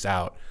reaches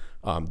out,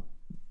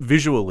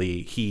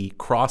 visually, he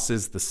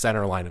crosses the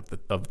center line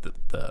of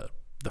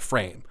the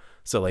frame.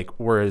 So like,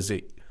 whereas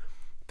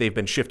they've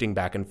been shifting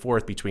back and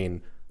forth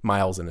between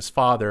Miles and his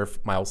father.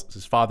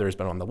 His father has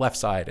been on the left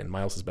side, and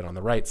Miles has been on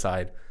the right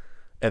side.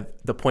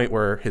 At the point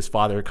where his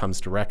father comes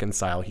to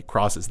reconcile, he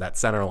crosses that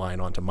center line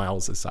onto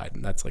Miles's side,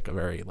 and that's like a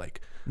very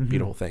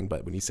beautiful thing.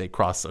 But when you say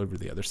cross over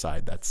the other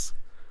side, that's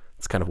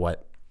kind of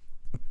what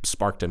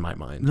sparked in my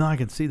mind. No, I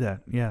can see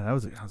that. Yeah, that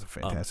was a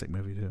fantastic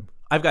movie too.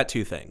 I've got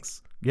two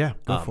things. Yeah,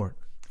 go for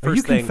it. Are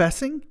you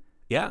confessing?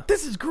 Yeah,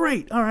 this is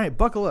great. All right,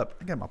 buckle up.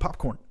 I got my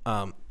popcorn.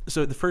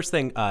 So the first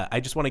thing,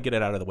 I just want to get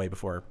it out of the way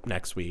before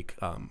next week.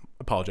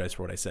 Apologize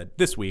for what I said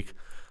this week.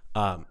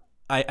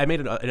 I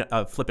made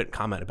a flippant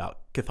comment about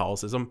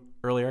Catholicism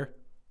earlier,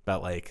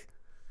 about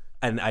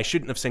and I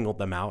shouldn't have singled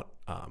them out.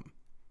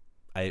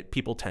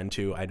 People tend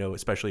to, I know,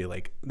 especially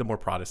like the more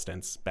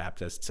Protestants,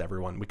 Baptists,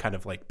 everyone, we kind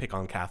of like pick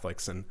on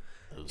Catholics, and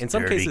in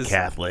some cases,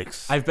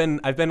 Catholics. I've been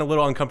a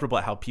little uncomfortable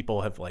at how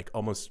people have like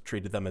almost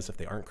treated them as if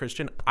they aren't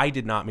Christian. I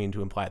did not mean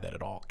to imply that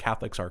at all.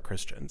 Catholics are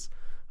Christians,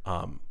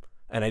 and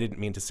I didn't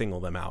mean to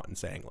single them out and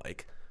saying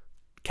like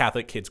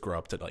Catholic kids grow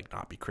up to like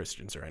not be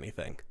Christians or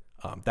anything.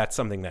 That's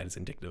something that is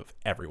indicative of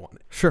everyone.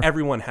 Sure.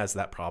 Everyone has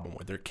that problem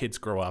where their kids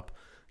grow up,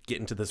 get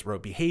into this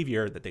rote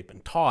behavior that they've been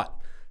taught,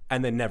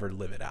 and then never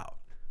live it out.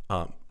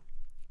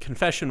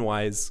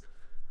 Confession-wise,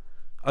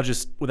 I'll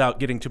just, without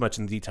getting too much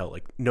in detail,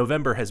 like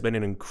November has been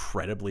an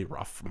incredibly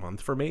rough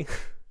month for me.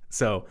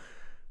 So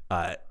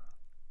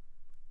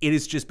it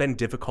has just been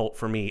difficult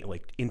for me,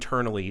 like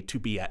internally, to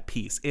be at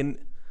peace.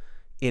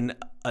 in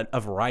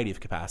a variety of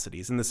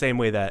capacities. In the same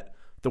way that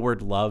the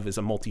word love is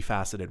a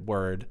multifaceted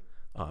word,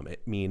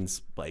 it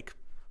means like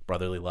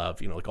brotherly love,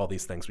 like all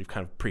these things. We've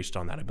kind of preached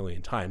on that a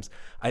million times.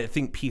 I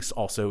think peace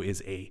also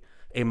is a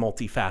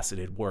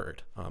multifaceted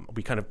word.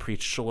 We kind of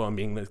preach shalom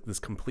being this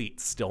complete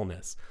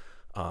stillness.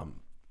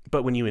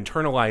 But when you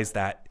internalize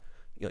that,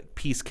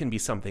 peace can be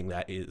something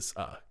that is,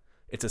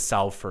 it's a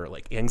salve for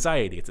like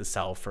anxiety. It's a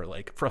salve for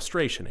like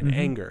frustration and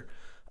anger.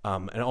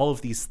 And all of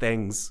these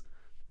things,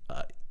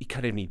 you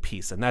kind of need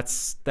peace. And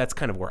that's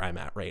kind of where I'm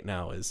at right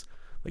now, is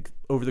like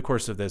over the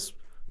course of this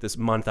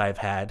month I've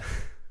had,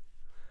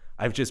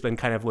 I've just been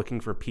kind of looking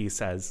for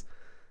peace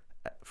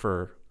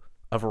for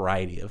a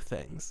variety of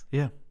things.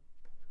 Yeah.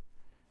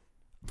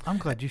 I'm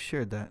glad you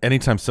shared that.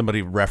 Anytime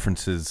somebody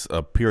references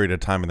a period of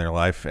time in their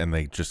life and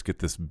they just get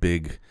this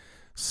big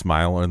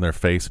smile on their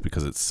face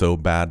because it's so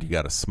bad you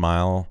got to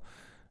smile,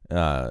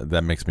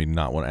 that makes me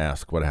not want to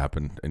ask what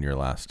happened in your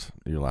last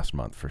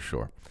month for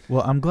sure.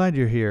 Well, I'm glad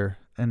you're here,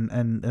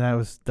 and that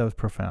was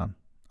profound.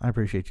 I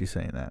appreciate you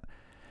saying that.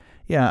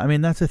 Yeah, I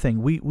mean, that's the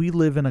thing. We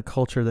live in a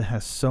culture that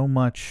has so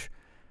much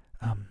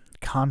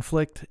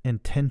conflict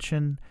and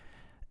tension,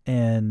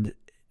 and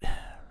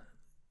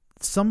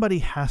somebody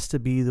has to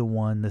be the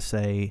one to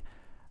say,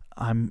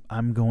 I'm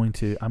going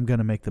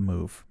to make the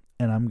move,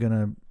 and I'm going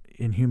to,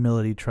 in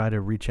humility, try to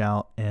reach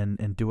out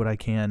and do what I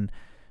can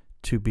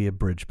to be a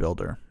bridge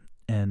builder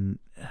and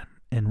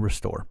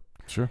restore.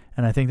 Sure.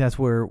 And I think that's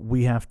where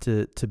we have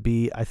to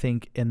be. I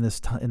think in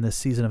this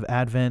season of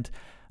Advent,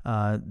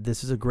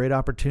 this is a great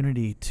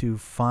opportunity to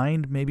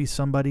find maybe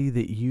somebody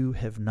that you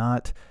have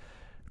not,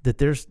 that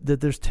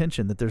there's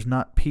tension, that there's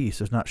not peace,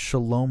 there's not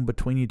shalom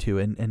between you two,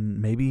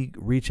 and maybe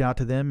reach out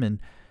to them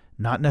and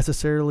not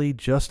necessarily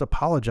just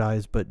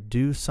apologize, but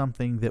do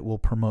something that will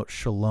promote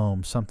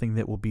shalom, something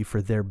that will be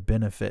for their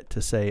benefit,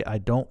 to say, I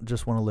don't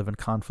just want to live in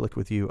conflict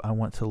with you. I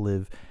want to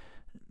live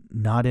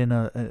not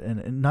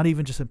not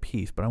even just in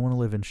peace, but I want to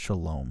live in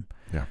shalom.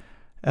 Yeah.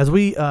 As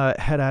we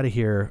head out of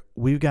here,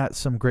 we've got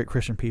some great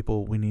Christian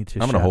people we need to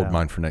shout out. I'm going to hold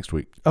mine for next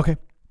week. Okay.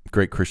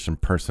 Great Christian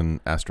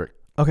person, asterisk.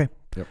 Okay.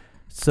 Yep.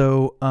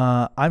 So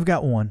I've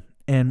got one.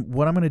 And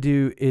what I'm going to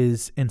do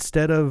is,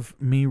 instead of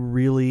me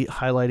really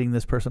highlighting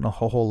this person a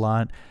whole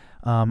lot,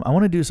 I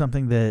want to do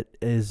something that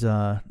is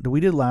that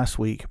we did last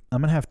week. I'm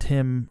going to have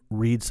Tim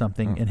read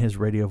something in his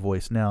radio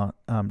voice. Now,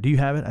 do you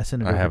have it? I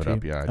sent it over to you. I have it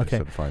up, yeah. I just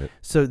had to find it.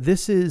 So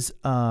this is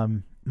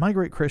my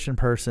great Christian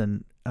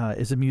person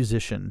is a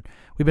musician.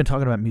 We've been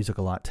talking about music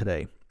a lot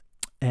today.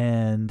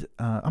 And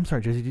I'm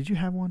sorry, Jesse, did you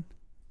have one?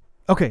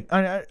 Okay,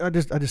 I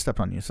just stepped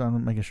on you, so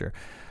I'm making sure.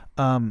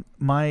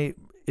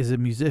 Is a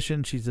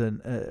musician. She's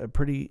a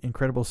pretty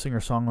incredible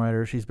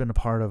singer-songwriter. She's been a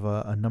part of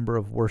a number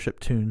of worship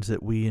tunes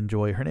that we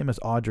enjoy. Her name is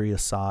Audrey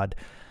Assad.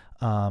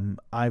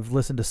 I've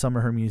listened to some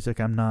of her music.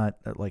 I'm not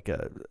like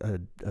a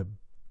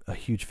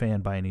huge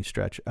fan by any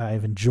stretch.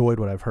 I've enjoyed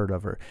what I've heard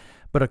of her.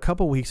 But a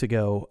couple weeks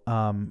ago,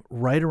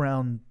 right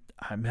around,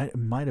 it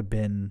might have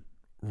been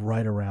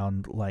right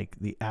around like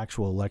the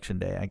actual election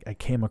day, I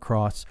came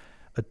across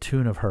a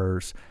tune of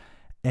hers,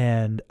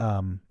 and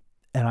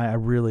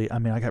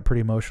I got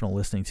pretty emotional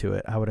listening to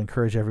it. I would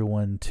encourage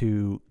everyone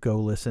to go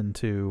listen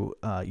to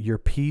Your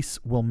Peace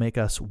Will Make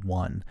Us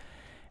One.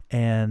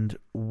 And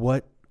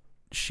what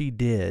she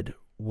did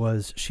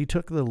was she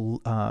took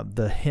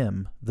the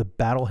hymn, the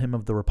Battle Hymn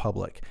of the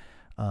Republic,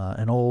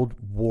 an old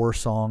war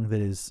song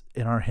that is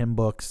in our hymn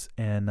books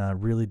and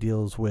really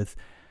deals with,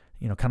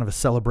 kind of a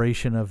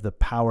celebration of the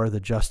power, the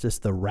justice,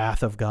 the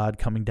wrath of God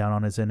coming down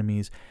on his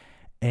enemies.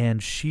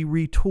 And she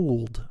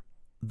retooled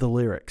the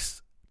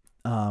lyrics.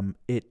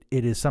 It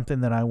is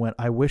something that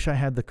I wish I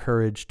had the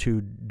courage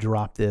to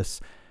drop this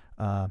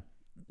out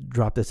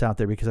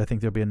there, because I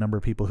think there'll be a number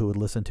of people who would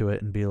listen to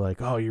it and be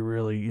like, oh, you're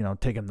really,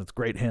 taking this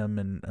great hymn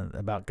and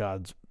about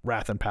God's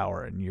wrath and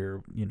power, and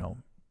you're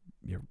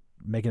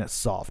making it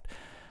soft.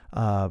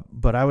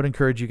 But I would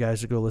encourage you guys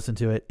to go listen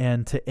to it.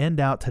 And to end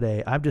out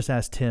today, I've just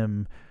asked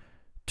Tim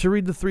to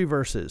read the 3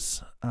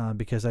 verses,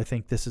 because I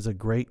think this is a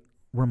great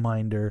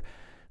reminder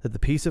that the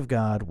peace of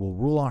God will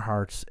rule our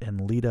hearts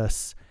and lead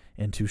us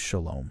into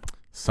shalom.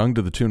 Sung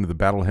to the tune of the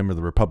Battle Hymn of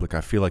the Republic.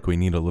 I feel like we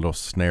need a little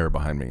snare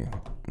behind me.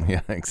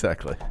 Yeah,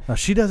 exactly. Now,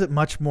 she does it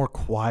much more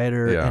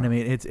quieter. Yeah. And I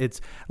mean,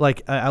 it's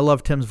like, I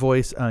love Tim's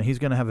voice. He's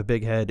going to have a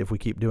big head if we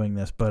keep doing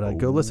this, but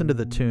go listen to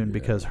the tune,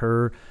 because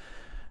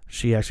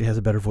she actually has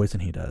a better voice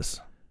than he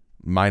does.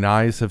 Mine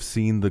eyes have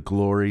seen the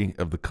glory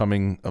of the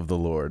coming of the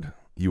Lord.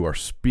 You are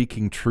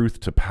speaking truth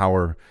to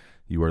power.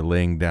 You are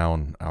laying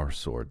down our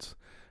swords,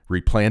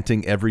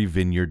 replanting every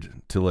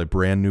vineyard till a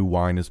brand new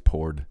wine is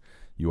poured.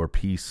 Your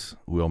peace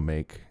will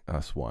make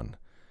us one.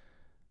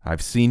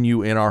 I've seen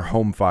you in our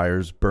home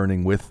fires,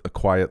 burning with a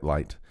quiet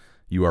light.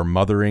 You are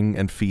mothering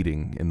and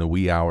feeding in the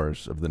wee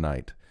hours of the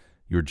night.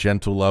 Your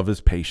gentle love is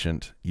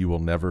patient. You will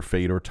never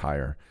fade or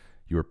tire.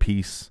 Your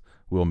peace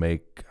will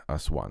make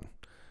us one.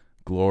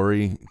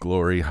 Glory,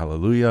 glory,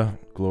 hallelujah.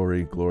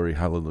 Glory, glory,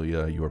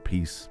 hallelujah. Your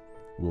peace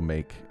will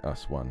make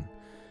us one.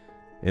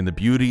 In the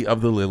beauty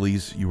of the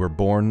lilies, you were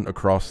born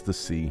across the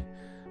sea.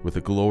 with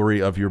the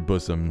glory of your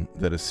bosom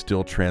that is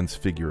still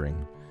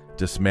transfiguring,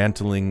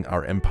 dismantling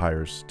our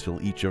empires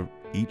till each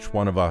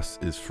one of us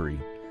is free.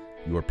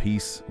 Your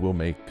peace will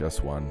make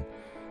us one.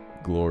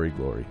 Glory,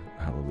 glory,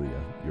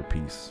 hallelujah. Your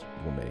peace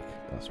will make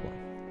us one.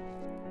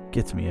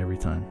 Gets me every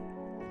time.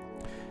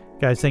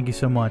 Guys, thank you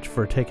so much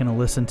for taking a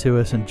listen to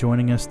us and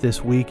joining us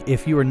this week.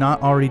 If you are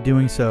not already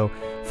doing so,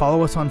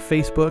 follow us on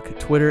Facebook,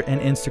 Twitter, and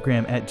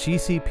Instagram at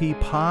GCP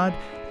Pod.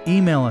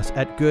 Email us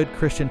at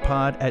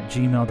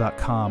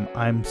goodchristianpod@gmail.com.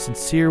 I'm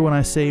sincere when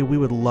I say we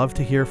would love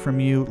to hear from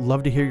you,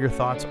 love to hear your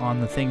thoughts on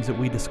the things that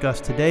we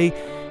discussed today,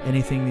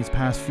 anything these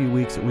past few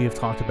weeks that we have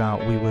talked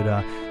about. We would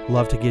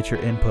love to get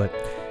your input.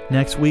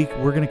 Next week,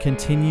 we're going to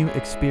continue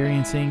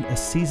experiencing a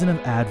season of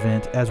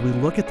Advent as we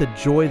look at the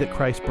joy that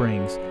Christ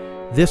brings.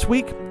 This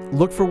week,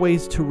 look for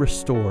ways to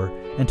restore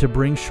and to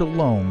bring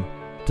shalom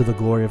to the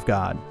glory of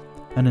God.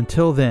 And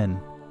until then,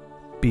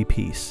 be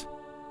peace.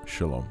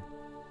 Shalom.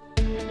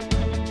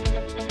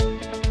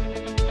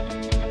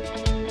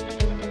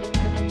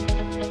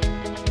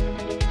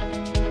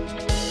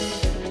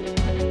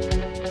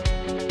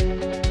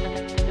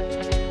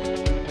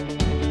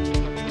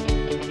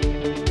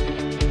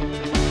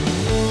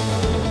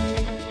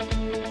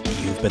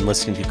 You've been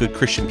listening to Good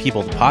Christian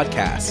People, the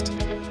podcast.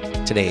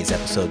 Today's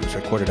episode was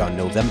recorded on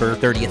November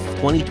 30th,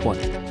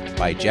 2020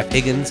 by Jeff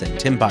Higgins and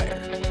Tim Byer,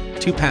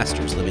 two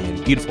pastors living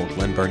in beautiful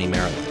Glen Burnie,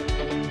 Maryland.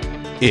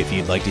 If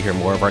you'd like to hear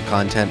more of our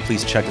content,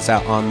 please check us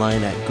out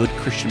online at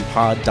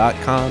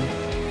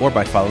goodchristianpod.com or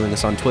by following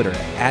us on Twitter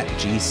at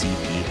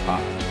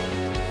GCPPod.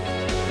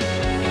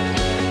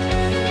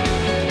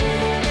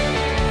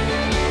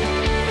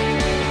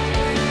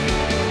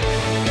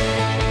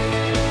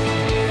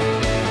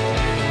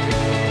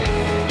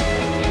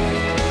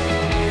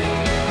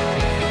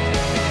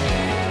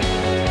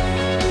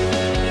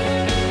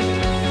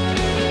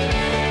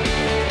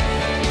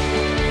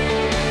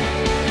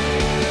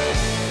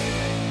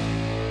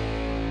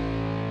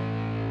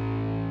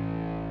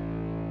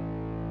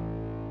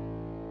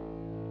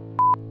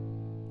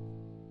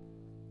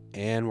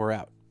 And we're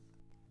out.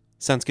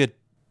 Sounds good.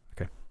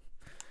 Okay.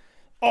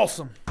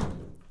 Awesome.